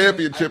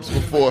championships I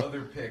believe before. My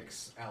other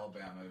picks,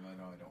 Alabama. Even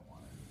though I don't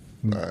want it.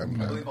 I'm I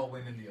not. believe I'll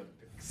win in the other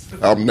picks.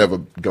 I'm never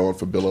going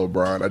for Bill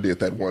O'Brien. I did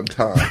that one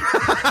time,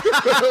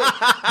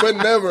 but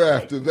never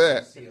after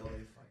that.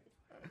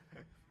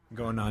 I'm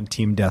going on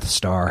Team Death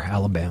Star,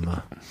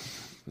 Alabama.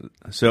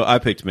 So I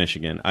picked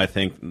Michigan. I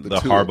think the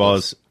two of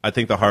Harbaughs. I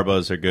think the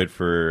Harbaughs are good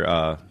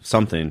for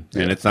something,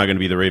 Yeah. and it's not going to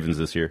be the Ravens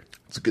this year.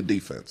 It's a good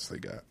defense they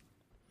got.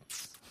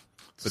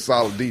 It's a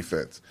solid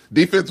defense.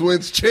 Defense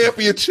wins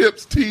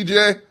championships.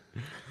 TJ,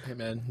 Hey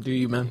man, do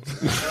you man?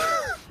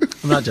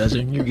 I'm not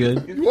judging. You're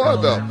good. you are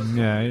though.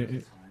 Yeah,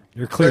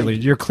 you're clearly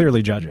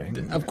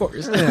judging. Of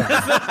course.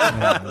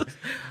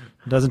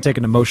 It doesn't take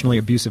an emotionally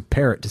abusive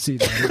parrot to see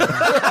that.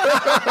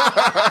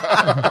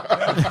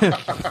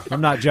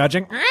 I'm not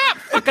judging.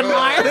 Fucking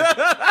liar.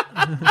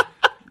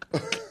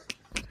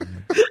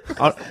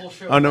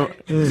 Oh no!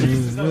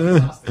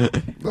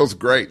 That was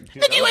great.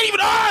 You ain't even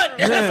on.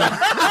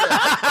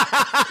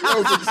 That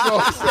was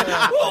exhausting.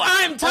 Oh,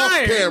 I'm Off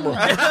tired. camera.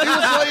 He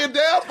was laying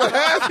down for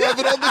half of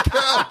it on the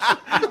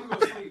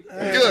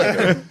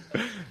couch.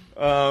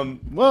 Good.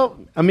 Well,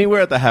 I mean,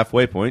 we're at the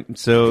halfway point,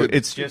 so Good.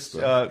 it's just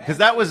because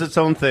that was its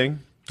own thing.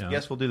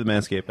 Yes, we'll do the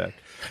Manscaped Act.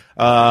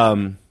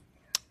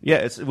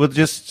 Yeah, we'll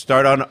just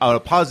start on a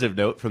positive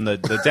note from the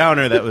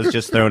downer that was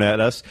just thrown at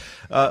us.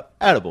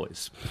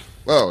 Attaboys.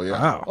 Oh, yeah.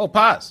 Wow. Oh,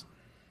 pause.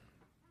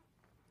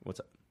 What's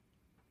up?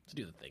 Let's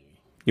do the thing.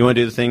 You want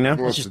to do the thing now?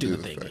 Who wants just to do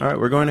the thing. All right,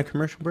 we're going to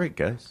commercial break,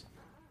 guys.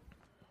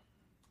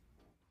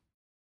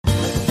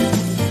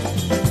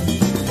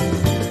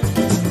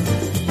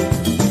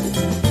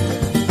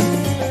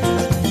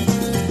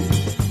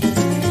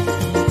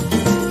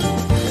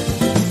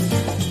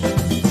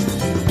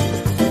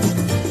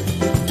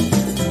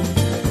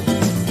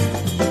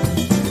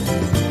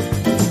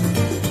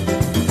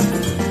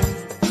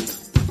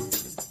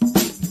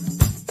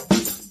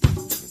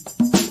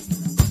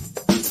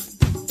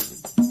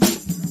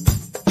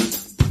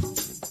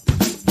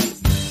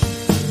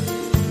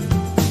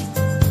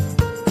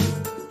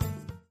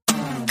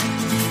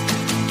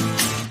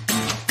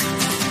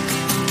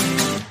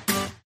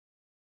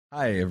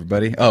 Hi,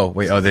 everybody. Oh,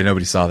 wait. Oh,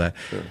 nobody saw that.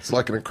 It's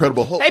like an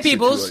Incredible Hulk Hey,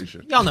 peoples.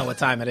 situation. Y'all know what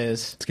time it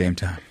is. It's game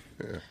time.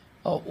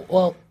 Oh,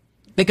 well,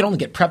 they can only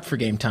get prepped for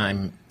game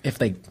time if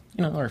they,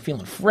 are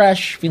feeling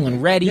fresh,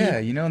 feeling ready. Yeah,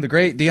 the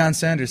great Deion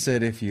Sanders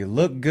said, if you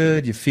look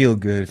good, you feel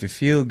good. If you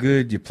feel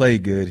good, you play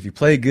good. If you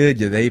play good,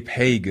 they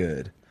pay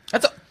good.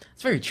 That's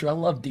very true. I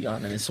love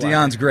Dion and his swag.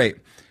 Deion's great.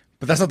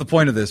 But that's not the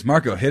point of this.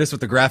 Marco, hit us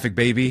with the graphic,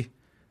 baby.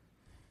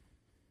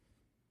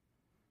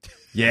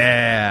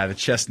 Yeah, the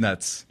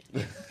chestnuts.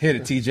 Hit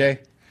it, TJ.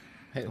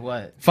 Hey,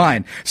 what?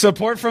 Fine.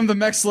 Support from the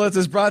Mexcellence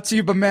is brought to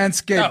you by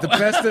Manscaped, the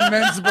best in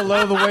men's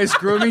below-the-waist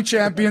grooming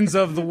champions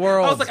of the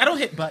world. I was like, I don't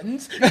hit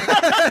buttons.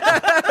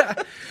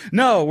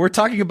 No, we're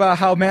talking about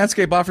how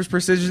Manscaped offers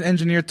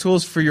precision-engineered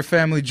tools for your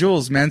family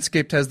jewels.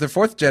 Manscaped has their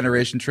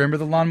 4th-generation trimmer,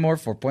 the Lawnmower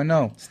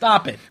 4.0.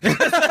 Stop it.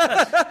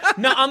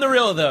 No, on the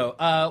real,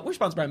 though, we're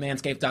sponsored by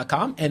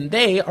Manscaped.com, and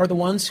they are the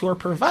ones who are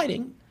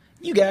providing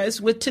you guys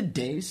with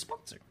today's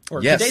sponsor.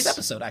 Or Yes. today's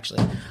episode,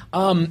 actually.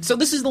 So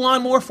this is the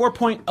Lawnmower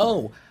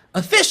 4.0.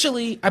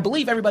 Officially, I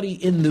believe everybody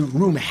in the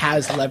room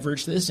has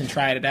leveraged this and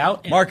tried it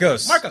out. And Marco,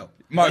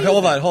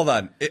 hold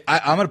on.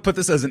 I'm going to put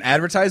this as an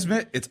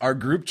advertisement. It's our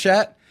group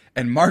chat,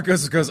 and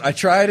Marcos goes, I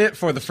tried it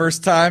for the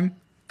first time.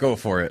 Go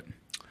for it.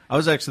 I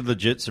was actually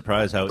legit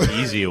surprised how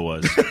easy it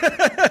was.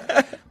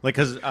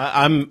 Because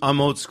I'm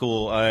old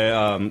school.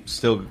 I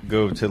still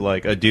go to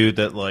like a dude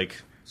that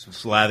like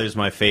slathers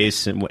my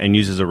face and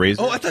uses a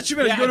razor. Oh, I thought you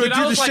meant Yeah, to go to a dude, I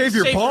dude to was like, shave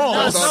your shave your balls.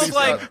 nuts. No, I was he's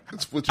like-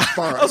 not. Which is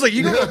fine. I was like,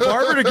 you go to a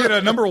barber to get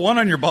a number 1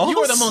 on your balls? You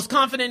are the most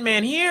confident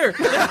man here.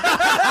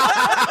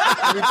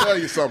 Let me tell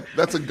you something.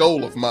 That's a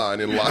goal of mine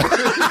in life.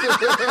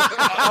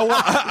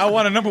 I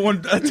want a number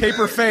 1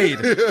 taper fade.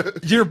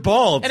 You're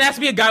bald. It has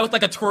to be a guy with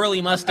like a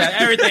twirly mustache,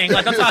 everything.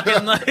 Like I'm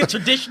talking like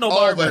traditional All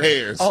barber. the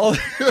hairs. All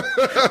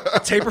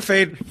taper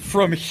fade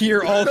from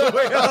here all the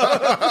way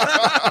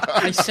up.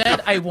 I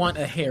said I want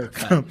a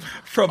haircut.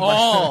 From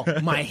All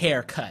my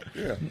haircut.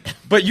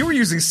 But you were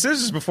using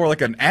scissors before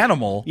like an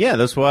animal. Yeah,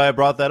 that's why I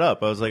brought that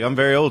up. I was like, I'm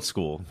very old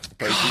school.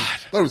 I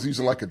was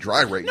using like a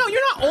dry razor. No,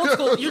 you're not old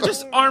school. You're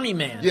just army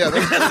man. Yeah,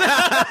 that's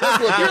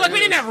what You're that like, we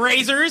is. didn't have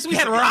razors. We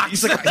had rocks.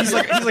 He's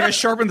like I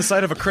sharpened the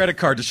side of a credit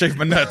card to shave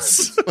my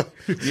nuts.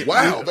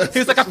 Wow. That's, He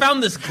was like, I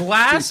found this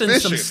glass and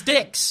some Efficient.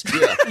 sticks.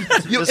 yeah.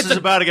 This is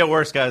about to get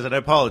worse, guys, and I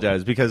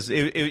apologize because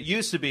it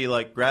used to be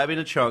like grabbing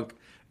a chunk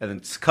and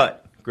then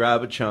cut,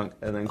 grab a chunk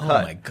and then Oh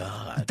cut. my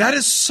god. That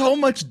is so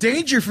much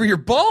danger for your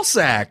ball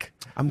sack.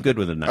 I'm good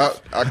with a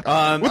knife.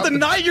 With a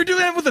knife, you're doing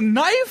that with a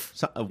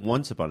knife?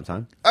 Once upon a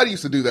time. I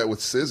used to do that with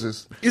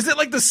scissors. Is it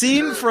like the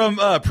scene from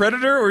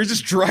Predator where he's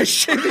just dry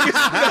shaving his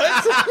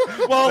nuts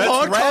while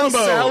Long Tall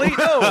Rambo. Sally?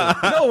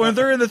 No, when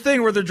they're in the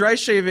thing where they're dry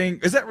shaving.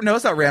 Is that no?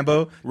 It's not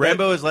Rambo.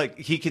 Rambo is like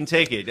he can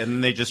take it, and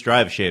then they just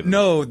drive shave. him.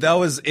 No, that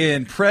was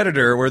in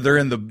Predator where they're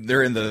in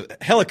the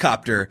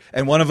helicopter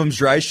and one of them's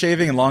dry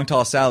shaving and Long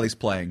Tall Sally's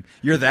playing.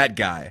 You're that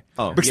guy.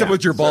 Oh, except yeah.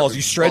 with your balls,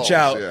 Except you with stretch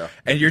balls, out yeah.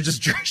 and you're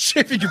just dry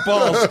shaving your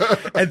balls,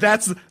 and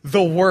that's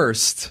the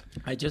worst.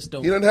 I just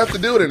don't. You don't have to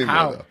do it anymore.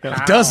 How? Though.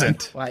 It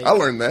doesn't. Like, I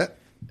learned that.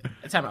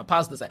 time out.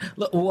 Pause this.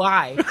 Look,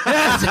 why?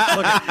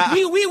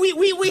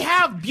 we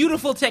have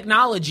beautiful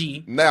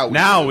technology.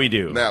 Now we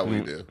do. Now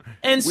we do.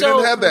 And we so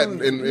didn't have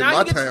that in now my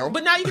you get- town.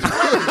 But now you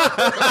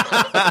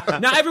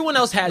can. Now everyone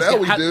else has. Now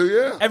we do,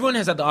 yeah. Everyone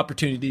has had the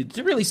opportunity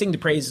to really sing the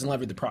praises and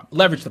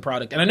leverage the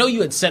product. And I know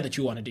you had said that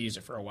you wanted to use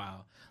it for a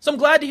while. So I'm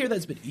glad to hear that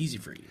it's been easy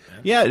for you, man.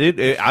 Yeah,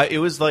 it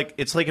was like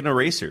it's like an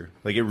eraser.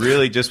 Like it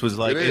really just was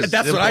like. It is. as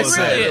That's what I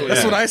simple as said. that. That's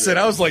Yeah. what I said.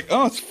 I was like,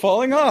 oh, it's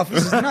falling off.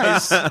 This is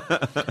nice.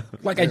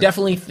 Like I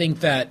definitely think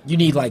that you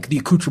need like the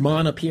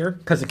accoutrement up here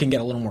because it can get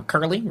a little more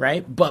curly,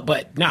 right?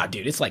 But nah,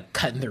 dude, it's like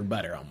cutting through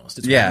butter almost.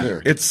 It's Yeah,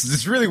 Weird.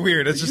 it's really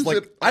weird. It's just Use like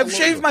it all I've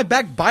shaved over. my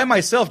back by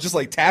myself, just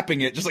like tapping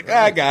it, just like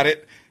I got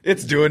it.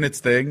 It's doing its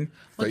thing.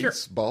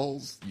 Face,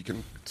 balls, you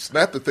can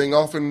snap the thing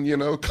off and,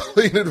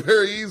 clean it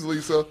very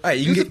easily. So Hey,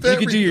 you use can it get, for you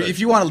can do your, everything. if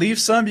you want to leave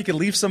some, you can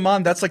leave some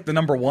on. That's like the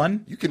number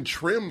one. You can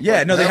trim. Yeah,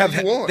 like no, they how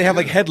have you want, they have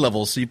like yeah. head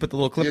levels, so you put the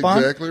little clip on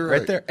Exactly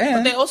right. there. But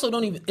And they also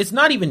don't even. It's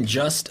not even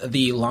just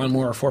the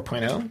lawnmower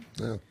 4.0.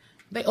 Yeah.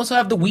 They also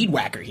have the weed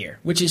whacker here,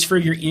 which is for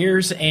your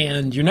ears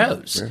and your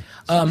nose.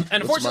 And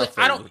unfortunately,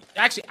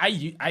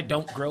 I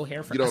don't grow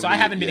hair, so I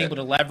haven't been able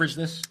to leverage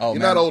this. Oh, You're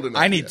man. not old enough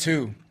I need yet.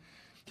 2.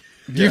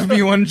 Give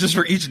me one just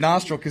for each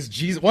nostril, because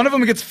one of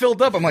them gets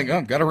filled up. I'm like,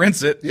 oh, gotta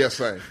rinse it. Yeah,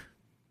 same.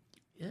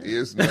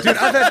 Is Dude,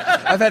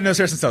 I've had nose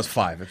hair since I was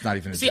 5. It's not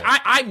even a See, joke.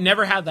 I've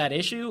never had that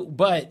issue,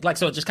 but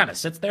so it just kind of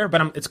sits there.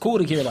 But it's cool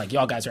to hear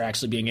y'all guys are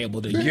actually being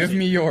able to Give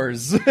me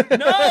yours. No,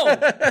 No,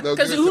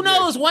 because give it who to me.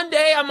 knows? One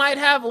day I might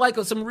have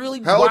some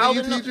really How old wild.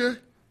 are you, TJ?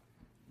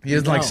 He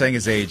doesn't like No. saying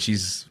his age.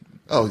 He's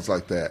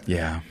Like that.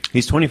 yeah.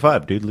 He's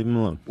 25, dude. Leave him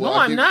alone. Well, No,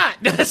 I I'm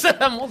give-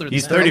 not. I'm older than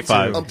He's that.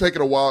 35. I'm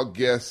taking a wild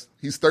guess.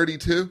 He's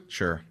 32.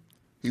 Sure.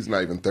 He's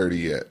not even 30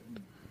 yet.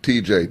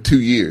 TJ, 2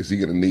 years.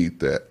 You're gonna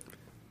need that.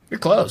 You're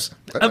close,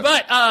 but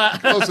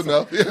Close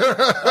enough.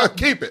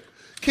 Keep it.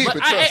 Keep But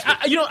it.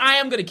 Trust me. I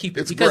am going to keep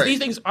it It's because great. these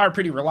things are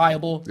pretty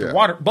reliable. They're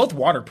Yeah. both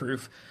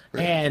waterproof,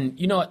 and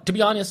to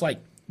be honest,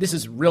 this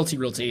is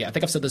realty. I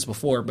think I've said this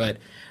before, but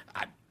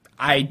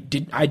I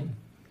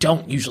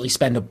don't usually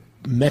spend a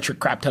metric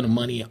crap ton of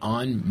money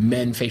on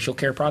men facial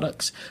care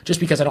products just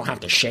because I don't have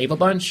to shave a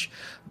bunch.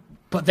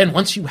 But then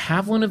once you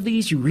have one of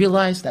these, you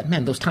realize that,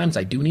 man, those times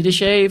I do need to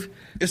shave.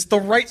 It's the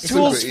right Super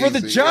tools for the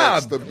easy.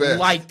 job. That's the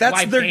best. That's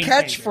Life their game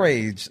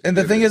catchphrase. And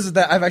the thing is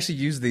that I've actually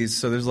used these.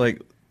 So there's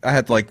I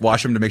had to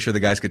wash them to make sure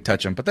the guys could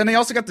touch them. But then they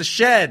also got the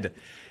shed.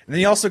 And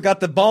then you also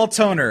got the ball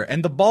toner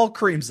and the ball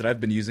creams that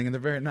I've been using, and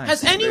they're very nice.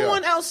 Has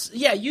anyone else,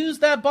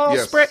 used that ball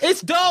Yes. spray?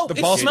 It's dope.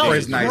 The ball it smells spray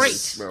is nice. great.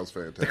 Smells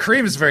fantastic. The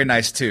cream is very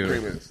nice too.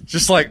 Cream is.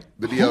 Just like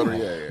The deodorant,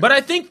 yeah. But I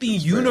think the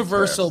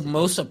universal fantastic.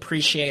 most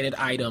appreciated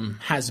item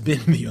has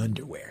been the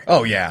underwear.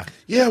 oh yeah,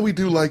 Yeah, we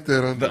do like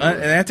that. an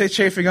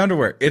anti-chafing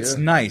underwear. It's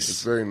Yeah, nice.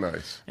 It's very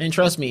nice. And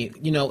trust me,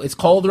 it's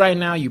cold right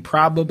now. You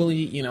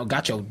probably,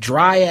 got your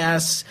dry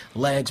ass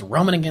legs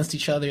rubbing against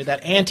each other.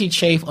 That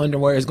anti-chafe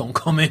underwear is gonna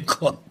come in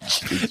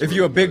clutch. If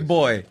you're a big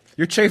boy,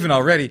 you're chafing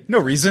already. No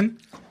reason.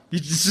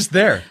 It's just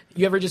there.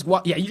 You ever just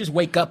you just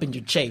wake up and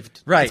you're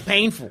chafed. Right. It's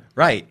painful.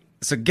 Right.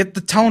 So get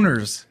the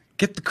toners,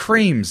 get the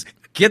creams,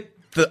 get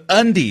the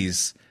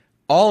undies.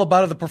 All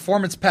about the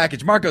performance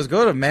package. Marcos,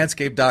 go to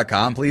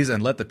manscaped.com, please,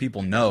 and let the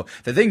people know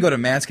that they can go to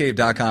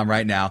manscaped.com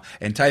right now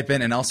and type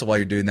in, and also while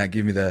you're doing that,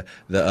 give me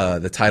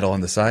the title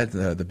on the side,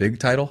 the big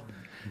title.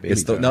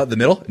 It's the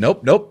middle.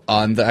 Nope.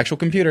 On the actual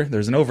computer,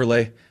 there's an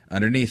overlay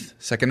underneath.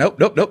 Second,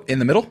 nope. In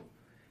the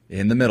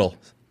middle.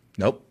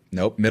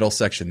 Nope. Middle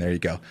section. There you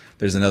go.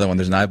 There's another one.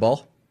 There's an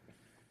eyeball.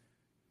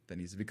 That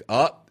needs to be.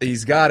 Oh,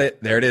 he's got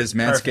it. There it is.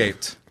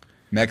 Manscaped.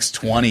 Mex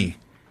 20.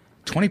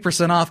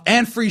 20% off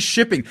and free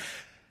shipping.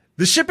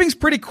 The shipping's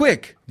pretty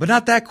quick, but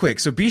not that quick.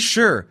 So be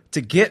sure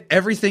to get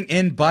everything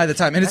in by the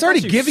time. And it's That's already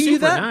actually giving you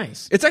super that.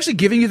 nice. It's actually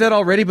giving you that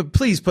already, but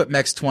please put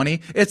Mex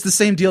 20. It's the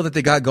same deal that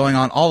they got going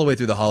on all the way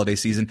through the holiday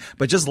season,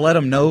 but just let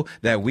them know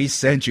that we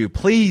sent you.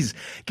 Please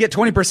get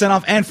 20%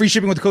 off and free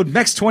shipping with the code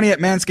MEX20 at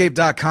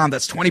manscaped.com.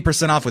 That's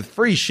 20% off with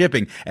free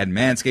shipping at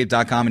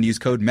manscaped.com and use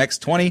code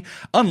MEX20.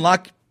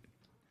 Unlock.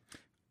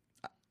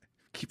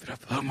 Keep it up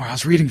a little more. I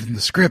was reading from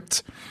the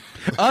script.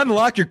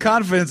 Unlock your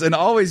confidence and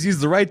always use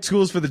the right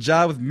tools for the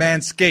job with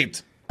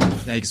Manscaped.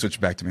 Now you can switch it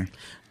back to me.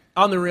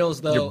 On the reels,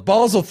 though. Your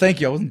balls will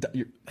thank you.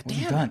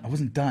 I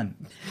wasn't done.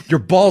 Your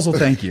balls will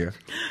thank you.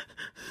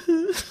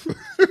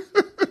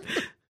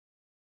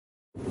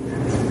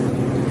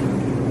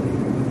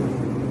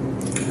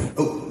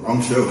 Oh,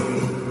 wrong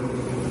show.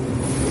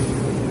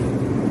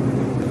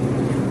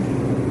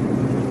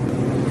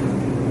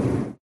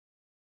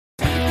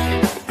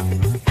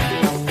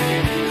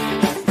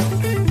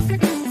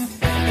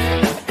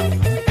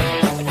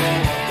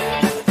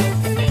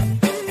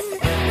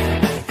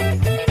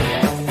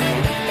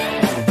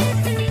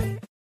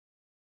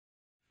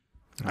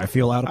 I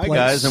feel out of Hi, place.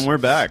 guys, and we're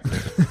back.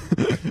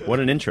 What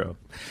an intro.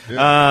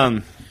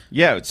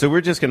 So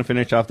we're just going to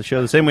finish off the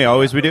show the same way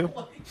always we do.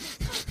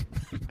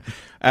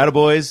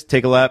 Attaboys,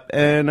 take a lap,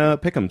 and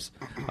pick'ems.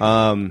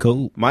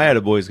 Cool. My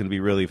attaboy is going to be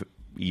really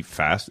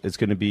fast. It's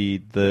going to be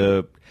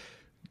the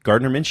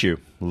Gardner Minshew.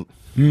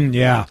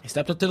 Yeah. He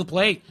stepped up to the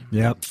plate.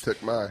 Yep.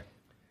 Took mine.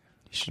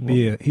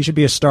 He should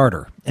be a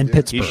starter in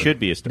Pittsburgh. He should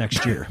be a starter.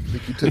 next year.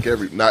 You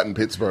took not in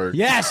Pittsburgh.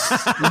 Yes.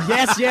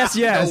 yes.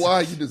 You know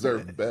why? You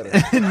deserve better.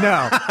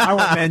 No, I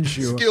want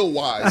Minshew. Skill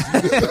wise,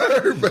 you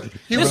deserve better.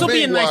 This will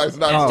be a nice. wise,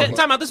 not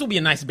Time out. This will be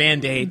a nice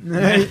band-aid.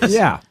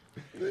 Yeah.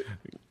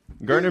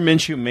 Gardner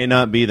Minshew may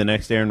not be the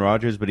next Aaron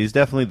Rodgers, but he's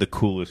definitely the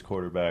coolest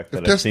quarterback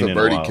that If I've seen in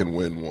a Testaverde while. can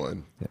win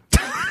one,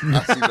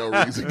 I see no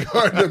reason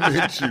Gardner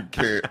Minshew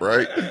can't,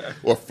 right?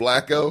 Or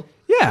Flacco.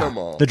 Yeah. Come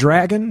on. The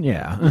Dragon.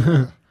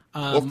 Yeah.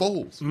 Or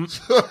Foles.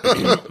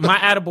 My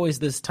attaboys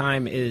this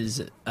time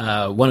is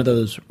one of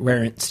those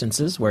rare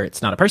instances where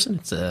it's not a person,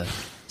 it's a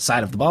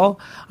side of the ball.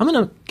 I'm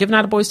going to give an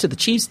attaboys to the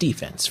Chiefs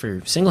defense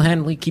for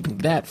single-handedly keeping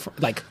that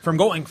from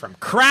going from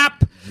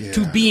crap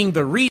to being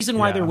the reason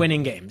why they're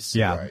winning games.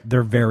 Yeah. Right.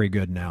 They're very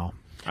good now.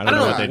 I I don't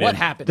know what they what did.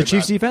 happened. The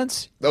Chiefs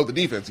defense? No, the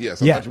defense,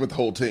 yes. I Yeah. thought you meant the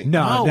whole team.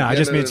 No, I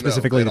just mean No.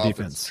 specifically That the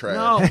offense is defense.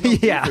 trash. No.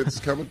 Yeah. Defense is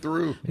coming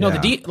through. No,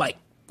 Yeah.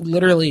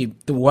 literally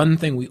the one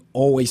thing we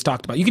always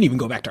talked about. You can even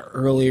go back to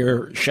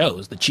earlier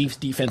shows. The Chiefs'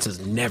 defense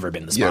has never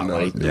been the spotlight.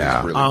 It was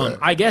really bad.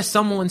 I guess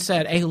someone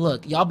said, "Hey,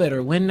 look, y'all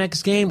better win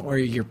next game, or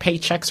your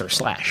paychecks are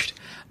slashed."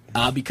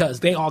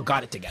 Because they all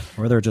got it together.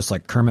 Or they're just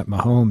like Kermit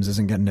Mahomes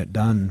isn't getting it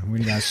done. We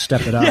gotta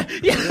step it up.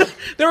 Yeah.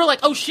 They were like,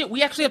 "Oh shit,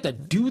 we actually have to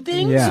do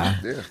things." Yeah.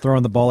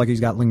 Throwing the ball like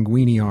he's got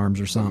linguini arms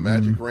or something.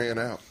 Magic ran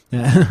out.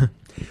 Yeah.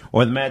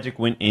 Or the magic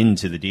went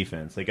into the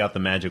defense. They got the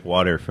magic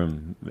water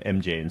from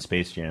MJ in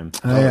Space Jam.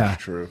 Oh, yeah.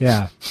 That's true.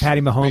 Yeah.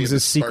 Patty Mahomes' Being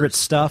secret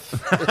dispersed. stuff.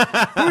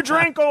 Who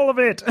drank all of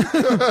it?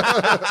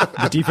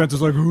 The defense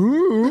is like,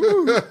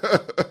 ooh.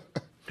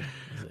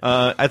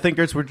 I think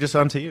Gertz, we're just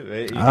on to you.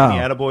 Any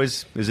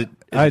attaboys? Is it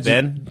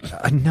Ben?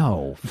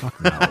 No. Fuck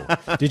no.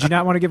 Did you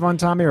not want to give one,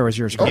 Tommy, or was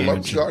yours? Oh,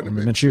 I'm starting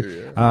to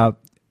Minshew? yeah.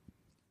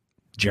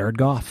 Jared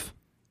Goff.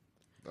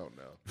 Oh,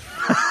 no.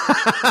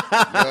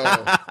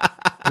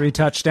 3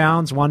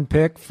 touchdowns, 1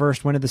 pick,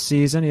 first win of the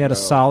season. He had a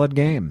solid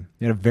game.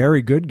 He had a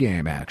very good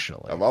game,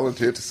 actually. I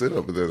volunteered to sit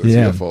over there. That's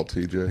Yeah. your fault,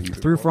 TJ. You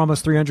Threw for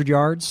almost 300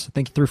 yards. I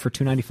think he threw for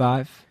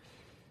 295.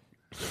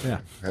 Yeah.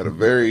 had a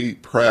very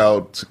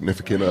proud,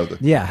 significant other.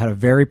 Yeah, had a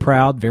very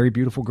proud, very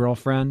beautiful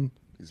girlfriend,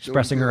 He's doing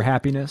expressing her good.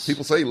 happiness.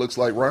 People say he looks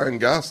like Ryan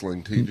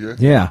Gosling, TJ.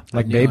 Yeah,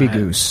 like You Baby know,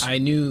 Goose. I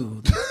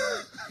knew.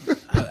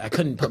 I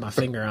couldn't put my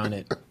finger on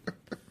it.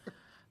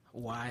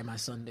 Why my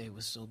Sunday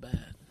was so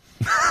bad.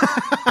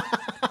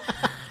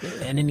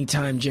 And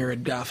anytime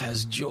Jared Goff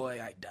has joy,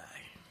 I die.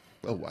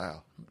 Oh,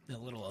 wow. A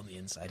little on the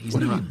inside. He's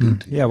What did not. he do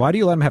to you? Yeah, why do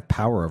you let him have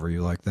power over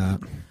you like that?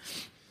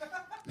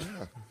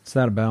 What's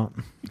that about?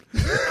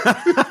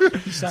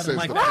 He sounded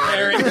like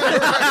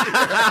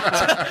that.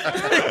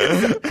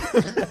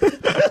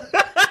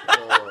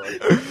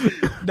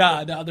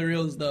 Nah, the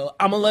reals though.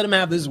 I'm gonna let him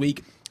have this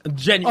week. Oh,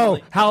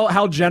 Genuinely.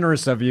 how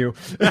generous of you.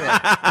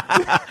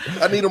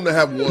 I need him to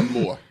have one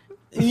more.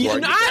 Yeah,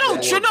 Right, I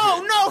don't.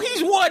 No.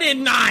 He's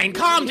 1-9.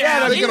 Calm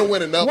down. They're going to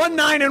win another.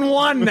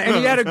 1-9-1, and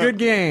he had a good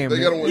game. They're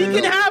going to win He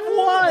can another. have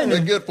one.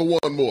 They're good for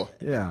one more.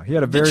 Yeah, he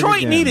had a very good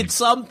Detroit game. needed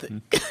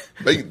something.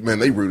 They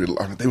rooted.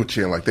 I mean, they were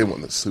cheering like they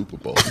won the Super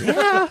Bowl.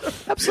 Yeah,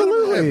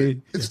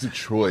 absolutely. It's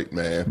Detroit,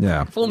 man.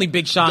 Yeah. If only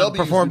Big Sean W's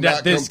performed do not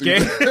at this come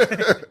game.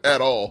 through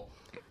at all.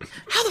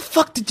 How the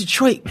fuck did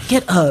Detroit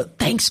get a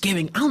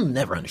Thanksgiving? I'll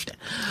never understand.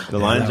 The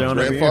Lions are on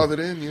every year. Grandfathered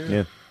in, yeah.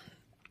 Yeah.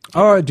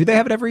 Oh, do they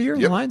have it every year in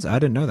the Yep. Lions? I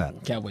didn't know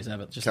that. Cowboys have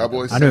it. Just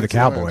Cowboys. I know the Saints,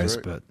 Lions, Cowboys,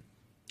 right? but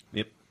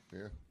Yep. Yeah,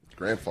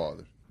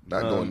 grandfather,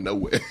 not going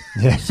nowhere.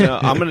 So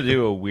I'm going to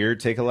do a weird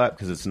take a lap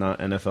because it's not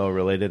NFL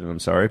related, and I'm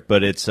sorry,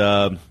 but it's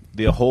the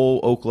whole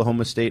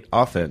Oklahoma State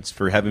offense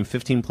for having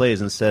 15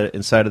 plays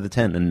inside of the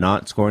 10 and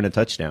not scoring a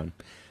touchdown.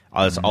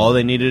 That's all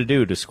they needed to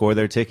do to score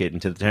their ticket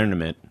into the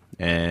tournament,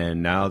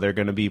 and now they're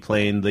going to be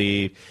playing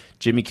the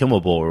Jimmy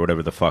Kimmel Bowl or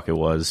whatever the fuck it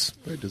was.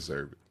 They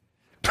deserve it.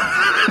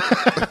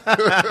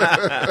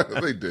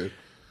 They did.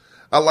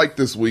 I like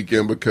this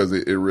weekend because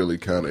it really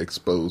kind of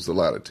exposed a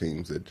lot of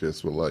teams that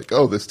just were like,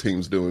 "Oh, this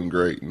team's doing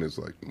great," and it's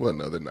like, "Well,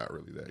 no, they're not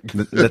really that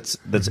good." That's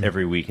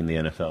every week in the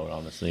NFL,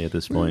 honestly, at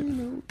this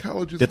point.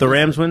 College is Did the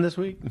Rams win this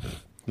week?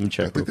 Let me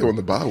check. I think they're on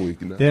the bye week.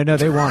 yeah, no,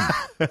 they won.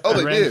 Oh,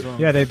 they did.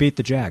 Yeah, they beat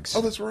the Jags.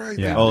 Oh, that's right.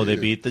 Yeah. Oh, they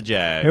beat the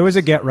Jags. It was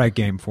a get-right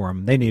game for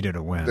them. They needed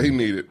a win. They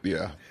need it.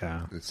 Yeah.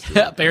 Yeah. It's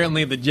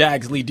Apparently, the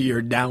Jags lead to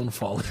your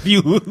downfall if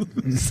you lose.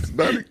 it's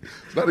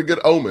not a good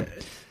omen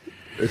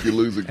if you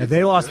lose against If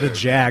they lost the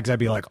Jags, I'd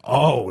be like,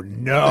 oh,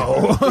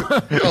 no.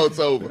 Oh, it's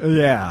over.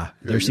 Yeah,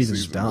 their your season's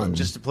season's done. over.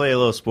 Just to play a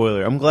little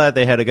spoiler, I'm glad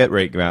they had a get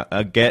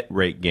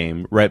rate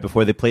game right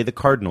before they play the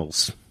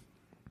Cardinals.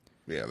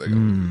 Yeah, they're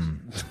gonna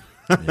lose.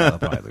 Yeah, they'll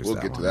probably lose We'll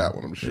that get to one. that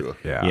one, I'm sure.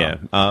 Yeah.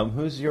 Yeah.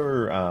 Who's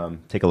your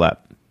take a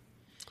lap?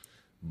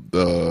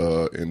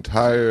 The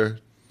entire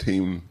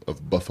team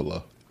of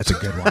Buffalo. That's a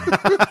good one.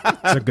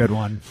 That's a good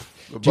one.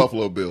 The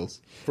Buffalo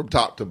Bills. From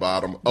top to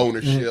bottom.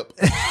 Ownership.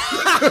 Did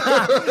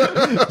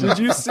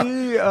you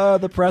see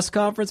the press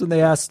conference when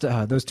they asked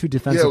those two Yeah,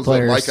 defensive it was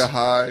players? like Micah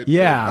Hyde.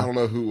 Yeah. I don't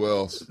know who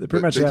else. pretty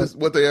much asked-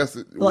 what they asked,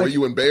 were like-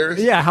 you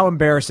embarrassed? Yeah, how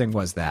embarrassing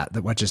was that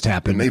what just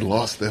happened? And they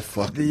lost their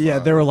fucking yeah,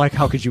 mind. they were like,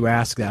 how could you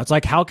ask that? It's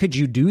like, how could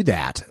you do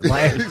that?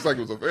 Like, He's like,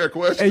 it was a fair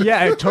question.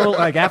 yeah, it total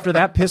like after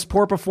that piss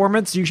poor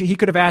performance, he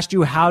could have asked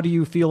you, how do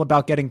you feel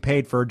about getting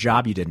paid for a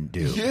job you didn't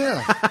do?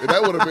 Yeah. And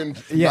that would have been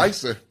Yeah.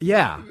 nicer.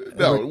 Yeah.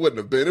 No, it wouldn't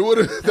have been. It would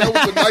have. That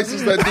was the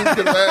nicest that dude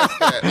could have asked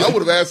that. I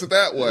would have asked it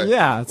that way.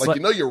 Yeah, it's like like-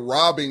 you know, you're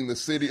robbing the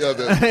city of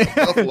the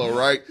Buffalo,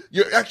 right?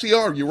 You actually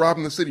are. You're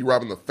robbing the city,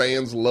 robbing the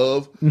fans'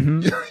 love.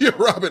 You're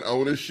robbing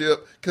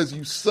ownership because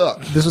you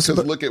suck. This was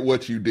Because look at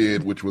what you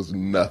did, which was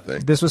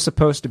nothing. This was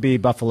supposed to be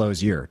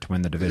Buffalo's year to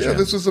win the division. Yeah,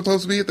 this was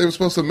supposed to be it. They were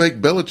supposed to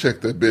make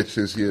Belichick that bitch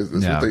this year.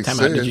 That's Yeah. what they Time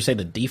said. out. Did you say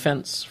the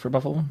defense for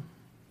Buffalo?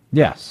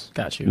 Yes.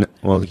 Got you.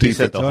 Well, he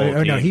said the Oh, whole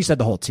team. no, he said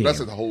the whole team. That's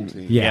the whole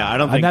team. Yeah. Yeah, I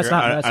don't And think that's you're-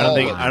 not. I That's don't not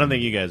think mine. I don't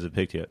think you guys have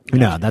picked yet.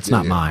 No, that's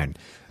not Yeah. mine.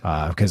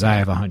 Because I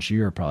have a hunch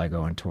you're probably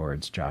going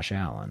towards Josh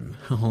Allen.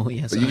 Oh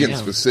yes. But you're getting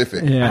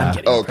specific. Yeah. I'm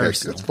getting Oh, okay,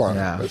 personal. that's fine.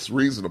 Yeah. That's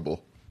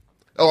reasonable.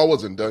 Oh, I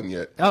wasn't done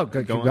yet. Oh,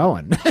 good. Keep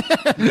going.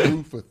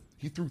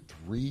 He threw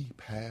 3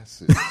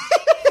 passes.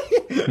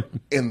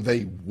 and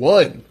they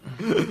won.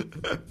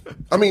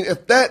 I mean,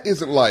 if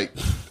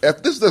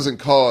this doesn't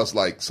cause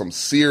like some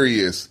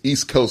serious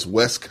East Coast,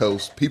 West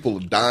Coast, people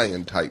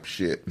dying type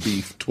shit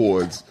beef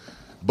towards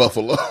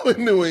Buffalo and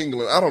New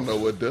England, I don't know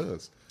what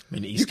does.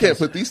 You can't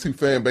put these two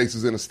fan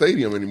bases in a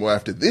stadium anymore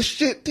after this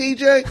shit,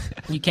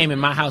 TJ. You came in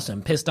my house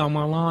and pissed on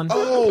my lawn.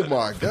 Oh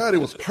my God, it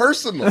was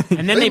personal.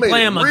 And then they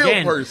play them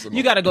again. Personal.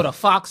 You got to go to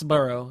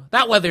Foxborough.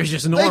 That weather's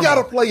just normal. They got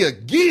to play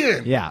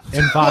again. Yeah,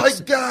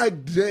 like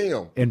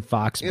goddamn. In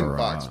Foxborough. In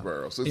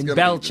Foxborough. So it's in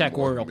gonna Belichick be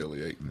more world.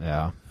 humiliating.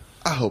 Yeah.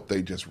 I hope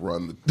they just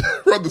run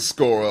the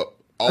score up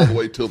all the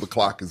way till the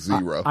clock is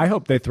 0. I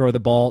hope they throw the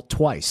ball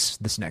twice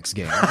this next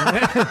game.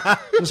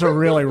 Just to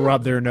really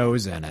rub their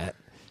nose in it.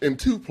 In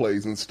 2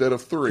 plays instead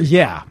of 3.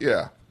 Yeah.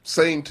 Yeah.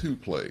 Same 2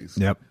 plays.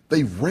 Yep.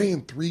 They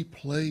ran 3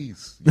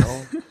 plays,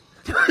 y'all.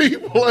 3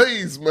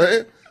 plays,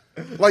 man.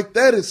 Like,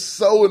 that is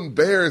so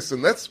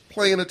embarrassing. That's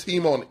playing a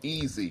team on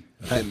easy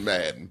in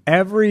Madden.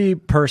 Every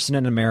person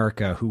in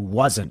America who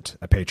wasn't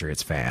a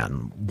Patriots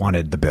fan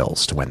wanted the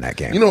Bills to win that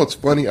game. You know what's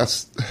funny?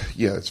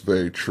 Yeah, it's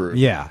very true.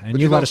 Yeah, and but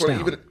you know let us what's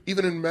funny? down.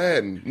 Even in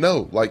Madden,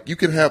 no. Like, I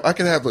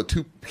can have a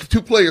two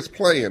players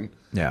playing,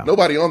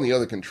 nobody on the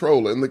other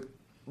controller, and the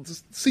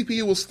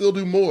CPU will still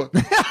do more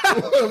than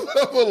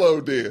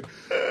Buffalo did.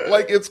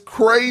 Like, it's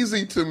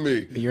crazy to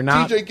me. You're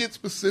not. TJ, get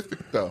specific,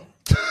 though.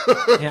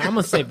 Yeah, I'm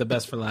going to save the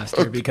best for last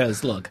here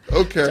because, look.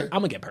 Okay. I'm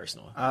going to get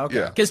personal. Okay.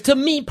 Yeah. Because to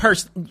me,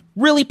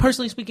 really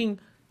personally speaking,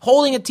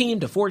 holding a team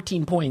to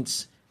 14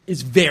 points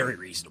is very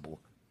reasonable.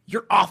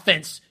 Your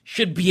offense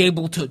should be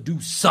able to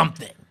do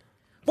something.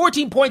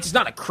 14 points is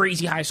not a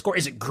crazy high score.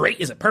 Is it great?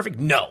 Is it perfect?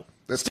 No.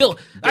 Still,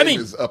 I mean,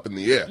 is up in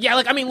the air. Yeah,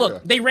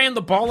 look, they ran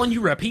the ball on you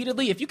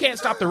repeatedly. If you can't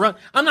stop the run,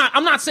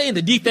 I'm not saying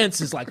the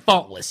defense is like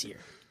faultless here,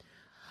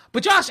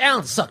 but Josh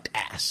Allen sucked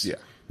ass.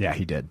 Yeah,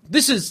 he did.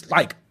 This is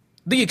like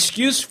the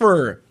excuse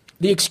for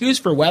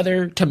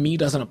weather to me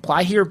doesn't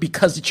apply here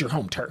because it's your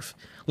home turf.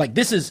 Like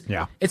this is,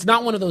 it's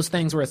not one of those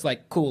things where it's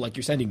like cool, like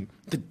you're sending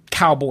the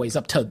Cowboys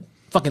up to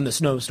fucking the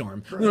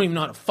snowstorm. We don't even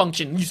know how to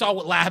function. You saw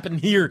what happened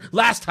here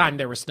last time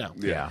there was snow.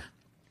 Yeah.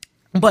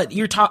 But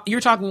you're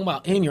talking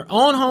about in your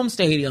own home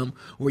stadium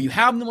where you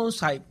have the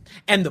most hype,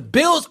 and the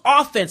Bills'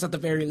 offense at the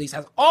very least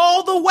has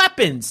all the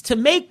weapons to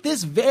make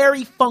this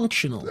very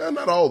functional.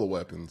 Not all the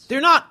weapons. They're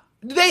not.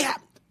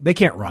 They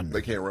can't run.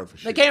 They can't run for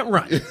shit. They can't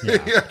run.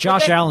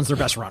 Josh Allen's their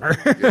best runner.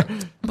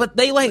 But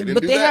they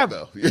have.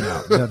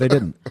 No, they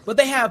didn't. But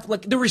they have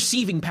like the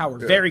receiving power,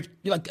 very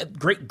like a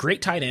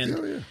great tight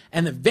end,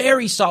 and the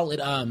very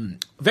solid,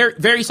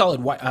 very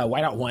solid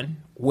wideout one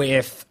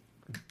with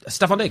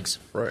Stephon Diggs.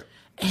 Right.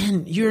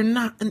 And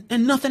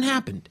and nothing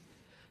happened.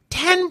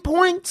 10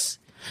 points?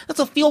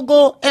 That's a field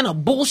goal and a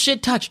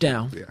bullshit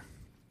touchdown.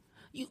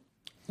 Yeah.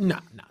 No.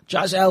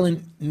 Josh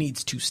Allen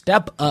needs to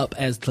step up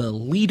as the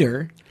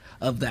leader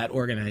of that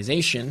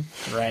organization,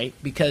 right?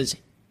 Because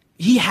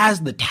he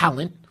has the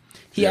talent.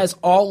 He has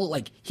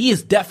he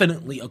is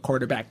definitely a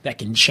quarterback that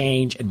can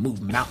change and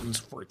move mountains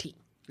for a team.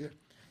 Yeah.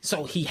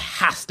 So he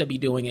has to be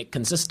doing it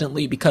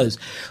consistently because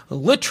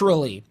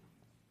literally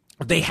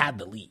they had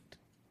the lead.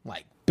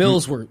 Like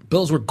Bills were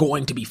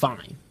going to be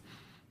fine.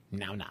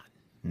 Now not.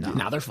 No.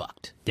 Now they're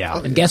fucked. Yeah.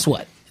 And guess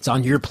what? It's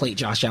on your plate,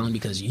 Josh Allen,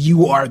 because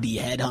you are the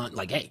head hunt.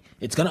 Like, hey,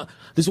 this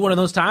is one of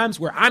those times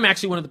where I'm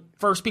actually one of the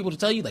first people to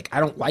tell you, like, I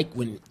don't like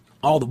when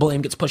all the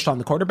blame gets pushed on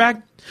the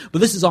quarterback, but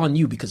this is on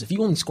you because if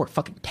you only score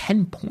fucking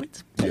 10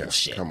 points,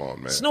 bullshit. Come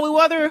on, man. Snowy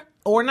weather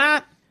or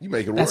not, you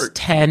make it that's work.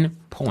 10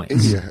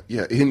 points.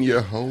 In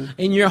your home.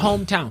 In your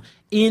hometown.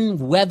 In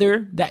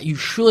weather that you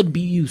should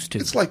be used to.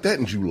 It's like that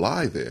in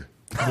July there.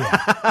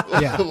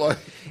 Yeah.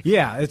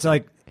 Yeah, it's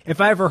like if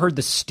I ever heard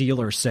the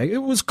Steelers say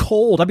it was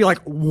cold, I'd be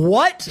like,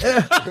 "What?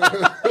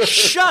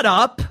 Shut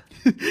up!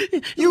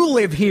 You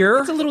live here.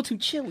 It's a little too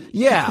chilly."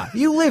 Yeah,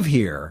 you live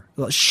here.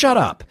 Shut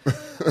up.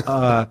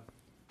 I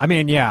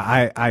mean,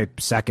 I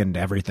second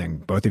everything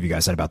both of you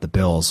guys said about the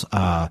Bills.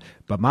 But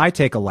my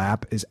take a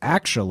lap is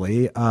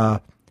actually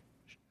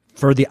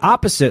for the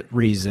opposite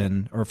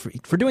reason, or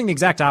for doing the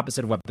exact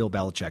opposite of what Bill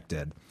Belichick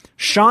did.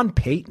 Sean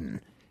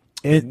Payton.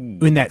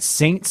 In that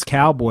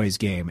Saints-Cowboys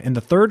game, in the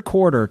third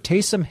quarter,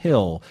 Taysom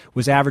Hill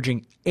was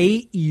averaging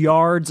 8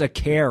 yards a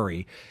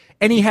carry,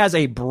 and he has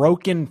a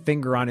broken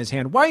finger on his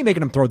hand. Why are you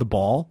making him throw the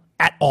ball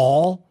at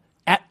all?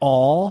 At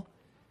all?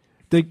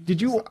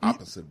 Did you? It's the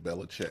opposite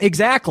Belichick.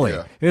 Exactly.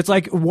 Yeah. It's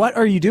like, what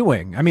are you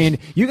doing? I mean,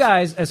 you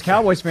guys, as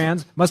Cowboys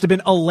fans, must have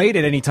been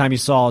elated anytime you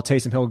saw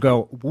Taysom Hill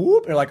go,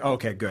 whoop. You're like,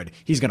 okay, good.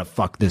 He's going to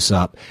fuck this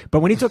up.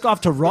 But when he took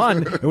off to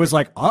run, it was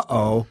like,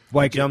 uh-oh.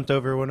 Like, Jumped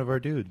over one of our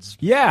dudes.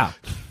 Yeah.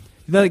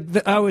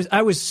 I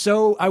was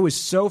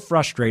so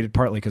frustrated,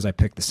 partly because I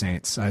picked the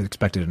Saints. I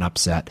expected an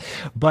upset,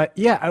 but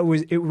yeah,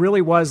 it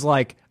really was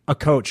like a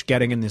coach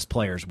getting in this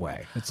player's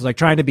way. It's like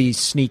trying to be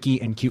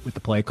sneaky and cute with the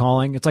play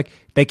calling. It's like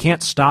they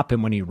can't stop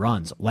him when he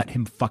runs. Let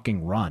him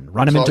fucking run.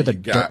 Run him into the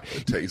dirt.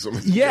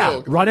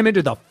 Yeah, run him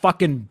into the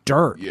fucking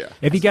dirt. Yeah.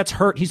 If he gets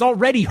hurt, he's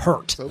already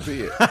hurt. So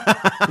be it.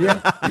 You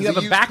have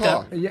a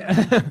backup.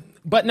 Yeah.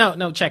 But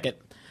no, check it.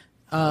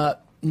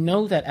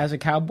 know that as a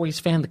Cowboys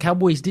fan, the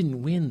Cowboys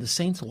didn't win. The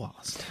Saints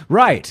lost.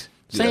 Right.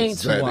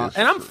 Saints that lost. is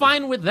And I'm true.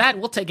 fine with that.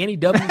 We'll take any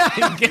W.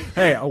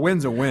 Hey, a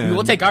win's a win.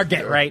 We'll take our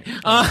get right.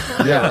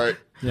 Yeah, right.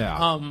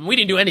 Yeah. We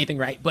didn't do anything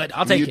right, but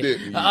I'll take You it.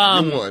 didn't.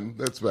 You won.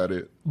 That's about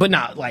it. But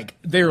not like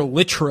they're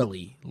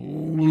literally.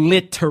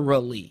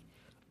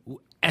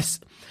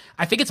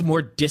 I think it's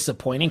more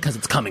disappointing because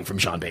it's coming from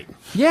Sean Payton.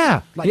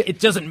 Yeah. Like it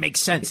doesn't make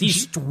sense.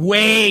 He's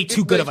way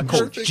too good of a makes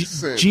coach. perfect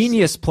sense.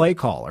 Genius play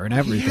caller and He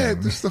everything. had,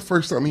 this is the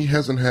first time he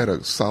hasn't had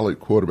a solid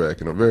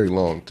quarterback in a very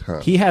long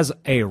time. He has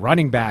a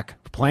running back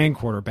playing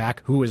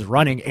quarterback who is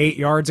running 8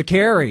 yards a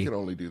carry. He can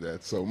only do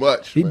that so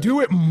much. He'd man. do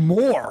it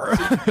more.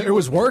 It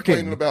was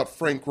Complaining working. about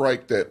Frank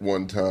Reich that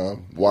one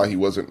time, why he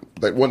wasn't.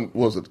 That one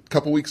was a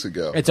couple weeks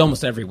ago. It's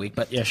almost every week,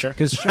 but yeah, sure.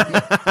 Because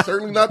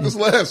Certainly not this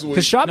last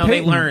week. Sean No, they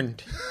Payton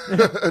learned.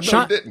 No, he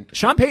Sean, didn't.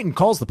 Sean Payton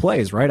calls the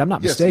plays, right? I'm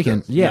not Yes, he mistaken.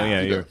 does. Yeah. No,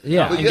 yeah, you're-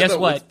 Yeah, But and guess with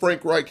what?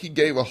 Frank Reich, he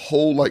gave a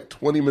whole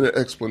 20-minute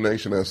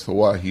explanation as to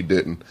why he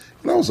didn't,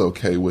 and I was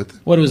okay with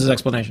it. What was his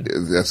explanation?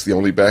 That's the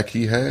only back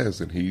he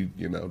has, and he,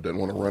 doesn't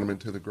want to run him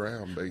into the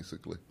ground,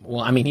 basically.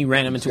 Well, I mean, he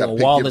ran him into got a to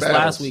pick wall your this battles.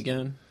 last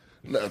weekend.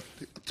 No,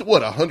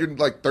 what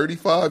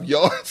 135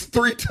 yards,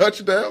 3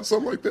 touchdowns,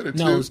 something like that.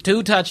 No, it was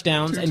 2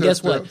 touchdowns, Two and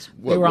guess what? touchdowns.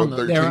 They were on the.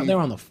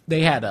 113?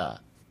 They had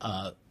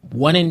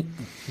one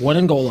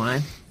in goal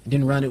line.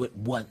 Didn't run it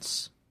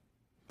once.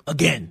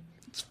 Again.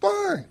 It's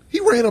fine. He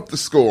ran up the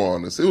score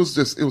on us. It was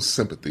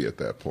sympathy at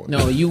that point.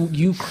 No,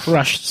 you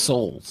crushed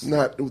souls.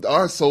 Not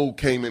our soul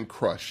came in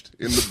crushed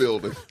in the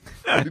building.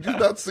 Did you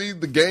not see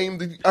the game?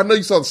 I know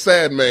you saw the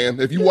sad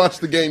man. If you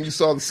watched the game, you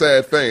saw the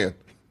sad fan.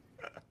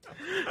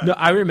 No,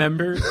 I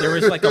remember there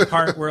was a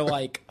part where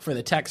for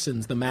the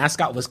Texans, the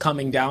mascot was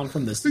coming down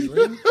from the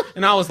ceiling,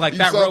 and I was like,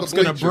 that saw the rope's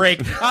gonna bleachers. break.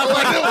 I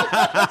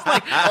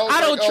don't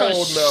like,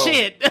 trust oh, no.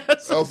 shit.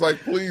 I was like,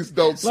 please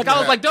don't. I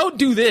was like, don't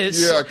do this.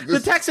 Yeah, the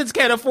Texans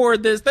can't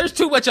afford this. There's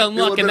too much it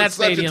unluck would in have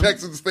that been such stadium. a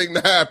Texans thing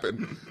to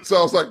happen. So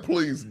I was like,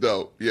 please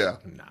don't. Yeah,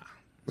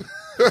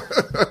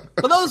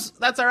 But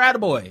that's our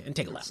attaboy. And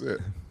take a left.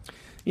 that's it.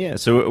 Yeah,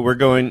 so we're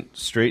going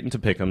straight into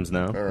pick'ems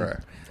now. All right.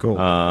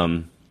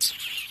 Cool.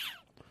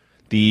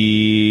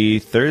 The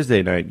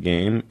Thursday night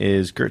game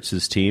is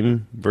Gertz's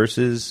team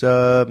versus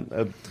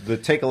the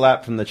take a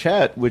lap from the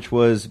chat, which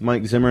was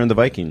Mike Zimmer and the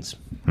Vikings.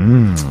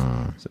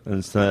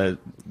 So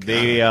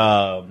they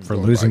For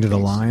losing to the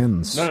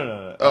Lions.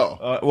 no.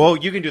 Oh. Well,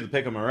 you can do the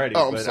pick'em already.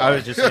 Oh, I'm but sorry. I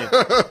was just saying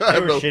they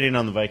were shitting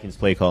on the Vikings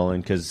play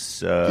calling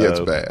because it's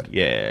bad.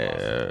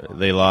 Yeah,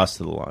 they lost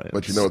to the Lions.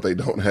 But you know what they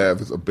don't have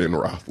is a Ben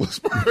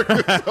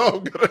Roethlisberger. So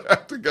I'm gonna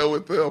have to go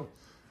with them.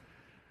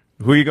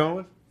 who are you going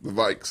with? The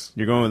Vikes.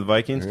 You're going with the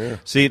Vikings? Yeah.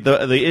 See,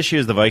 the issue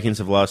is the Vikings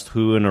have lost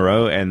 2 in a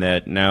row, and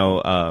that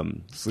now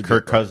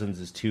Kirk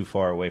Cousins is too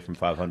far away from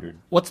 500.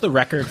 What's the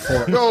record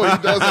for? No,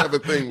 he does have a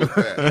thing with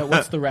that.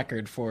 What's the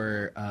record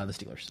for the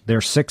Steelers? They're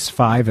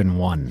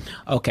 6-5-1.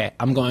 Okay,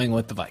 I'm going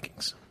with the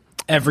Vikings.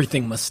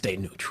 Everything must stay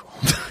neutral.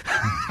 Sorry,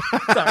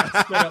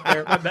 I spit up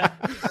there. My bad.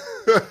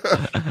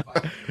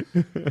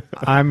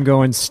 I'm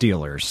going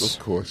Steelers.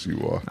 Of course you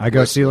are. I go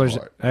Bless your Steelers.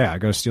 heart. Yeah, I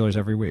go Steelers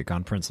every week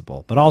on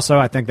principle. But also,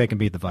 I think they can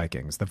beat the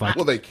Vikings.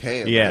 Well, they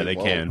can. Yeah, but they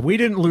won't. can. We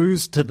didn't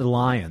lose to the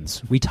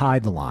Lions. We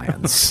tied the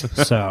Lions.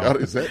 So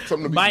Is that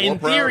something to be By more in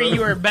proud theory, of?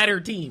 you are a better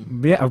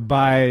team.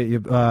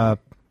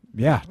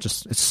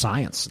 just it's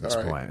science at this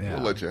All right, point. Yeah.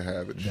 we'll let you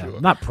have it. Yeah. Sure.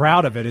 I'm not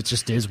proud of it. It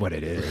just is what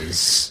it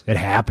is. It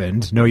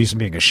happened. No use in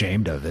being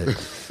ashamed of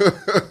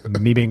it.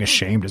 Me being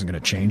ashamed isn't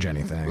going to change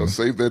anything. Well,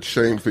 save that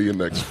shame for your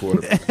next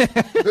quarter.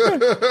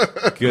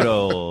 Good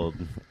old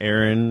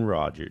Aaron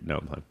Rodgers. No,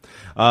 I'm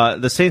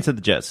playing. The Saints at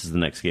the Jets is the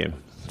next game.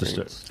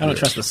 I don't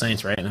trust the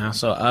Saints right now,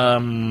 so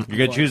You're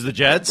going to choose the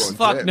Jets? Going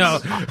fuck no.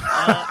 Jets.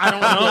 I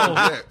don't know.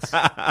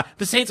 Jets.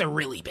 The Saints are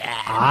really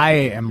bad. I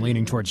am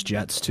leaning towards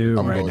Jets too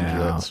I'm right going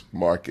now. Jets.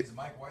 Mark it. Is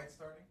Mike White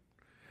starting?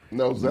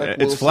 No, Zach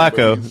It's Wilson,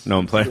 Flacco. but he's No,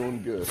 I'm playing.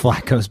 Doing good.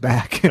 Flacco's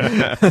back. I'm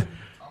going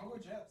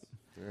with Jets.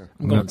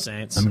 I'm going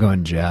Saints. I'm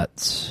going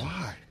Jets.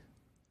 Why?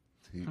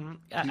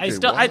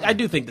 I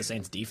do think the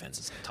Saints' defense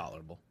is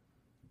tolerable.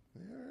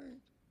 All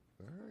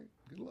right.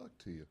 Good luck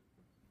to you.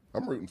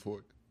 I'm rooting for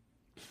it.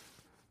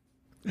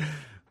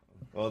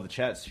 Well, the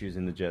chat's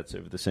choosing the Jets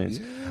over the Saints.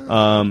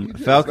 Not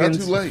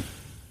Falcons. too late.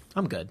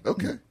 I'm good.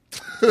 Okay.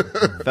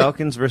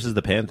 Falcons versus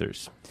the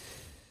Panthers.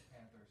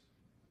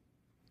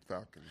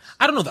 Falcons.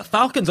 I don't know. The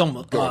Falcons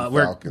almost Going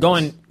were Falcons.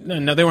 going.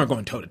 No, they weren't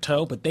going toe to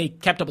toe, but they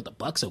kept up with the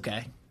Bucks.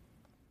 Okay,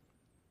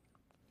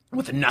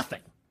 with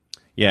nothing.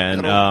 Yeah,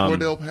 and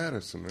Cordell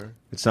Patterson, right?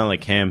 it's not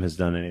like Cam has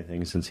done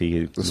anything since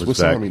he The was Swiss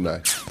back. Army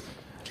knife.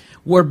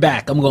 We're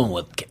back. I'm going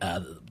with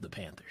the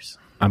Panthers.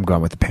 I'm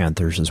going with the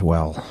Panthers as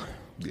well.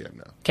 Yeah,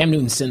 no. Cam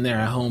Newton's sitting there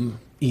at home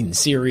eating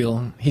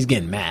cereal. He's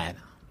getting mad.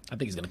 I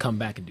think he's going to come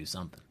back and do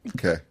something.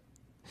 Okay.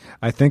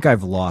 I think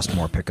I've lost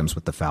more pick'ems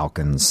with the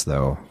Falcons,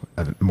 though.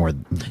 More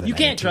than You any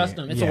can't team. trust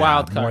them. It's a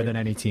wild card. More than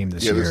any team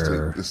this Yeah,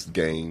 year. this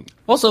game.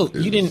 Also,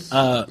 is you didn't.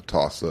 a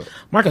toss up.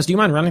 Marcus, do you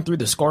mind running through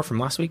the score from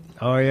last week?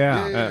 Oh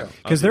Yeah. yeah,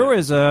 because there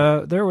was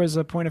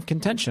a point of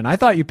contention. I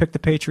thought you picked the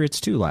Patriots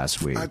too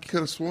last week. I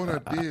could have sworn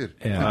I did.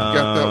 yeah. You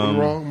got that one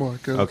wrong,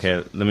 Marcus. Okay,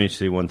 let me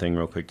see one thing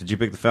real quick. Did you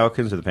pick the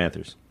Falcons or the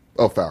Panthers?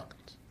 Oh, Falcons.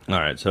 All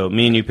right, so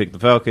me and you picked the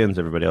Falcons.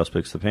 Everybody else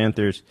picks the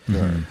Panthers.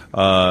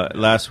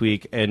 Last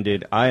week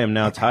ended. I am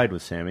now tied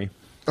with Sammy.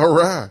 All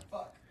right.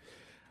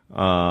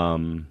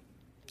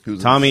 Who's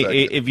in Tommy, second?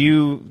 if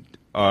you,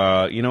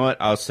 you know what?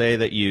 I'll say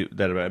that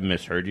I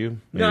misheard you.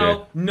 Maybe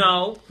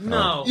No.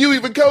 You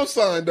even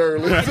co-signed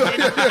earlier.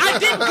 I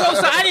didn't go.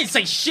 So I didn't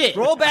say shit.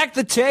 Roll back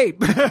the tape.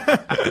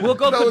 We'll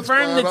go No, it's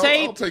confirm fine. the I'll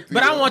tape. take the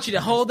But I L. want you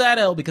to hold that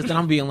L because then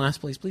I'm gonna be in last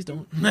place. Please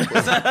don't.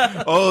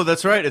 Oh,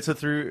 that's right. It's a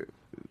through.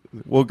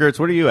 Well, Gertz,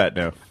 what are you at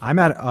now? I'm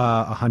at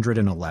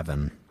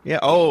 111 Yeah.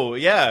 Oh,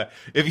 yeah.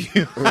 If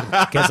you.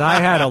 because I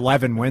had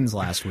 11 wins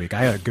last week. I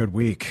had a good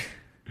week.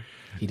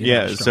 He did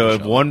have Yeah. a strong So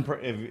if show. one,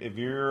 if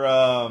you're,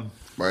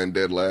 Mine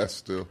dead last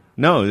still.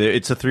 no,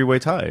 it's a three-way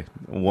tie.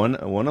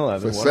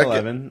 111, For second.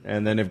 111,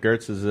 and then if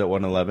Gertz is at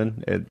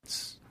 111,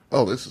 it's.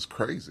 Oh, this is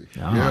crazy.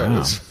 Oh, yeah,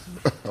 wow.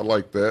 I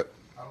like that.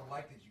 I don't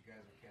like that you guys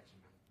are catching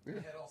me.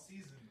 Ahead all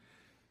season.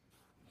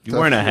 You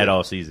weren't Tough ahead shit.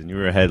 all season. You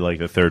were ahead like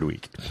the third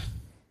week.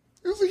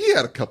 He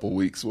had a couple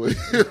weeks with.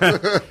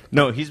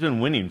 No, he's been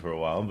winning for a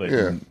while, but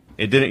Yeah.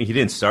 He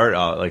didn't start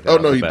out like that. Oh,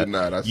 off no, the he bat. did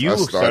not. I You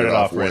started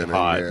off red winning,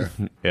 hot. yeah.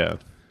 Yeah.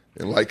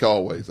 And like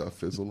always, I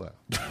fizzle out.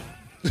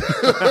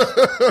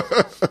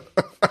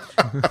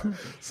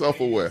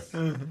 Self-aware.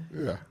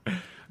 Yeah.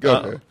 Go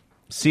ahead.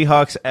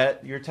 Seahawks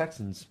at your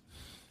Texans.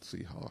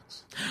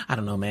 Seahawks. I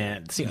don't know,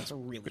 man. Seahawks are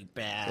really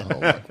bad. Oh,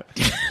 my.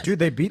 Dude,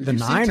 they beat the You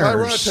see Niners.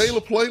 Tyrod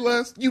Taylor play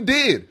last? You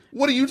did.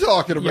 What are you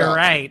talking about? You're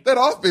right. That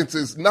offense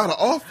is not an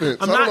offense.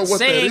 I'm I don't not know what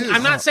saying that is.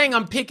 I'm not saying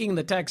I'm picking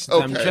the Texans.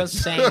 I'm Okay.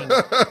 just saying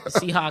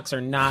Seahawks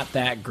are not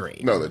that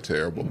great. No, they're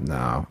terrible.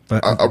 No,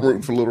 but I'm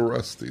rooting for Little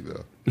Rusty,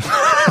 though.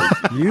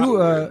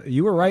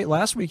 you were right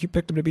last week. You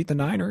picked them to beat the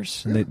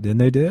Niners, and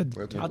they did.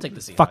 I'll take the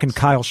Seahawks. Fucking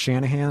Kyle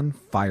Shanahan,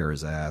 fire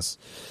his ass.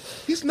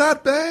 He's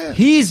not bad.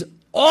 He's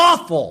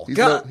awful.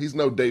 He's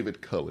no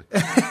David Culley.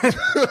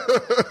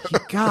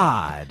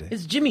 God.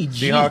 It's Jimmy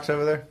G. Seahawks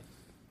over there.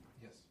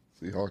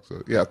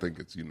 Seahawks. I think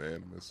it's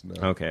unanimous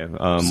now. Okay.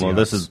 Well,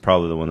 this is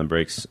probably the one that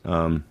breaks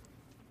the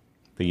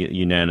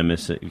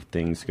unanimous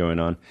things going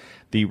on.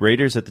 The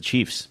Raiders at the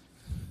Chiefs.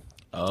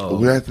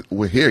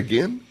 We're here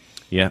again?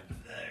 Yeah.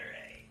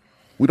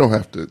 We don't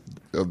have to.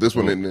 This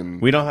one isn't in.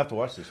 We don't have to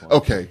watch this one.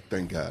 Okay,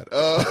 thank God.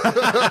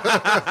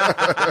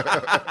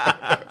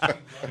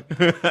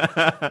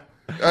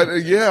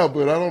 Yeah,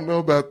 but I don't know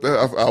about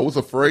that. I was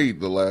afraid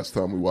the last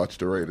time we watched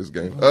the Raiders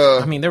game.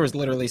 I mean, there was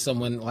literally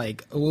someone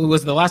like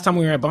was the last time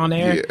we were at Bon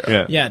Air?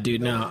 Yeah.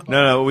 Dude, no.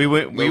 No, we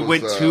went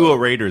was, to a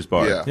Raiders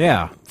bar. yeah.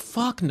 Yeah.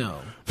 Fuck no.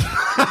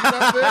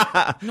 Not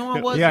there? No, I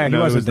wasn't. Yeah, he No,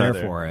 he wasn't was not there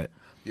there. for it.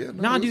 Yeah, no,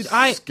 Nah, it dude,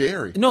 was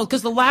scary. No,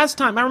 because the last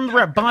time I remember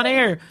at Bon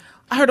Air,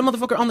 I heard a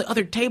motherfucker on the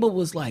other table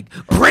was like,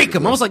 "Break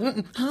him." I was like,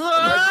 Imagine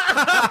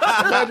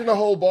a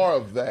whole bar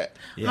of that.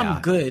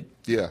 "I'm good."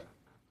 Yeah,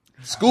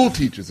 school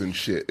teachers and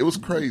shit. It was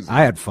crazy.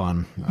 I had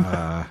fun.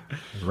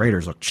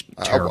 Raiders look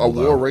terrible. I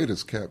wore though. a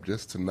Raiders cap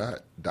just to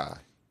not die.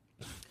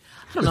 I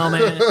don't know,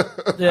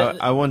 man.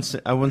 I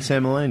won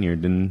Sam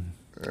Lanyard in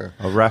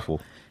a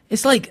raffle.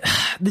 It's like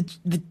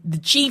the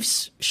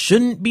Chiefs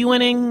shouldn't be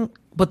winning,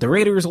 but the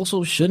Raiders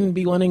also shouldn't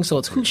be winning. So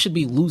it's who should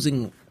be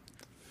losing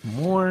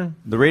more.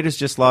 The Raiders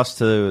just lost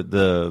to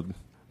the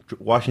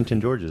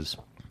Washington Georges.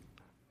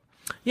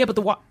 Yeah, but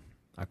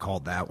I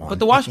called that one.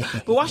 but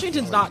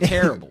Washington's not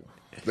terrible.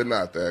 They're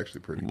not. They're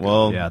actually pretty good.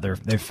 Well, yeah,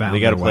 they found.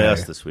 they got to their play way.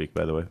 us this week,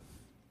 by the way.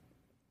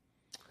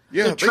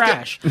 Yeah, They're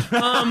trash.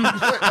 I'm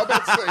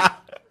about to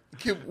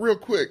say, real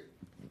quick,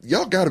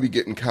 y'all got to be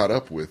getting caught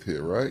up with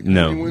here, right?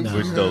 No, How many wins we're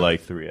you still have?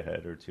 like 3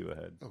 ahead or 2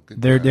 ahead. Oh,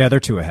 good They're God. they're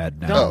 2 ahead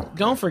now.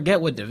 Don't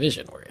forget what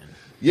division we're in.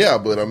 Yeah,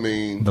 but I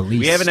mean, The least.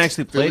 We haven't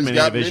actually played Philly's many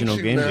got divisional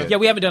Minshew games now. yet. Yeah,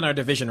 we haven't done our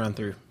division run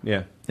through.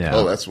 Yeah. Yeah.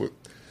 oh, that's what.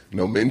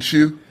 No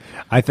Minshew.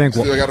 I think.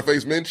 Still got to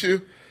face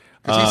Minshew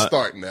because he's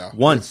starting now.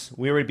 Once.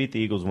 We already beat the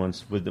Eagles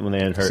once when they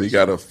had hurt. So you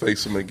got to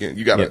face him again.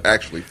 You got to Yeah.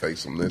 actually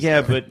face him this.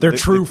 Yeah, time. but their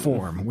true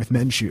form with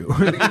Minshew.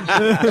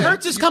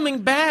 Hurts is coming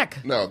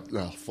back. No,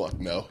 fuck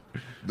no.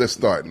 They're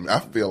starting. I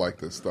feel like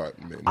they're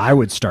starting Minshew. I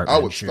would start. I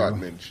would Minshew. start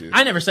Minshew.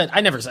 I never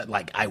said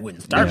like I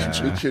wouldn't start.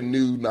 Yeah. It's your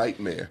new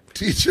nightmare,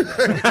 teacher.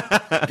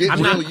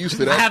 Getting really used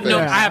to that. I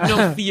have face.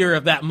 no fear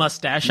of that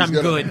mustache. I'm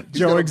gonna- good.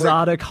 he's Joe gonna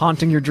Exotic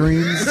haunting your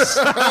dreams.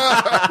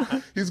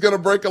 He's going to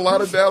break a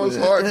lot of Dallas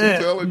hearts,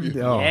 I'm telling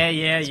you. Oh.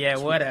 Yeah,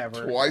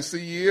 whatever. Twice a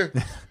year,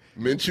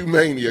 Minshew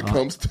Mania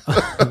comes to...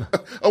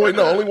 oh, wait,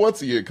 no, only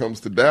once a year it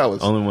comes to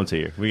Dallas. only once a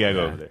year. We got to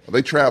go over there.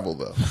 They travel,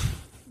 though.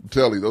 I'm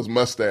telling you, those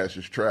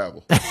mustaches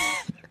travel.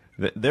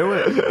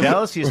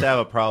 Dallas used to have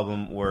a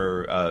problem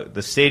where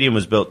the stadium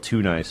was built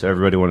too nice, so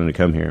everybody wanted to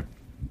come here.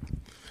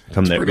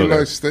 Come there, Pretty go there.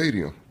 nice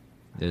stadium.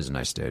 It is a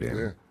nice stadium.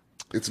 Yeah.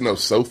 It's no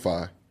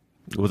SoFi.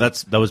 Well,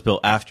 that was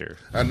built after.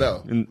 I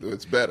know.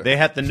 It's better. They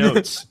had the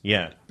notes.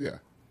 Yeah. Yeah.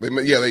 They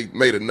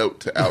made a note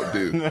to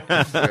outdo.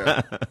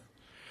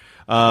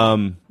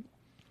 Yeah.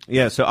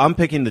 Yeah, so I'm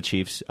picking the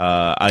Chiefs.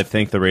 I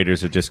think the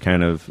Raiders are just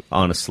kind of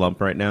on a slump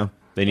right now.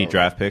 They need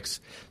draft picks.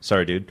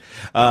 Sorry, dude.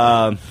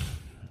 And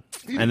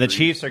the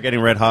Chiefs are getting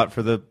red hot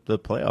for the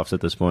playoffs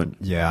at this point.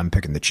 Yeah, I'm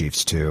picking the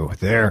Chiefs too.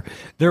 They're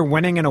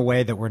winning in a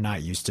way that we're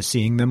not used to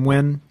seeing them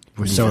win.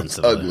 So It's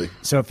ugly.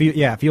 So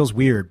it feels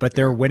weird, but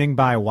they're winning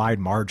by a wide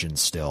margin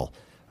still.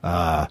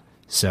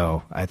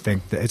 So I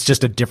think that it's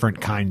just a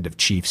different kind of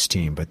Chiefs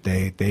team, but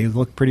they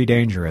look pretty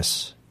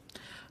dangerous.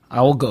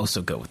 I will go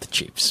with the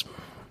Chiefs.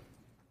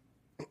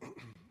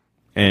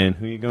 And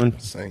who are you going?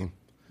 Same.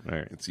 All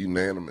right. It's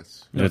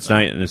unanimous. It's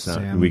not. It's not.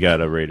 Sam. We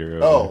got a Raider.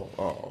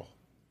 Oh.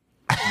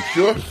 You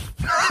sure?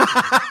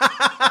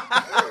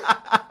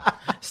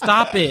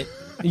 Stop it.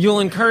 You'll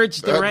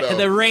encourage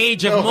the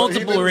rage of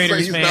multiple Raiders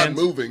he's fans.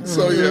 not moving,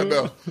 so yeah,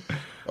 no.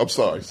 I'm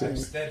sorry, Sam.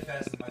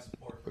 Steadfast in my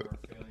support for our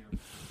failure.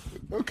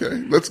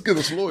 Okay, let's get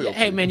us loyal.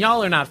 Hey, man,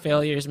 y'all are not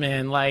failures,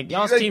 man. Like,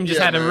 y'all's Yeah, team just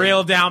yeah, had a man.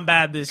 real down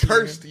bad this year.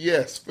 Cursed,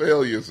 yes.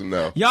 Failures,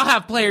 no. Y'all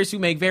have players who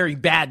make very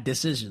bad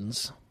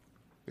decisions.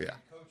 Yeah.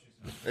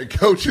 And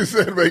coaches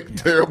that make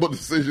terrible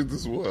decisions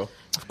as well.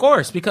 Of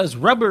course, because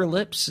rubber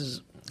lips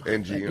is...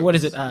 And GMs. What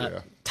is it? Yeah.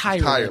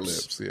 Tire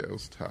lips. Yeah, it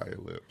was tire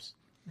lips.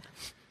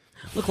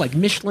 Look like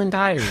Michelin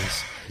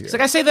tires. It's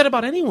like I say that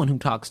about anyone who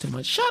talks too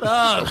much. Shut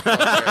up.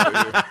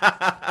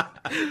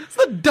 It's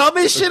the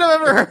dumbest shit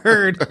I've ever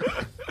heard.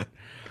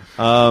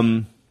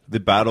 The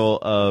battle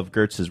of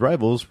Gertz's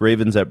rivals,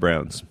 Ravens at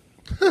Browns.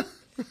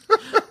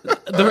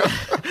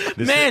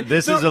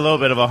 This is a little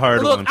bit of a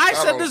hard Look, one. I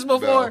said this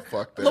before. No,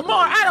 fuck that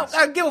Lamar, Ravens. I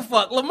don't give a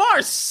fuck.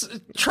 Lamar's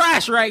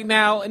trash right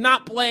now and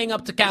not playing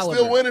up to caliber.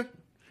 Still winning?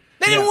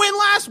 They didn't win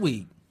last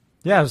week.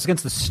 Yeah, it was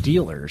against the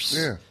Steelers.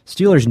 Yeah.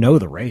 Steelers know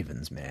the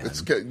Ravens, man.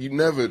 You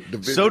never.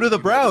 So do the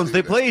Browns.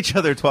 They play each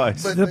other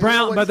twice. But The they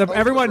Brown, always but play the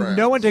everyone, Browns.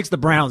 no one takes the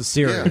Browns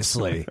Yeah.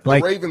 seriously. The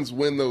Like, Ravens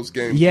win those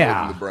games Yeah.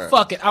 more than the Browns.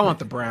 Fuck it. I want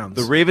the Browns.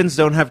 The Ravens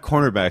don't have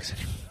cornerbacks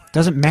anymore.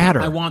 doesn't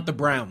matter. I want the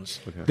Browns.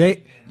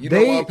 They, You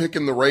know why I'm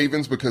picking the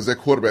Ravens? Because their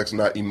quarterback's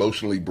not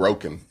emotionally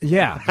broken.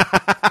 yeah.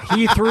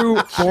 He threw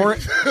four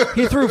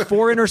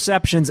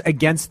interceptions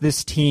against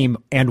this team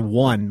and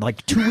won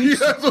like 2 weeks.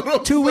 That's what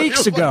I'm 2 saying.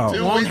 weeks Like ago.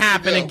 2 Won't weeks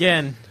happen ago.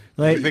 again.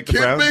 Like, Pick the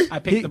Kidding Browns. me? I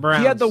picked the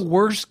Browns. He had the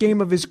worst game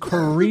of his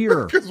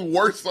career It's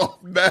worse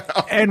off now.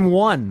 and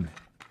won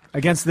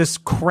against this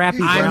crappy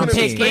I'm Browns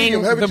picking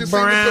team. Haven't the you seen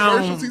the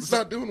commercials? Browns. He's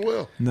not doing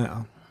well.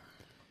 No,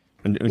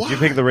 And did you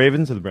pick the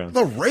Ravens or the Browns?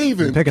 The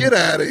Ravens, picking- get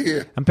out of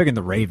here. I'm picking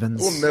the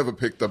Ravens. We'll never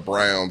pick the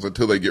Browns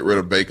until they get rid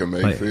of Baker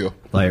Mayfield.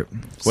 Like,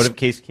 What if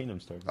Case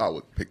Keenum started? I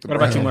would pick the What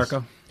Browns. about you,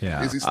 Marco?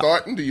 yeah. Is he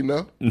starting? Do you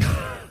know?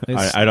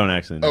 I don't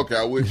actually know. Okay,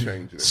 I would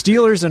change it.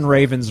 Steelers and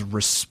Ravens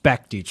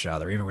respect each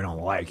other, even if we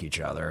don't like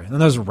each other.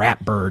 And those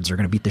rat birds are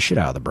going to beat the shit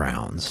out of the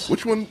Browns.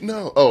 Which one?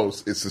 No. Oh,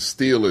 it's the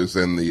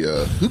Steelers and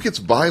the who gets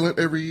violent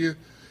every year?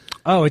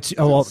 Well,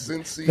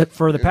 Cincy?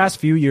 for the Yeah. past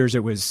few years,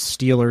 it was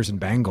Steelers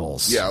and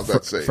Bengals. Yeah, I was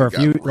about to say, for a it got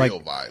few real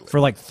violent. for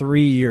like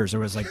 3 years, it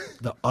was like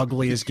the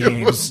ugliest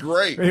games. was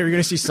great. You're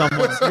going to see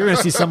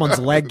someone's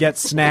leg get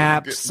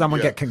snapped, someone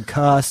Yeah. get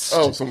concussed.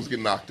 Oh, someone's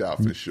getting knocked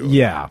out for sure.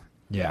 yeah.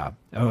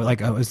 Oh, like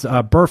it was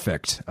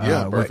perfect.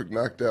 Yeah, perfect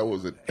knockdown.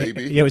 Was it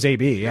AB? It was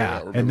AB, yeah. I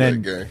remember And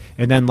then that game.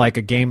 and then like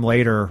a game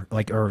later,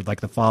 like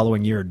the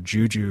following year,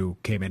 Juju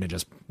came in and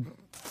just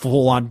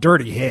full on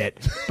dirty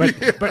hit,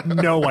 but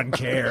no one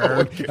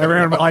cared.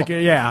 Everyone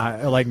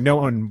like no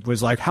one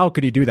was like, how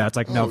could he do that? It's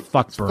like no,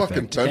 fuck It's fucking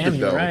perfect. Damn,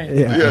 you're Thunderdome. right.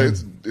 Yeah.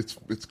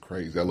 It's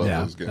crazy. I love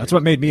Yeah, those games. that's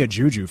what made me a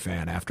Juju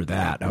fan. After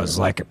that, I was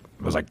like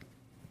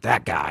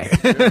that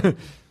guy.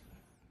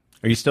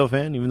 Are you still a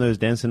fan, even though he's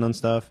dancing on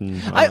stuff?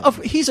 And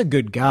He's a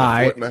good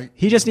guy. Fortnite.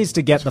 He just needs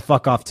to get the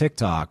fuck off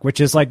TikTok,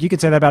 which is like you could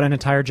say that about an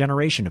entire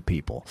generation of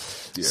people.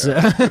 Yeah, So-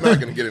 they're not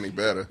going to get any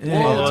better.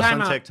 follow us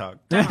time on out. TikTok.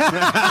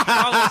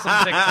 Follow us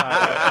on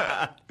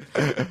TikTok.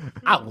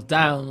 I will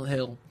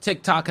downhill.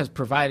 TikTok has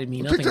provided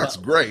me nothing TikTok's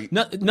but great.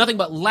 nothing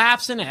but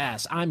laughs and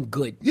ass. I'm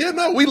good. Yeah,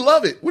 no, we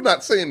love it. We're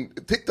not saying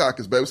TikTok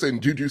is bad. We're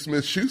saying Juju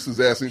Smith-Schuster's his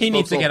ass. And He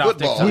needs to get off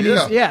football.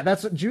 TikTok. Yeah,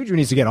 that's what Juju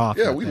needs to get off.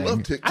 yeah, that we thing.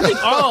 love TikTok. I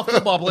think all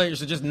football players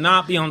should just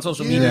not be on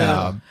social media.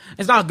 Yeah.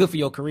 It's not good for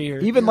your career.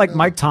 Even like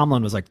Mike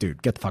Tomlin was like,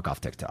 dude, get the fuck off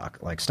TikTok.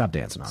 Like, stop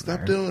dancing on there.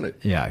 Stop doing it.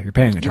 Yeah, you're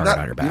paying a You're target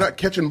on your not, you're back. not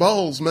catching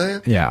balls,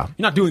 man. Yeah.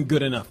 You're not doing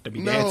good enough to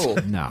be dancing.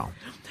 No. No.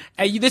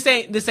 Hey, this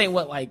ain't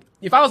what like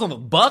if I was on the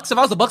Bucks, if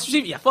I was the Bucks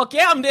receiver, yeah, fuck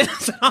yeah, I'm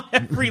dancing on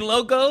every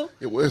logo.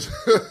 It was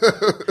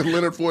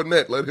Leonard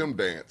Fournette. Let him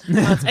dance.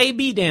 It's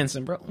AB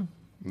dancing, bro.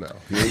 No,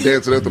 he ain't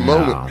dancing at the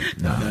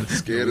moment. No.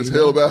 Scared as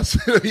hell about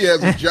he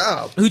has a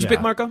job. Who'd you Yeah.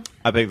 pick, Marco?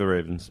 I pick the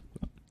Ravens.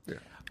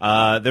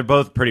 Yeah. They're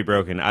both pretty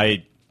broken.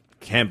 I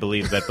can't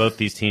believe that both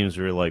these teams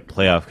were like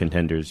playoff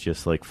contenders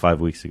just like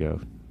 5 weeks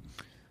ago.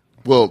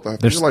 Well, I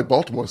feel like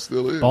Baltimore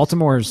still is.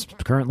 Baltimore's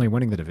currently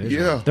winning the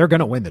division. Yeah. They're going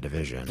to win the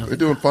division. They're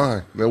doing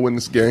fine. They'll win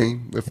this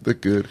game if they're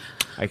good.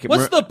 I can,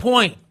 What's the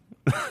point?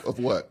 Of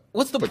what?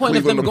 What's the For point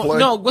of them Cleveland to going? play?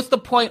 No, what's the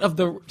point of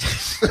the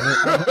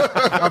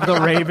Of the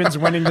Ravens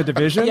winning the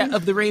division? yeah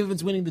of the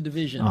Ravens winning the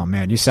division? Oh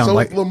man, you sound So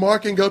like Lamar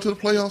can go to the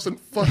playoffs and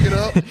fuck it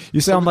up?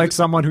 you sound like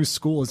someone whose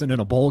school isn't in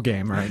a bowl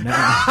game right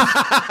now.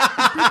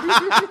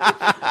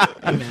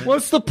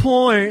 What's the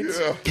point?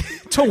 Yeah.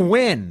 To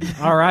win,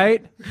 all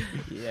right?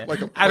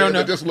 Like a I player don't know.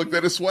 that just looked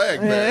at his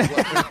swag bag.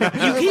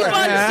 You keep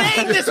on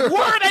saying this word.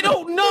 I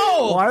don't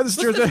know. Why What's is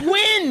there this the-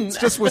 win? It's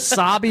just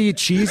wasabi,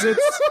 Cheez-Its,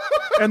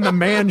 and the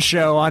Man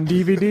Show on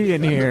DVD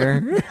in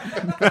here.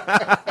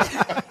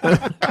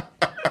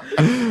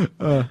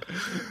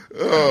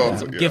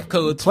 Gift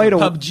codes Play for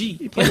to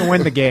PUBG. Play to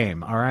win the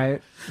game, all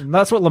right? And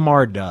that's what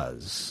Lamar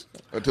does.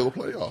 Until the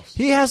playoffs.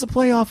 He has a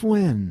playoff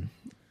win.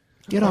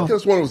 Get I off.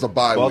 guess one was a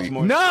bye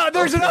Baltimore. No,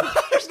 there's no.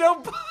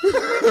 week.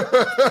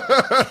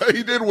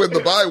 He did win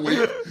the bye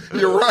week.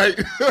 You're right.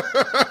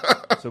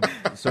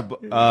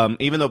 So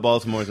even though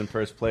Baltimore's in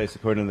first place,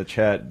 according to the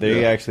chat,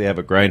 they actually have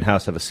a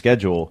grindhouse of a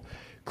schedule.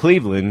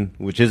 Cleveland,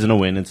 which isn't a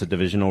win, it's a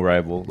divisional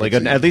rival, like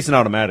at least an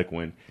automatic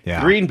win.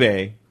 Yeah. Green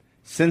Bay,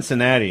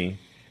 Cincinnati,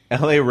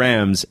 L.A.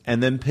 Rams,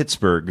 and then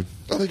Pittsburgh.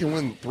 Oh, they can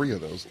win 3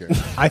 of those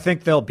games. I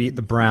think they'll beat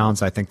the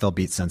Browns. I think they'll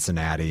beat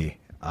Cincinnati.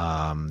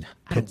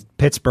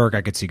 Pittsburgh,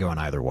 I could see going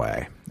either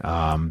way.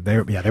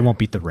 They won't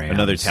beat the Rams.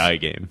 Another tie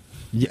game.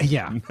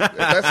 Yeah, If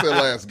that's their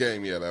last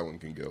game. Yeah, that one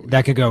can go.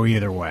 that could go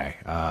either way.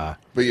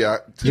 But yeah,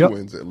 2 Yep.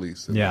 wins at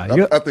least. Yeah,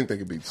 I think they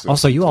could beat.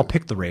 Also, you all too.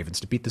 picked the Ravens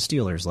to beat the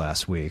Steelers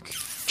last week.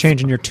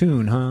 Changing your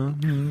tune, huh?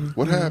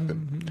 What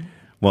happened?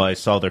 Well, I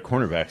saw their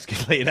cornerbacks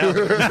get laid out.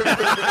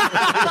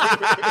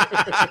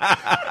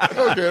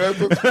 Okay,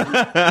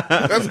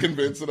 that's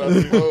convincing,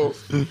 I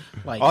suppose.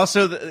 Like,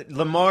 Also,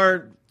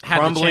 Lamar Had the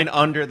crumbling chance-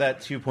 under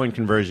that 2-point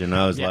conversion.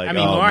 I was like, I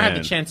mean, oh, Lamar man. had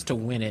the chance to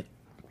win it.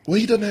 Well,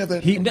 he doesn't have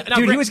that. He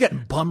Greg- was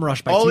getting bum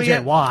rushed by Oh, TJ yeah.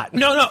 Watt.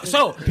 No.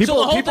 So People- so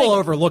the whole people thing,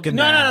 overlooking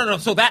no, that. No.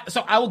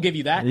 So I will give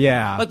you that.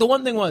 Yeah. Like the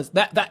one thing was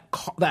that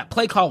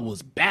play call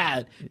was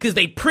bad because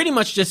they pretty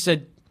much just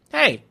said,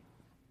 "Hey,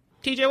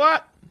 TJ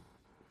Watt,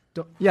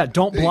 Don't There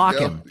you block go.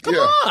 him. come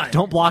Yeah. on,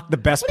 Don't block the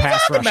best What are you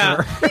pass talking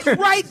rusher. about? He's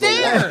right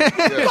there.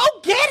 Go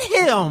get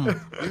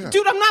him,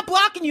 dude. I'm not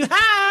blocking you.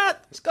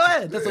 Just go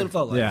ahead. That's what it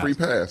felt like. Yeah. Free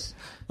pass.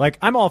 Like,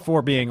 I'm all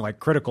for being like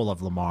critical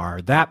of Lamar.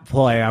 That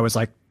play, I was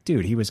like,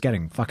 dude, he was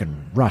getting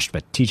fucking rushed by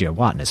TJ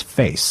Watt in his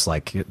face.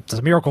 Like, it's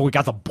a miracle we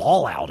got the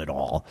ball out at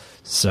all.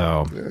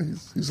 So, Yeah,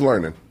 he's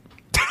learning.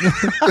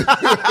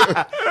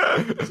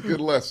 It's a good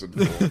lesson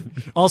for him.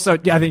 also,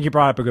 yeah, I think you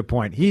brought up a good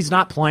point. He's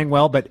not playing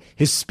well, but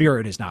his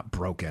spirit is not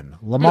broken.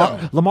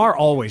 Lamar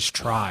always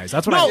tries.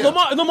 That's what No,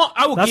 I Lamar.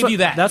 I will that's give what, you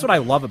that. That's what I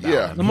love about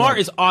Yeah. him. Lamar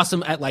is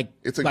awesome at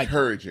It's like,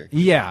 encouraging.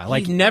 Yeah,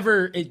 like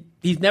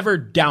he's never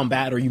down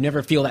bad, or you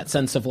never feel that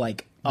sense of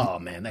like, oh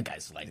man, that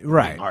guy's like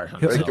Right. hard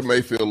on Baker himself.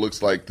 Mayfield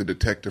looks like the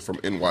detective from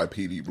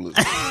NYPD Blue.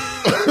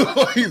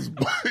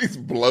 he's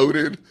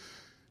bloated,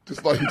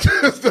 just like he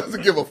just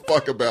doesn't give a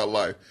fuck about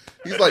life.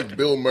 He's like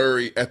Bill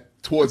Murray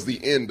towards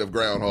the end of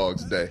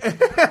Groundhog's Day.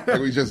 Like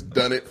we've just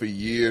done it for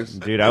years.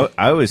 Dude,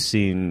 I was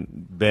seeing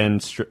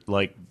Ben,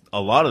 like, a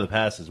lot of the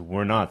passes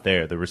were not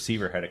there. The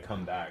receiver had to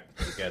come back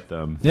to get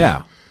them.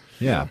 yeah.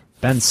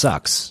 Ben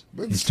sucks.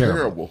 That's He's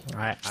terrible.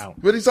 I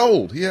don't. But he's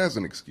old. He has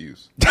an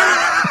excuse.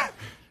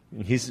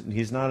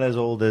 He's not as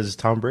old as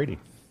Tom Brady.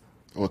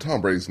 Well,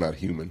 Tom Brady's not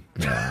human.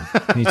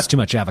 He eats too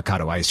much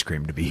avocado ice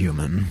cream to be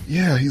human.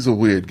 Yeah, he's a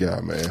weird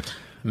guy, man.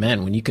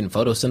 Man, when you can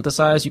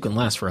photosynthesize, you can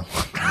last for a long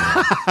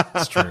time.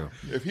 That's true.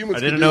 If humans I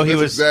could didn't do know it, he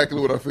that's was- exactly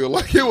what I feel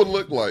like it would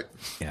look like.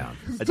 Yeah.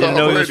 I didn't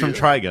know he was from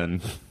Brady.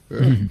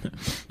 Trigun.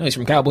 No, he's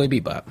from Cowboy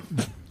Bebop,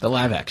 the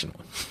live action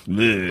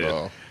one.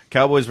 Ugh.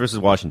 Cowboys versus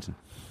Washington.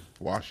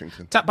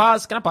 Washington, Can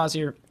I pause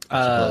here?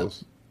 I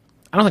suppose.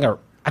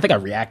 I think I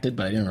reacted,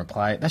 but I didn't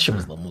reply. That shit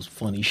was the most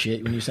funny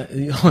shit when you sent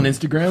on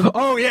Instagram.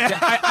 Oh, yeah.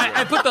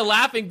 I put the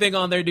laughing thing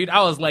on there, dude.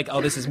 I was like,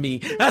 oh, this is me.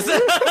 That's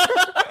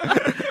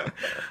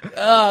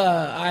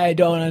I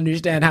don't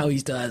understand how he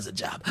still has a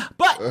job.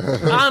 But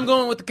I'm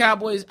going with the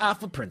Cowboys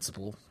for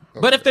principle.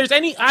 But if there's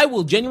any, I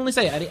will genuinely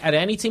say, at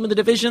any team in the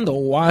division, the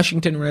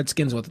Washington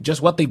Redskins, with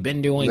just what they've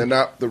been doing. They're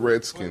not the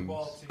Redskins.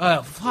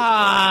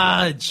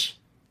 Fudge.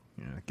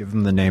 Give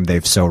them the name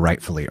they've so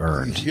rightfully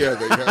earned. Yeah,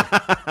 they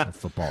have. The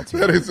football team.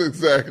 That is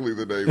exactly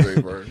the name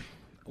they've earned.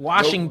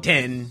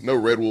 Washington. No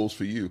Red Wolves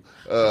for you.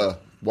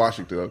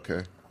 Washington,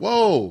 okay.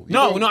 Whoa. you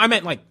No, know- no, I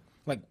meant like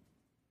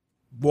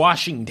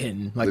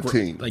Washington, like The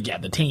team. like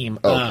the team.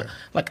 Okay.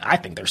 Like I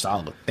think they're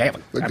solid. They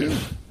have, They're good.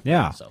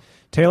 Yeah. So.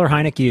 Taylor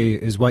Heineke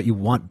is what you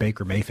want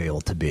Baker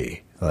Mayfield to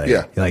be. Like,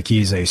 Yeah. Like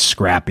he's a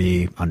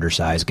scrappy,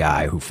 undersized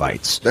guy who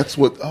fights. That's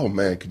what, oh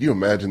man, could you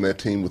imagine that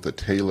team with a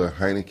Taylor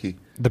Heineke?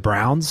 The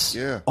Browns?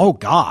 Yeah. Oh,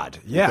 God.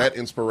 Yeah. That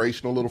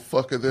inspirational little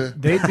fucker there.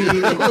 They'd be.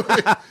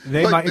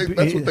 They Like, might be.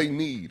 that's what they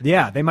need.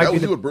 Yeah, they might that be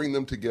he the- would bring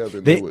them together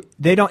and they would.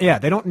 They don't. Yeah,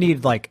 they don't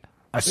need like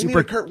a They super. need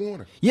a Kurt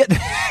Warner. Yeah.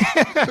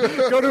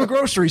 Go to a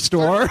grocery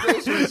store.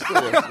 Grocery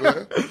stores,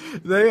 man.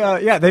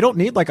 They don't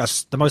need like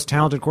the most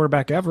talented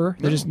quarterback ever.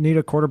 They just need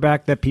a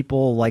quarterback that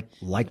people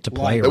like to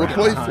play They would around.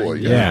 play for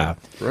you. Yeah.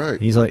 Right.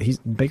 He's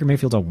Baker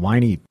Mayfield's a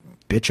whiny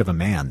bitch of a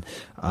man.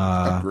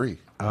 I agree.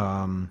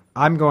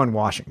 I'm going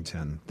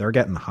Washington. They're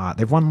getting hot.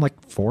 They've won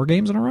like 4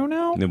 games in a row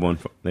now. They have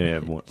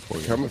won 4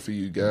 games. Coming for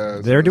you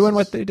guys. They're doing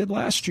what they did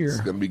last year.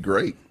 It's going to be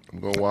great. I'm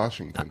going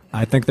Washington.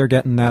 I think they're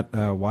getting that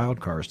wild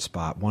card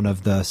spot, one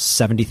of the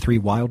 73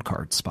 wild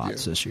card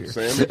spots this year.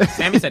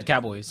 Sammy said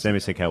Cowboys. Sammy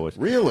said Cowboys.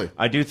 Really?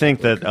 I do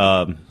think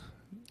that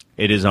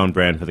it is on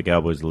brand for the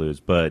Cowboys to lose,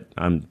 but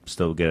I'm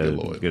still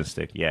gonna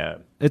stick. Yeah,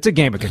 It's a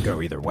game that could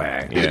go either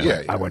way.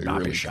 Yeah. I would it not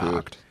really be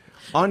shocked.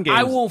 on games.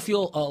 I will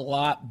feel a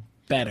lot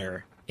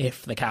better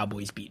if the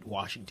Cowboys beat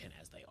Washington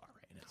as they are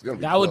right gonna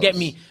be now. That would get close.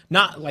 me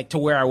not like to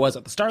where I was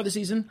at the start of the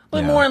season,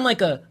 but Yeah. more in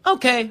like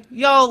okay,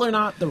 y'all are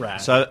not the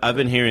rat. So I've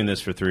been hearing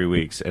this for 3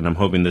 weeks, and I'm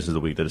hoping this is the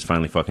week that it's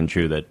finally fucking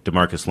true that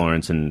DeMarcus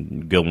Lawrence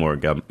and Gilmore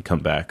come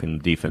back in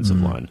the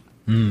defensive line.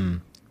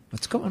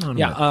 What's going on?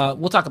 Yeah,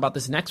 we'll talk about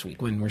this next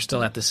week when we're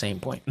still at the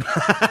same point.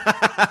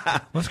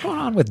 What's going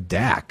on with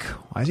Dak?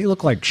 Why does he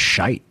look like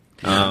shite?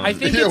 I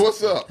think Yeah, it's-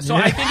 what's up? So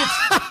I think it's.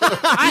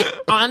 I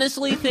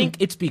honestly think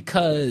it's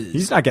because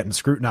He's not getting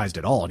scrutinized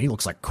at all, and he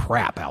looks like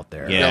crap out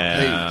there. Yeah. Got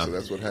paid, so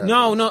that's what happened.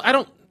 no, I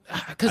don't.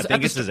 I Because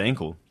think it's his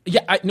ankle.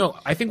 Yeah,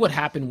 I think what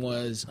happened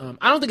was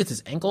I don't think it's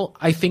his ankle.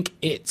 I think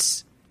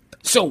it's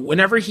so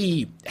whenever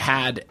he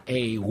had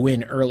a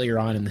win earlier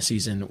on in the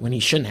season when he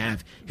shouldn't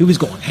have, he was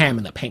going ham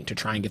in the paint to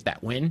try and get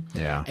that win.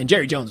 Yeah. And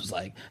Jerry Jones was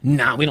like,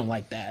 "Nah, we don't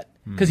like that,"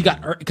 because he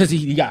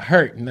got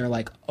hurt, and they're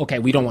like, "Okay,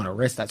 we don't want to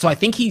risk that." So I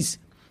think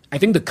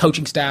the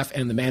coaching staff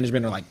and the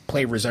management are like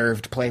play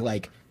reserved, play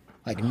like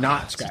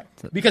not scrap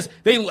because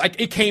they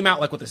like it came out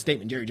like with a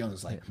statement. Jerry Jones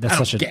was like, That's "I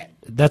don't such a get."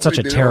 that's such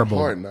They a did terrible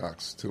Hard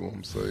Knocks to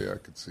him, so yeah, I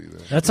could see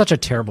that. that's such a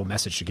terrible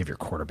message to give your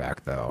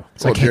quarterback, though.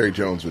 It's Well, like, Jerry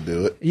Jones would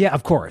do it. yeah,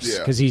 of course, Yeah.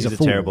 because he's He's a a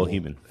fool. terrible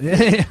human.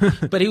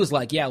 But he was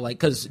like, yeah, like,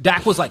 because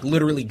Dak was like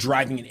literally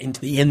driving it into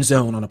the end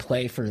zone on a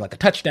play for like a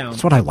touchdown.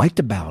 That's what I liked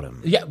about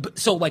him. Yeah, but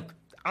so like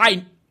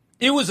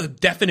it was a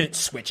definite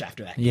switch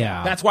after that.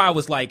 Yeah. That's why I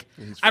was like,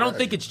 I don't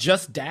think it's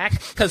just Dak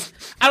because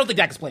I don't think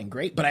Dak is playing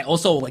great, but I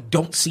also like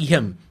don't see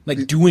him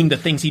like doing the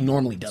things he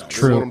normally does.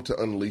 They want him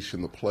to unleash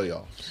in the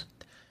playoffs.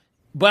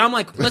 But I'm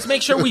like, let's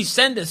make sure we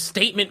send a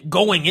statement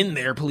going in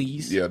there,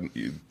 please. Yeah,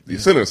 you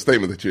send a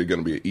statement that you're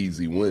going to be an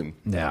easy win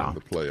Yeah. in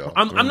the playoffs.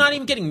 I'm not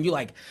even kidding you.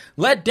 Like,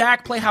 let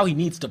Dak play how he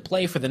needs to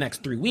play for the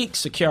next 3 weeks,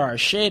 secure our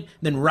shit,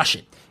 then rush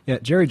it. Yeah,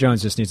 Jerry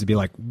Jones just needs to be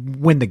like,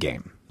 win the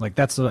game. Like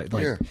that's like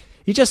Yeah.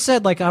 he just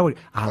said like I would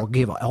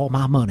give all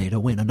my money to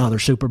win another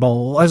Super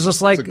Bowl. I was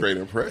just like, That's a great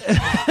impression.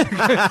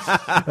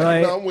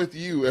 like, I'm with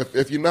you.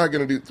 If you're not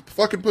going to do,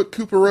 fucking put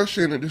Cooper Rush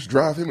in and just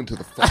drive him into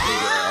the fucking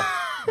ground.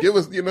 Give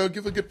us, give a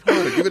good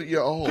product. Give it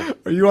your all.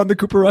 are you on the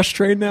Cooper Rush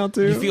train now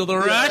too? You feel the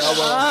rush?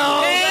 Cooper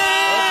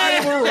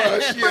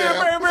Rush,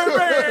 yeah.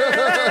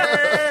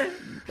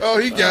 Oh,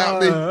 he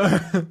got me.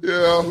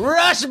 Yeah.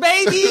 Rush,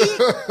 baby!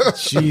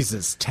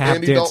 Jesus, tap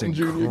Andy dancing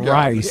Dalton Jr. got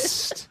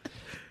Christ.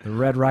 The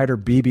Red Rider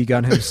BB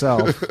gun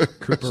himself,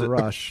 Cooper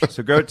Rush.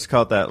 So Goats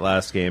called that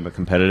last game a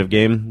competitive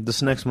game.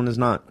 This next one is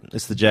not.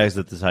 It's the Jags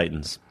at the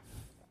Titans.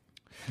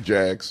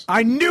 Jags.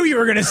 I knew you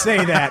were going to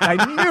say that.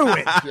 I knew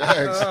it.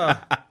 Jags.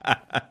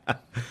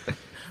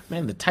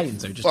 Man, the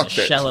Titans are just Fuck a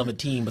that shell team. of a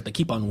team, but they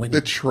keep on winning.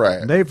 The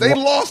trash. They've They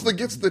lo- lost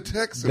against the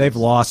Texans. They've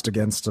lost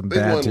against some They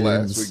bad won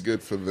last teams. week.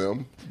 Good for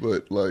them.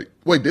 But, like,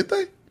 wait, did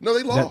they? No,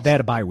 they lost. They had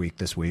a bye week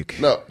this week.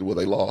 No, well,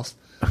 they lost.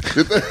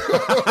 Did they?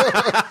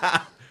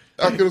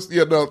 I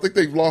think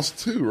they've lost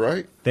 2,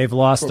 right? They've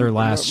lost If their I'm not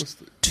last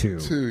mistaken. 2.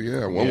 2,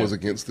 yeah. One was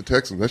against the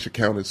Texans. That should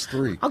count as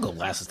 3. I'll go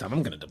last this time.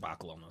 I'm going to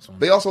debacle on this one.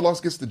 They also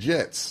lost against the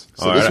Jets.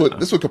 So All this right.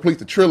 would complete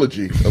the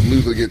trilogy of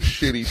losing against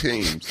shitty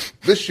teams.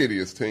 The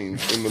shittiest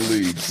teams in the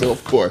league. So,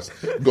 of course,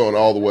 going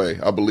all the way.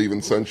 I believe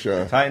in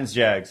sunshine. Titans,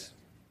 Jags.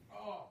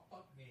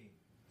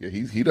 Yeah,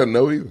 he doesn't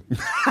know either.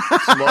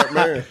 Smart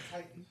man.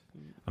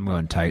 I'm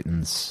going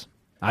Titans.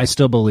 I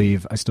still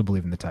believe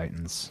in the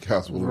Titans.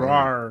 Guys will run.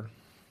 Rawr.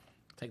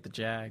 Take the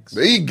Jags.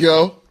 There you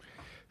go,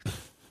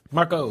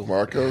 Marco.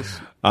 Marcos.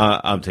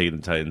 I'm taking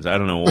the Titans. I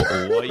don't know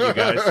what you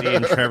guys see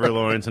in Trevor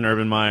Lawrence and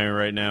Urban Meyer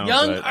right now.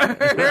 Young but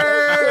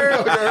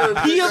Herb.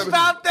 He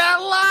about that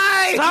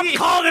life. Stop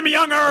calling him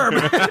Young Herb.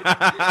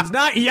 He's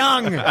not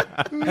young,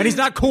 and he's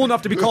not cool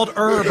enough to be called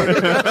Herb.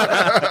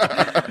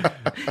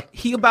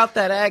 He about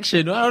that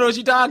action. I don't know what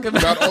you're talking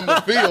about. Not on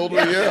the field,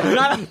 but yeah.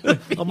 Not on the-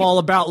 I'm all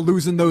about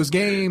losing those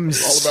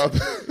games. All about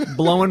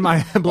blowing my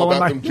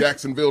them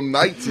Jacksonville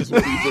Knights is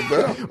what he's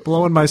about.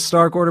 blowing my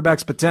star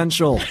quarterback's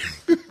potential,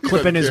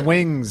 clipping his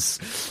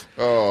wings.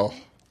 Oh,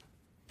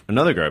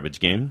 another garbage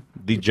game.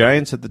 The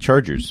Giants at the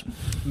Chargers.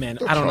 Man,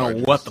 I don't know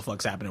Chargers. what the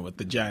fuck's happening with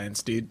the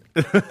Giants, dude.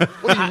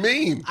 what do you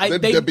mean?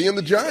 They're being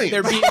the Giants.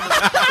 They're being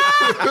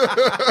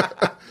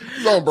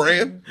It's on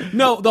brand.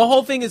 no. The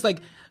whole thing is like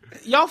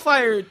y'all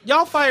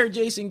fired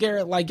Jason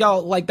Garrett like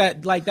y'all like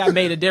that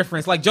made a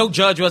difference. Like Joe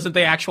Judge wasn't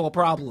the actual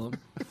problem.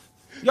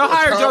 Y'all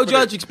hired Joe confident.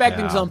 Judge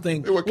expecting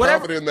something. They were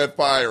confident in that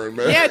firing,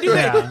 man. Yeah,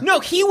 dude.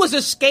 No, he was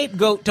a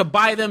scapegoat to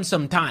buy them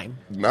some time.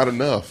 Not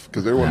enough,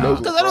 because everyone knows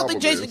what the Because I don't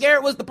think problem Jason is.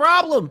 Garrett was the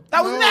problem.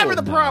 That was never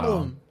the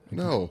problem.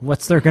 No.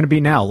 What's there going to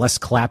be now? Less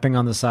clapping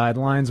on the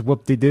sidelines?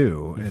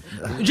 Whoop-de-doo.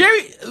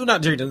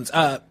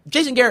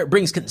 Jason Garrett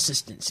brings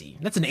consistency.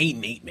 That's an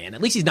 8-8, man.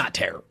 At least he's not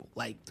terrible.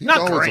 Like, He's not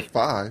always great. a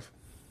 5.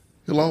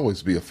 He'll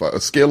always be a 5. A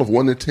scale of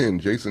 1 to 10,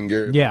 Jason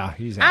Garrett. Yeah,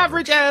 he's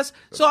Average ass.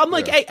 So I'm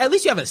like, hey, at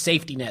least you have a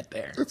safety net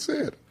there. That's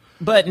it.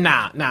 But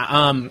nah.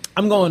 I'm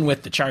going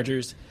with the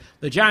Chargers.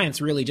 The Giants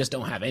really just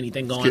don't have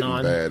anything It's going getting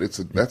on. bad.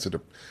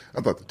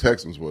 I thought the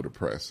Texans were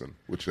depressing,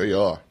 which they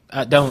are.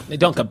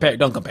 Don't compare.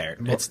 Don't compare.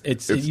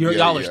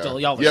 Y'all are still.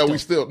 we're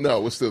still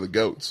the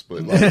goats,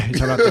 but like, You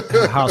talking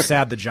about how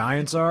sad the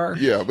Giants are?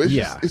 yeah, but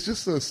it's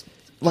just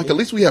at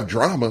least we have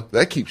drama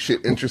that keeps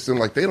shit interesting.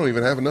 Like they don't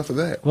even have enough of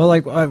that. Well,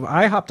 like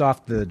I hopped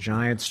off the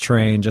Giants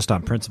train just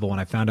on principle when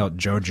I found out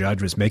Joe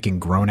Judge was making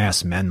grown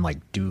ass men like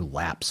do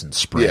laps and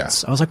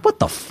sprints. Yeah. I was like, what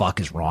the fuck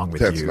is wrong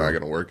with That's you? not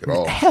going to work at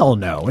all. Hell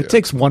no. It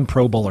takes one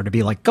Pro Bowler to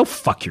be like, go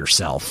fuck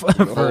yourself.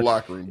 The whole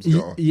locker room's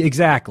gone.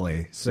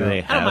 Exactly. So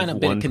They I don't mind a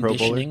have bit one of Pro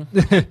Bowler.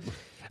 conditioning.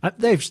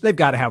 they've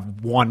got to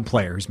have one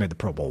player who's made the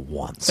Pro Bowl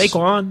once.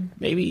 Saquon,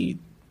 maybe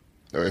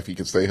Or if he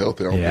can stay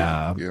healthy,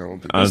 I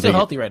don't think he's still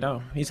healthy right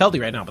now. He's healthy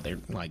right now, but they're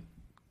like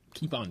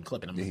keep on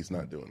clipping him. he's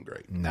not doing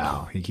great.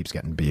 No, he keeps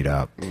getting beat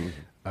up.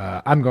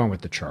 I'm going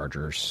with the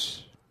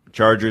Chargers.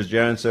 Chargers,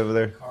 Giants over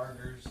there.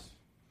 Chargers.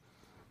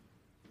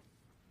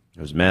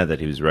 I was mad that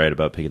he was right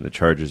about picking the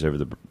Chargers over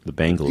the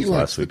Bengals He likes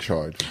last the week.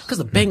 Chargers. Because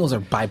the Bengals are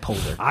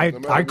bipolar.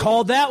 I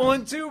called that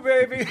one too,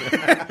 baby.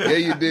 Yeah,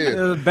 you did.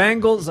 The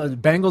Bengals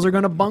are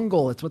going to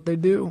bungle. It's what they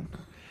do.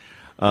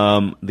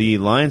 The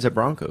Lions at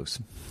Broncos.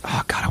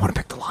 Oh God, I want to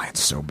pick the Lions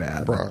so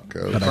bad.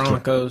 Broncos.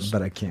 Broncos.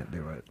 But I can't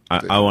do it.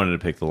 I wanted to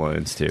pick the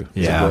Lions too.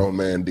 It's a grown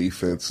man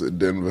defense at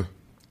Denver.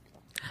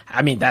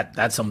 I mean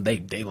that's some they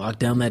locked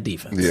down that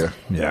defense. Yeah.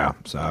 Yeah.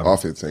 So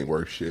Offense ain't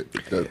worth shit.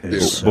 But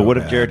what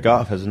if Jared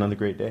Goff has another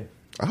great day?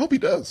 I hope he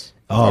does.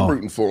 Oh. I'm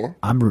rooting for him.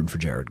 I'm rooting for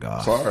Jared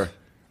Goff. Sorry.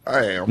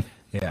 I am.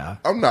 Yeah.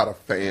 I'm not a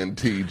fan,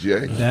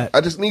 TJ. That-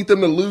 I just need them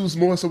to lose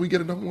more so we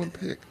get a number 1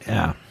 pick.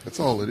 Yeah. That's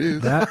all it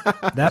is. That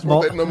That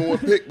number 1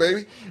 pick,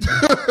 baby.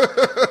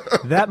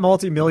 that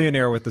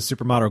multimillionaire with the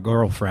supermodel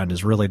girlfriend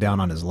is really down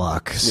on his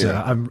luck. So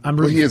Yeah. I'm Well,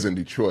 rooting. he is in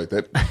Detroit.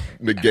 That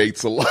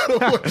negates a lot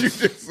of what you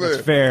just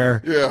said.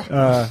 Fair.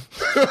 Yeah.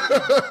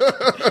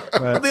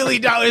 $1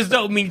 million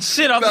don't mean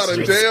shit on Not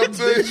the a streets.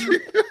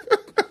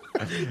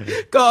 damn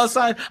thing. Go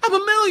outside. I'm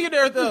a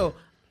millionaire though.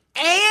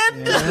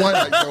 And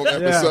Twilight Zone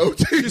episode.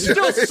 TJ.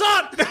 still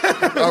suck.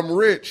 I'm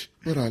rich,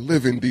 but I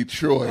live in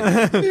Detroit.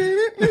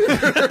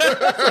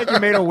 It's like you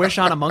made a wish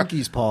on a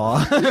monkey's paw.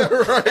 As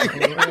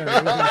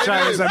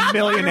a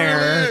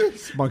millionaire. It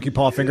is. Monkey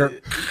paw finger.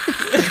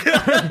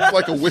 It's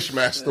like a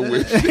Wishmaster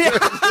wish.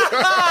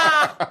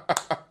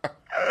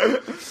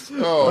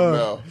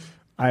 Oh,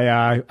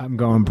 no. I'm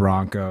going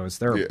Broncos.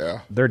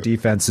 Yeah. Their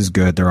defense is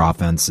good. Their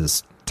offense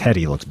is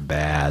Teddy looks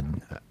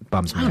bad.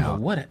 Bums me I don't know out.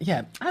 what.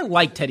 I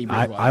like Teddy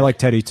Bridgewater. I like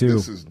Teddy too.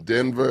 This is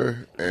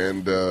Denver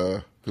and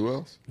who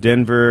else?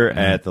 Denver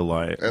at the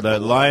Lions. At The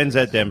the Lions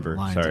at Denver.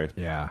 Lines. Sorry.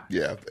 Yeah.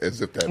 Yeah,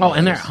 as if that Oh,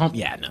 and they're matters. at home.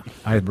 Yeah, no.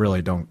 I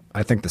really don't.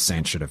 I think the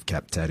Saints should have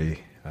kept Teddy.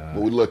 What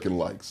we looking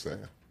like, Sam?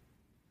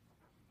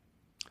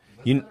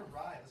 You,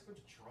 Right, let's go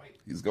Detroit.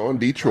 He's going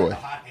Detroit.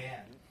 Hot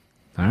hand.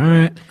 All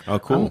right. oh,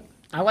 cool.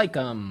 I like.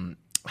 I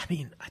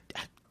mean,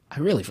 I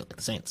really feel like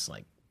the Saints.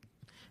 Like,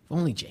 if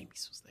only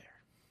Jameis was there.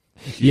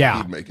 Yeah.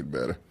 He'd make it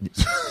better.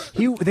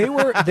 They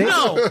were.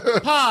 No,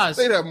 pause.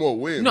 They'd have more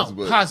wins. No,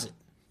 but pause it.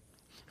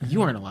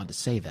 You aren't allowed to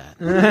say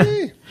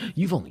that.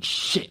 You've only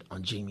shit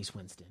on Jameis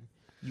Winston.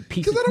 You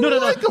piece of... I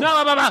don't like him.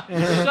 No.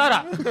 Shut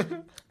up.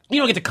 You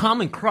don't get to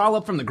come and crawl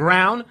up from the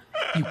ground,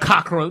 you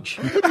cockroach.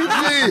 You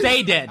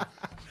stay dead.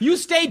 You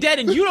stay dead,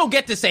 and you don't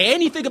get to say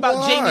anything about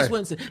Why? Jameis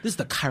Winston. This is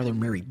the Kyler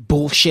Murray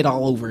bullshit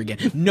all over again.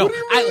 No, What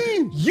do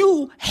you mean?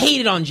 you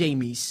hated on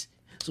Jameis,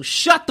 so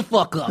shut the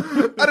fuck up.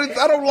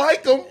 I don't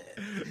like him.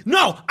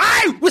 No,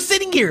 I was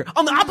sitting here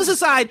on the opposite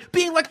side,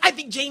 being like, I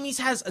think Jameis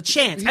has a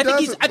chance. I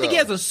think doesn't, he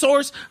has a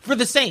source for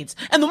the Saints.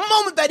 And the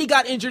moment that he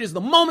got injured is the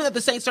moment that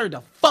the Saints started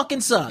to fucking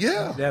suck.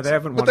 Yeah. Yeah, they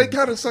haven't But won. they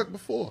kind of sucked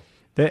before.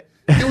 They,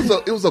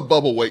 It was a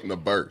bubble waiting to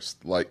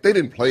burst. Like they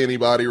didn't play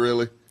anybody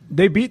really.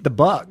 they beat the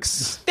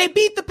Bucks. They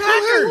beat the Hey,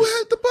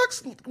 Packers. the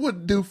Bucks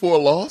wouldn't do for a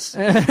loss.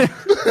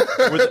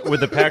 Would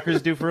the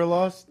Packers do for a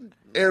loss?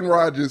 Aaron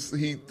Rodgers,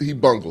 he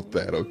bungled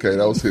that. Okay,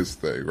 that was his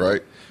thing,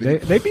 right?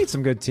 They beat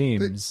some good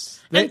teams.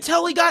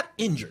 Until he got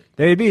injured.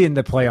 They'd be in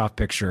the playoff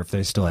picture if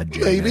they still had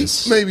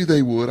Jameis. Maybe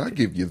they would. I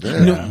give you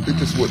that. It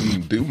just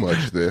wouldn't do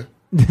much there.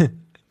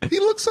 He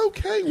looks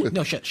okay with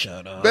No,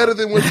 shut up. better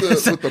than with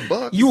the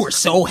Bucks. You were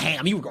so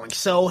ham. You were going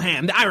so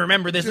ham. I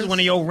remember this is one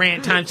of your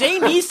rant times.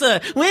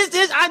 Jameis, when's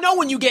this? I know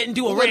when you get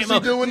into a What rant is he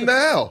mode. doing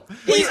now?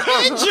 He's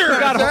injured.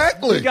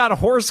 Exactly. He got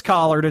horse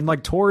collared and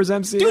like tore his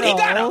MCL. Dude, he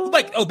got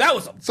that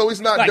was So he's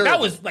not like that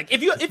durable. was like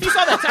if you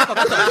saw that tackle,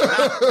 that's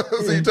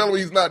a, So you telling me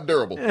he's not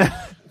durable?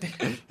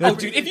 oh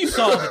dude, if you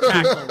saw the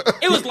tackle,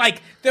 it was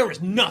like there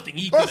was nothing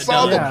he could have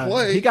saw done. the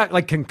play. He got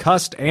like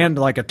concussed and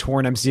like a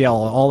torn MCL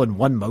all in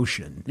one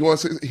motion. You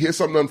want to hear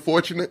something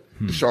unfortunate?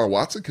 Deshaun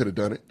Watson could have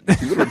done it.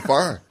 He would have been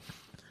fine.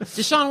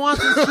 Deshaun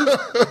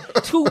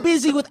Watson's too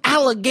busy with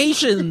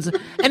allegations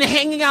and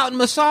hanging out in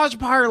massage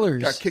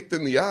parlors. Got kicked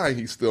in the eye,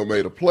 he still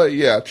made a play.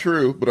 Yeah,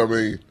 true, but I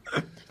mean,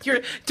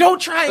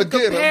 Don't try and Again,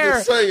 I'm compare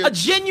just saying. a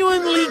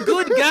genuinely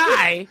good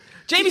guy.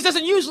 Jameis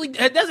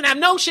doesn't have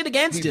no shit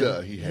against he him.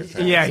 does. He has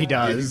had Yeah, some- he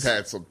does. He's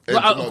had some Well,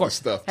 of other course.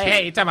 stuff. Too.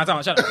 Hey, time out,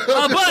 shut up.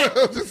 But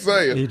I'm just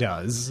saying. He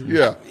does.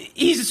 Yeah.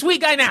 he's a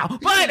sweet guy now.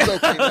 He's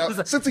okay now.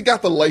 But Since he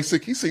got the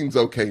LASIK, he seems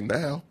okay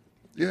now.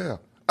 Yeah.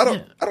 I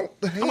don't hate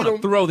I'm gonna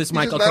him. throw this He's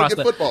mic just across not a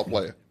good the- football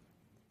player.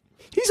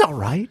 He's all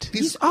right.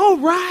 he's all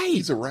right.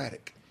 He's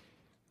erratic.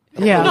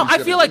 Yeah. No, What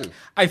he's gonna do.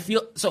 I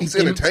feel so. He's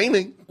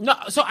entertaining. No,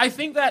 so I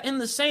think that in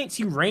the Saints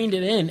he reined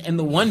it in, and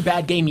the one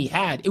bad game he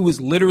had, it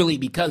was literally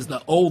because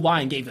the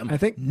O-line gave him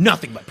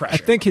nothing but pressure. I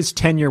think his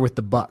tenure with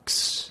the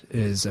Bucks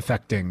is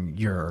affecting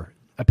your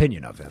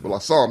opinion of him. Well, I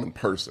saw him in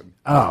person.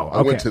 Oh, I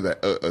went okay. to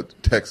that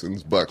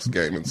Texans Bucks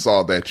game and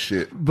saw that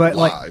shit But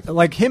live.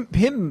 like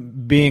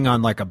him being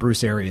on like a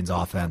Bruce Arians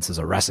offense is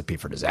a recipe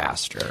for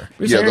disaster.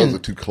 Yeah, those are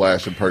two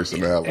clashing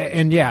personalities.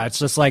 And yeah, it's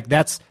just like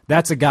that's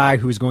a guy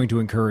who's going to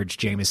encourage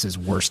Jameis's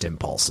worst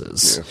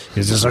impulses. Yeah.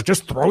 He's just like,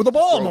 just throw the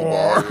ball Throw the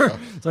more. ball, yeah.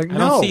 It's like, I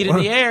no. don't see it in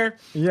the air.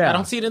 Yeah. I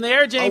don't see it in the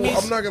air,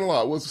 Jameis. I'm not gonna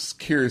lie. I was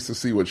curious to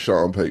see what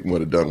Sean Payton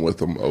would have done with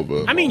him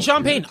over. I mean,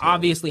 Sean Payton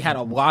obviously had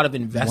a lot of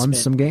investment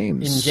some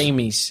games. in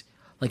Jameis.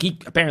 Like, he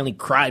apparently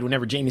cried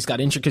whenever Jameis got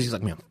injured because he's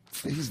like, man,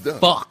 He's done.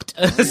 fucked.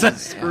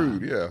 He's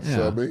screwed. Yeah.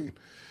 So I mean,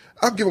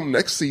 I'll give him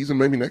next season.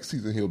 Maybe next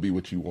season he'll be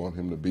what you want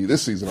him to be.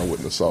 This season I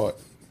wouldn't have saw it.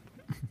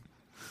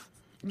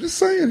 I'm just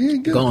saying he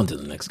ain't good. Go on to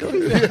the next game.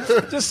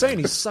 Just saying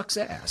he sucks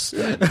ass.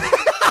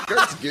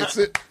 Kurtz gets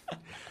it.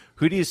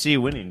 Who do you see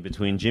winning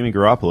between Jimmy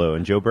Garoppolo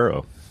and Joe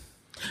Burrow?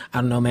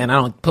 I don't know, man. I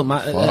don't put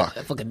my Fuck.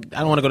 fucking.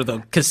 I don't want to go to the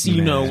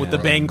casino with the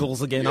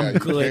Bengals again. Yeah, I'm you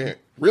good. can't.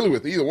 Really,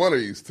 with either one of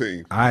these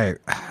teams. I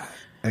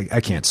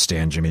can't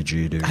stand Jimmy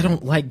G, dude. I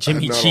don't like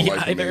Jimmy I G don't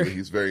like him either.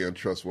 He's very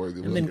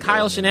untrustworthy. And then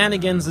Kyle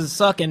Shenanigans is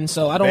sucking,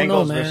 so I don't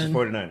Bengals know, versus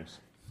man. 49ers.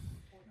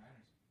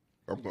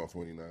 I'm going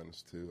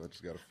 49ers too. I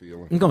just got a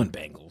feeling. I'm going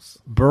Bengals.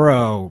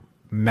 Burrow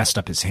messed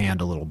up his hand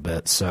a little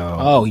bit, so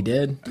Oh, he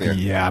did?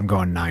 yeah, I'm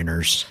going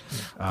Niners.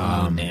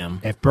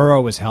 Damn. If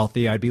Burrow was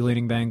healthy, I'd be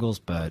leaning Bengals,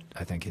 but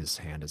I think his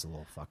hand is a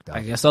little fucked up.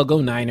 I guess I'll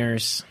go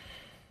Niners.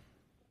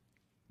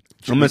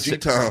 I'm gonna G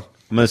time.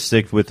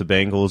 stick with the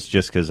Bengals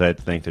just because I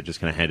think they're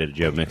just going to hand it to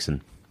Joe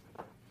Mixon.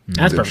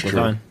 That's It's perfectly true.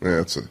 fine. Yeah,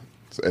 it's an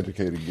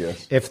educated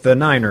guess. If the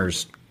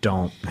Niners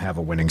don't have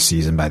a winning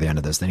season by the end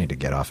of this, they need to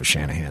get off of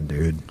Shanahan,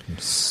 dude. I'm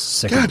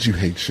sick God, of you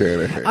hate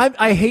Shanahan.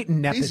 I hate He's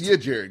nepotism. your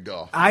Jared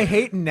Goff. I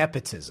hate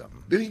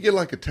nepotism. Did he get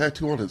like a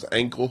tattoo on his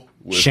ankle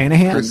with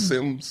Shanahan? Chris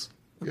Sims?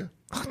 Yeah,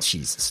 Oh,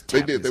 Jesus.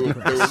 they did. They were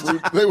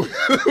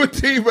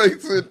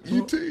teammates at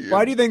UT. Yeah.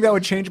 Why do you think that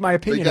would change my They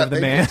opinion got of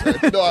the man? ankle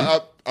tat- No,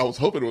 I was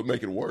hoping it would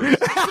make it worse. He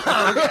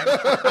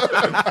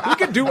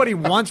can do what he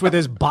wants with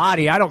his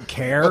body. I don't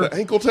care. But an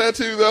ankle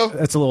tattoo though,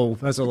 That's a little.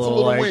 it's a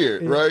little like,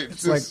 weird, right?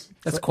 It's like.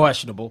 That's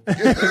questionable.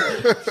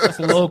 That's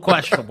a little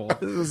questionable.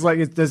 It's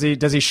like, does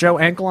he show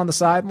ankle on the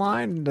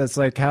sideline? That's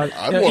like how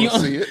I'd want to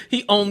see it.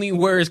 He only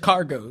wears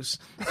cargos.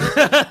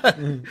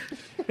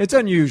 it's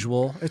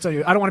unusual. I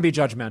don't want to be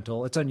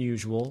judgmental. It's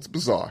unusual,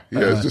 Bizarre.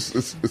 Yeah,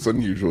 it's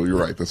unusual. You're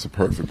right. That's a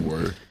perfect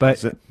word.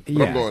 but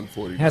yeah, I'm going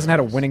 49ers. he hasn't had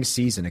a winning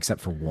season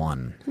except for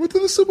one. He went to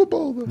the Super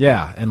Bowl though.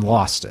 Yeah, and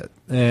lost it,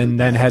 and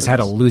then has had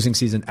a losing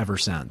season ever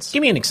since.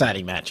 Give me an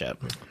exciting matchup.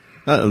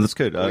 That's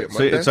good. Wait,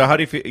 Monday? So how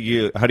do you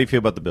feel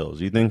about the Bills?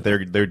 You think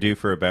they're due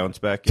for a bounce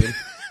back game?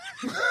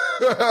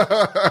 Who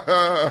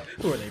are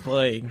they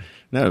playing?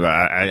 No, but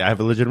I have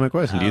a legitimate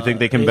question. Do you think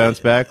they can bounce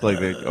back, or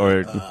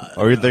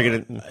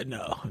they're gonna?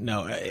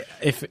 No.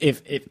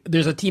 If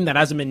there's a team that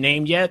hasn't been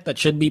named yet that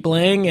should be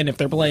playing, and if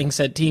they're playing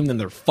said team, then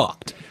they're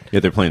fucked. Yeah,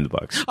 they're playing the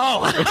Bucks.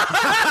 Oh,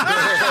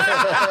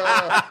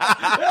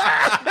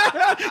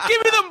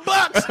 give me them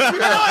Bucks. You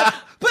know what?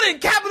 Put it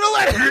in capital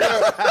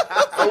letters.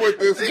 I'm with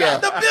this guy.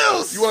 The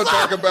Bills. You want to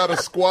talk about a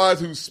squad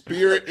whose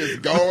spirit is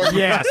gone?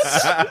 Yes,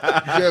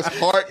 Just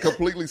heart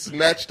completely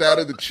snatched out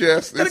of the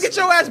chest. Gonna get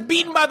your ass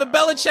beaten by the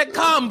Belichick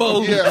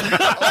combo. Yeah.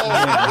 Oh,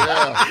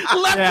 yeah.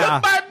 Left Yeah.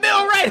 hook by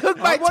Bill, right hook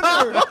by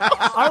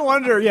Tom. I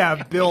wonder. Yeah,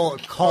 Bill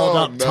called Oh,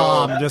 up no.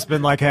 Tom, and just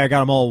been like, "Hey, I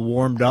got him all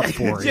warmed up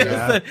for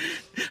you."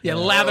 Yeah,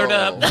 lathered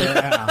up.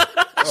 Yeah.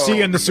 See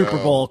you in the Super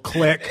Bowl.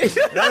 Click. Get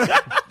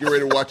ready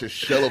to watch a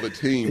shell of a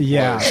team.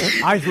 Yeah,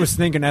 play. I was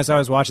thinking as I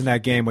was watching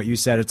that game, what you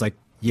said. It's like,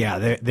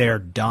 yeah, they're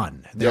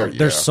done. Yeah.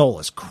 Their soul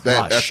is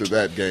crushed. After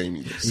that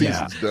game,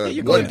 season's done.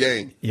 you One go-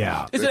 game.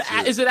 Yeah. Is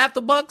it at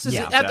the Bucks? Is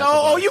Yeah, it at the? that's the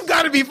Oh, Bucks. you've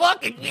got to be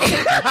fucking.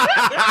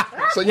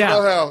 So you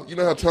Yeah.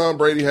 know how Tom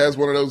Brady has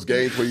one of those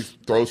games where he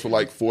throws for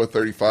like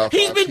 435.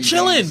 He's been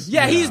chilling.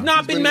 Yeah, he's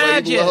not been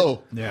mad yet.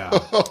 Yeah.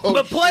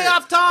 But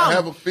playoff Tom. I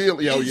have a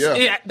feeling. Oh It's-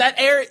 yeah. that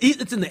air.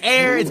 It's in the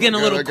air. It's getting a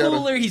God, little I gotta-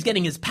 cooler. He's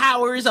getting his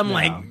powers. I'm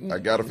like, I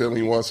got a feeling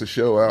he wants to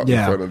show out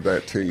Yeah. in front of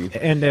that team.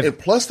 And if-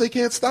 plus they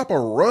can't stop a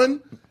run.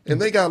 and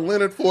they got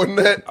Leonard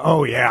Fournette.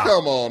 Oh, yeah.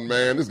 Come on,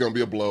 man. This is going to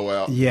be a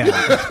blowout. Yeah.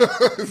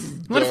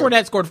 Leonard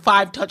Fournette scored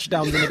 5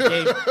 touchdowns in the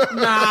game.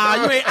 Nah,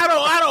 you ain't.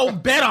 I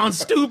don't bet on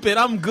stupid.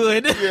 I'm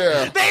good.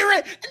 Yeah.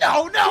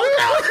 No.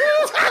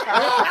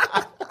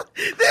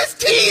 This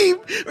team,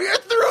 we're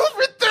through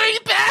for 3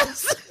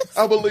 passes.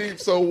 I believe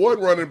so. One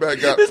running back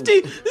got This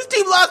team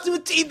lost to a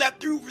team that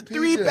threw for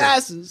 3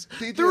 passes.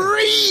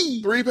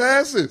 TJ. 3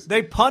 passes.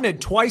 They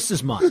punted twice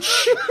as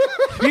much.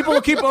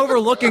 People keep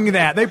overlooking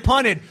that. They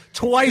punted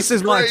twice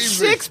as much.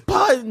 Crazy. 6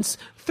 punts,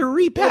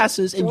 3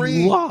 passes, and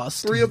you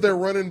lost. 3 of their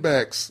running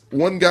backs.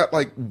 One got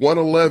like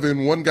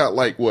 111. One got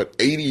like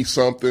 80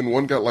 something.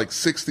 One got like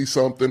 60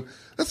 something.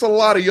 That's a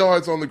lot of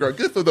yards on the ground.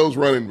 Good for those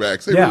running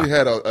backs. They really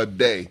had a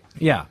day.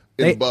 Yeah.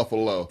 In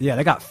Buffalo. Yeah,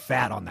 they got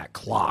fat on that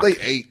clock. They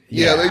ate.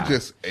 Yeah, they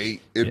just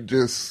ate. It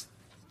just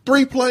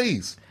 3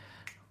 plays.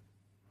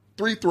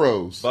 3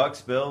 throws. Bucks,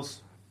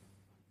 Bills.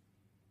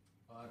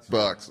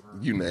 Bucks.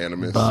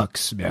 Unanimous.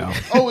 Bucks, yeah.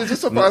 Oh, is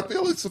this I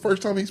feel it's the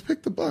first time he's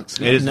picked the Bucks.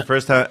 It is the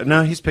first time.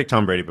 No, he's picked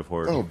Tom Brady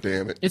before. Oh,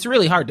 damn it. It's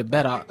really hard to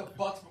bet on. The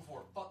Bucks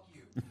before. Fuck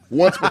you.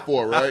 Once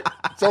before, right?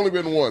 It's only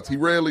been once. He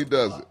rarely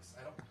does it.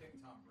 I don't pick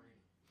Tom Brady.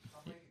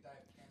 Tom Brady died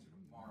of cancer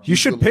tomorrow. You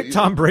should pick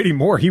Tom Brady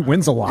more. He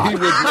wins a lot. He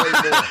would way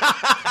more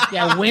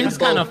Yeah, wins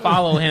kind of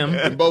follow him.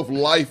 in both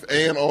life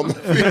and on the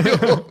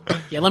field.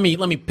 Yeah, let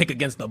me pick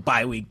against the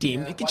bye week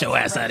team. Get your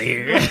ass out of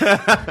here.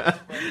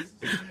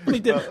 Let me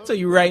tell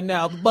you right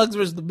now, the Bucks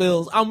versus the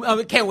Bills.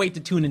 I can't wait to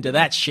tune into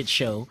that shit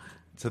show.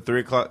 It's a 3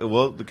 o'clock.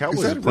 Well, the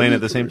Cowboys that are playing really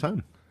at the same 3?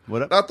 time.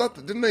 What up? I thought,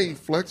 didn't they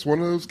flex one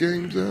of those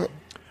games out?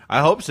 I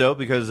hope so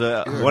because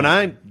when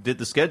I did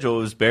the schedule,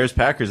 it was Bears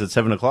Packers at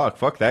 7 o'clock.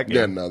 Fuck that game.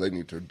 Yeah, no, they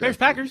need to. Bears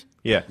Packers.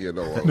 Yeah. Yeah,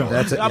 no.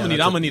 That's it. I'm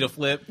gonna need a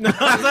flip. See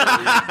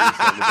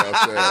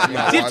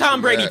See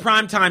Tom Brady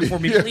prime time for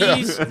me,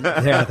 please.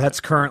 Yeah, that's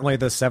currently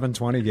the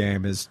 7:20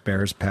 game is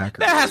Bears Packers.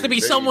 There has to be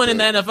someone in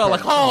the NFL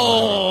like,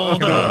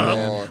 hold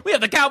on. We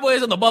have the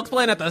Cowboys and the Bucks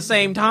playing at the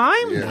same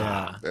time.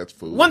 Yeah, that's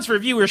foolish. One's for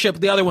viewership,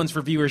 the other one's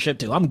for viewership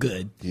too. I'm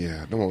good.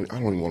 Yeah, I don't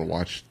even want to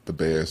watch the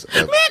Bears.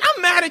 Man,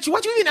 I'm mad at you.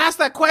 Why'd you even ask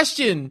that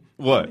question?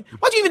 What?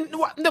 Why'd you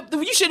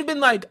even? You should have been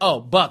like, oh,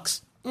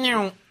 Bucks.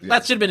 No,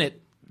 that should have been it.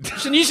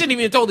 You shouldn't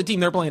even have told the team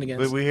they're playing against.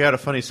 But we had a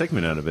funny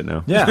segment out of it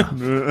now. Yeah.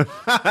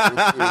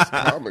 It's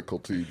comical,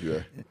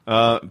 TJ.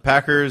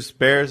 Packers,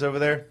 Bears over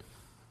there?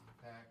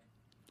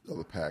 Oh,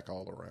 the pack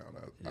all around.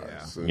 I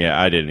assume. Yeah,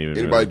 I didn't even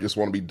Anybody just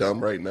want to be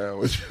dumb right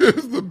now? It's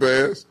just the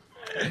Bears.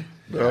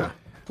 No,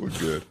 we're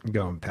good. I'm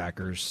going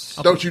Packers.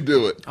 Don't you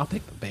do it. I'll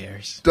pick the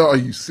Bears. Are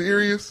you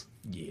serious?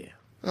 Yeah.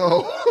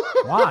 Oh,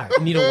 Why?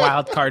 I need a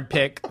wild card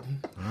pick.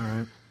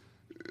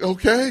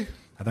 okay.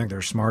 I think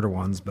there's smarter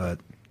ones, but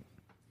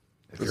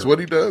That's what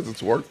he does.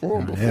 It's worked for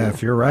him before. yeah,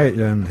 if you're right,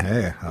 then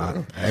hey,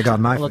 I got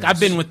my Look, face. I've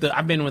been with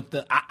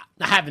the. I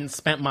haven't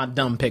spent my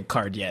dumb pick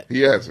card yet.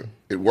 He hasn't.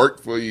 It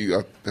worked for you.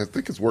 I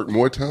think it's worked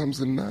more times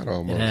than not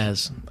almost. It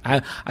has.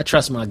 I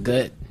trust my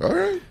gut. All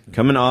right.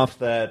 Coming off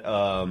that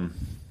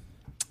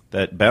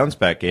that bounce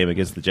back game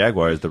against the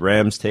Jaguars, the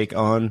Rams take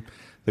on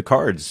the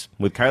Cards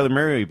with Kyler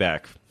Murray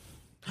back.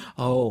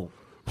 Oh,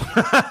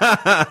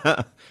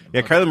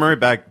 Yeah, Kyler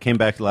Murray came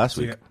back last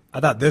week. I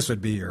thought this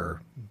would be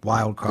your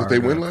wild card.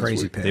 Did they win or last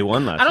crazy week? pick. They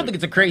won last I don't week. think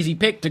it's a crazy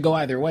pick to go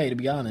either way. To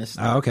be honest,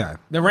 Oh, okay.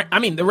 the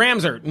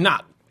Rams are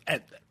not.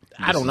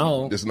 I don't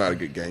know. It's not a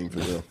good game for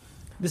them.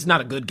 This is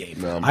not a good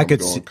game. No, I'm I could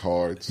going see-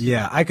 Cards.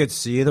 Yeah, I could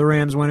see the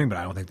Rams winning, but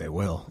I don't think they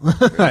will.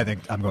 I think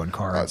I'm going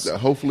Cards.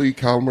 Hopefully,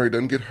 Kyler Murray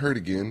doesn't get hurt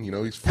again. You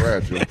know, he's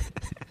fragile.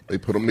 They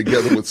put him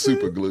together with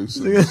super glue,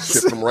 so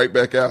ship him right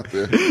back out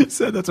there.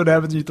 So that's what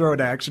happens when you throw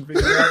an action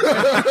figure out.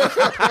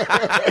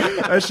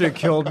 That shit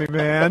killed me,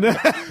 man. He's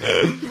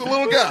a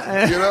little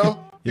guy, you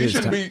know? He is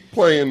shouldn't be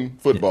playing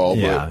football,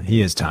 Yeah, but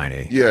he is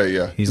tiny.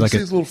 yeah. He's You like see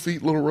a- his little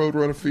feet, little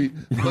roadrunner feet.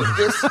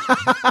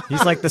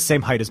 He's like the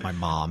same height as my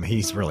mom.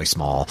 He's really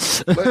small.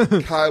 Let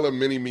Kyler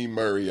Mini-Me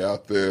Murray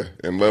out there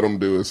and let him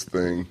do his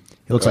thing.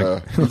 He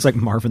looks like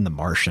Marvin the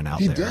Martian out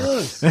He there.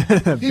 does.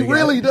 He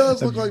really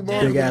does look like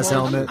Marvin. big ass the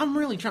Martian. helmet. I'm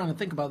really trying to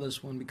think about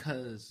this one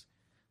because,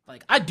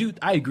 like, I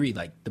agree.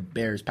 Like, the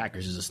Bears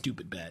Packers is a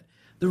stupid bet.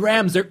 The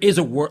Rams, there is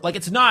a word. Like,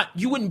 it's not.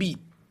 You wouldn't be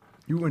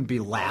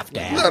laughed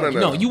at.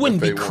 No, you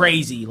wouldn't if be they won.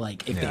 crazy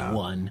like if Yeah. they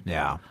won.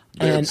 Yeah.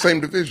 They're in And the same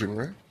division,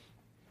 right?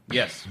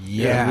 yes,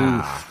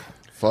 Yeah.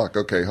 Fuck.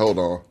 Okay, hold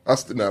on. I'm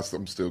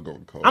still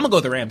going Cards. I'm gonna go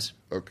with the Rams.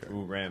 Okay.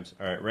 Ooh, Rams.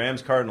 All right,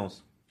 Rams,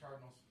 Cardinals.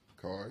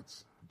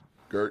 Cards.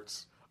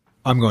 Gertz.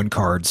 I'm going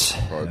Cards.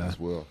 Cards as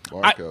well.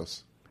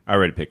 Marcos. I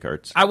already picked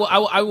Cards. I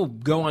will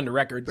go on the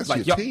record. That's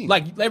like your team.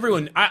 like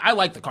everyone, I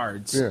like the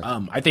Cards. Yeah.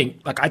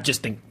 I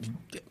just think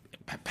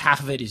half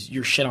of it is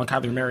your shit on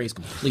Kyler Murray is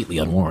completely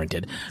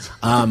unwarranted.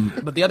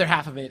 But the other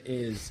half of it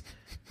is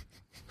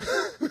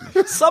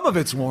Some of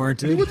it's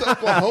warranted. What's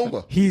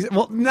Oklahoma?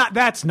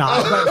 That's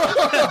not.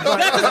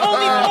 that's his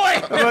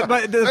only point.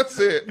 But That's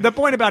it. The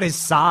point about his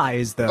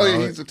size, though. Oh,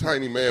 yeah, he's a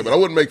tiny man, but I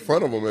wouldn't make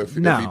fun of him if he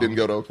No. didn't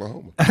go to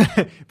Oklahoma.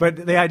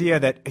 But the idea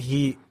that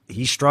he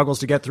struggles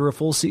to get through a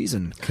full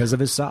season because of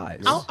his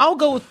size.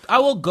 I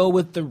will go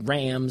with the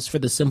Rams for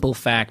the simple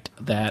fact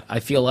that I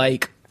feel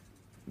like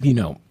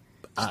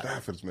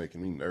Stafford's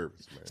making me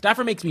nervous, man.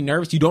 Stafford makes me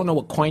nervous. You don't know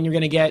what coin you're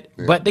going to get,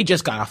 but they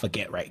just got off a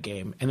get-right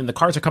game. And then the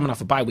Cards are coming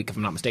off a bye week, if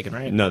I'm not mistaken,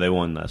 right? No, they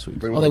won last week.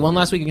 They won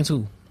last week against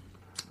who?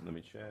 Let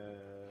me check.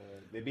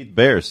 They beat the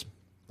Bears.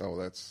 Oh,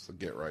 that's a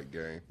get-right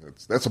game.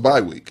 That's a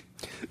bye week.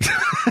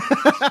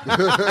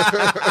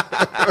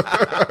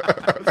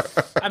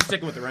 I'm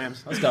sticking with the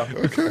Rams. Let's go.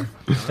 Okay.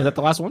 Is that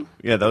the last one?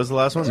 Yeah, that was the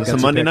last one. It's a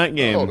Monday night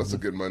game. Oh, that's a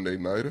good Monday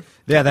nighter.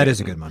 Yeah, that is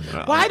a good Monday.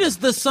 Why does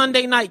the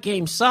Sunday night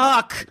game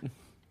suck?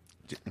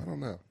 I don't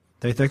know.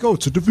 They think, oh,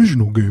 it's a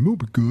divisional game. It'll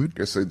be good.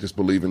 Guess they just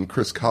believe in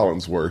Chris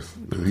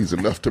Collinsworth. He's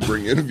enough to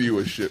bring in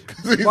viewership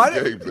because these Why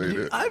games ain't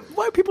it.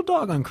 why do people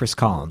dog on Chris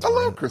Collins? I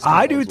love Chris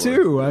I do Collinsworth.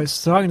 too. I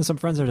was talking to some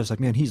friends that are just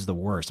like, man, he's the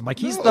worst. I'm like,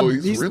 he's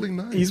really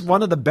nice. He's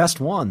one of the best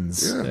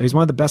ones. Yeah. He's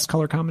one of the best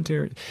color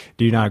commentators.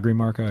 Do you not agree,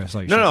 Marco? It's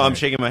like, No, I'm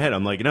shaking my head.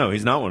 I'm like, no,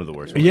 he's not one of the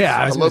worst ones. Yeah,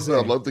 I was love gonna that.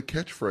 I say. love the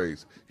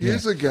catchphrase.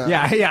 Here's a guy.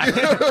 Yeah.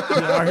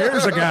 Oh,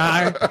 here's a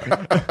guy.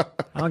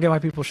 I don't get why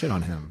people shit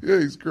on him. Yeah,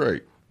 he's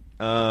great.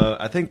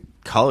 I think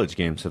college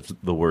games have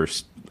the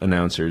worst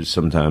announcers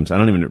sometimes. I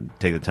don't even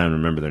take the time to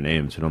remember their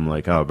names, but I'm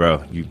like, oh,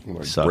 bro, you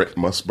Like suck. Brett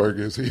Musburger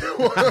is he?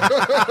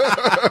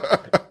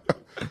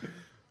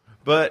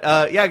 But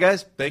yeah,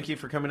 guys, thank you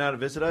for coming out to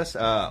visit us.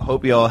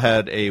 Hope you all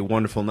had a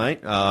wonderful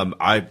night.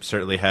 I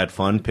certainly had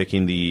fun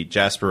picking the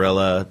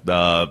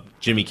Jasperella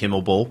Jimmy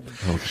Kimmel Bowl.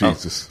 Oh,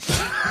 Jesus.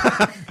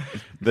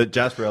 The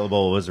Jasperella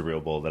Bowl was a real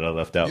bowl that I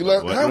left out.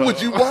 Why the fuck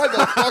would you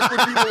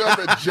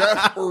left a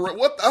Jasper?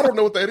 What? I don't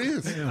know what that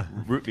is.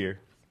 Root beer.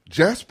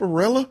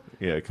 Jasperella?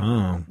 Yeah.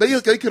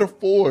 They could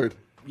afford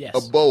Yes.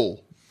 a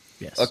bowl.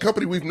 Yes. A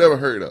company we've never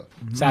heard of.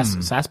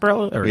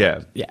 Sarsaparilla? Or,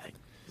 Yeah. Yeah.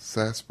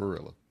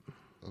 Sarsaparilla.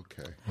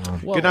 Okay.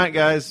 Whoa. Good night,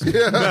 guys.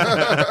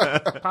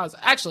 Pause.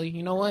 Actually,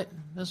 you know what?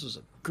 This was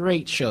a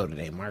great show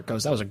today,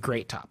 Marcos. That was a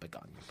great topic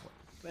on your part.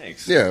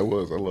 Thanks. Yeah, it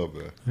was. I love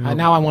that.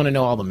 Now I want to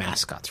know all the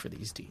mascots for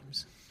these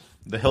teams.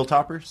 The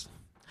Hilltoppers.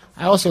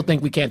 I also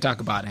think we can't talk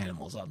about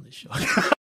animals on this show.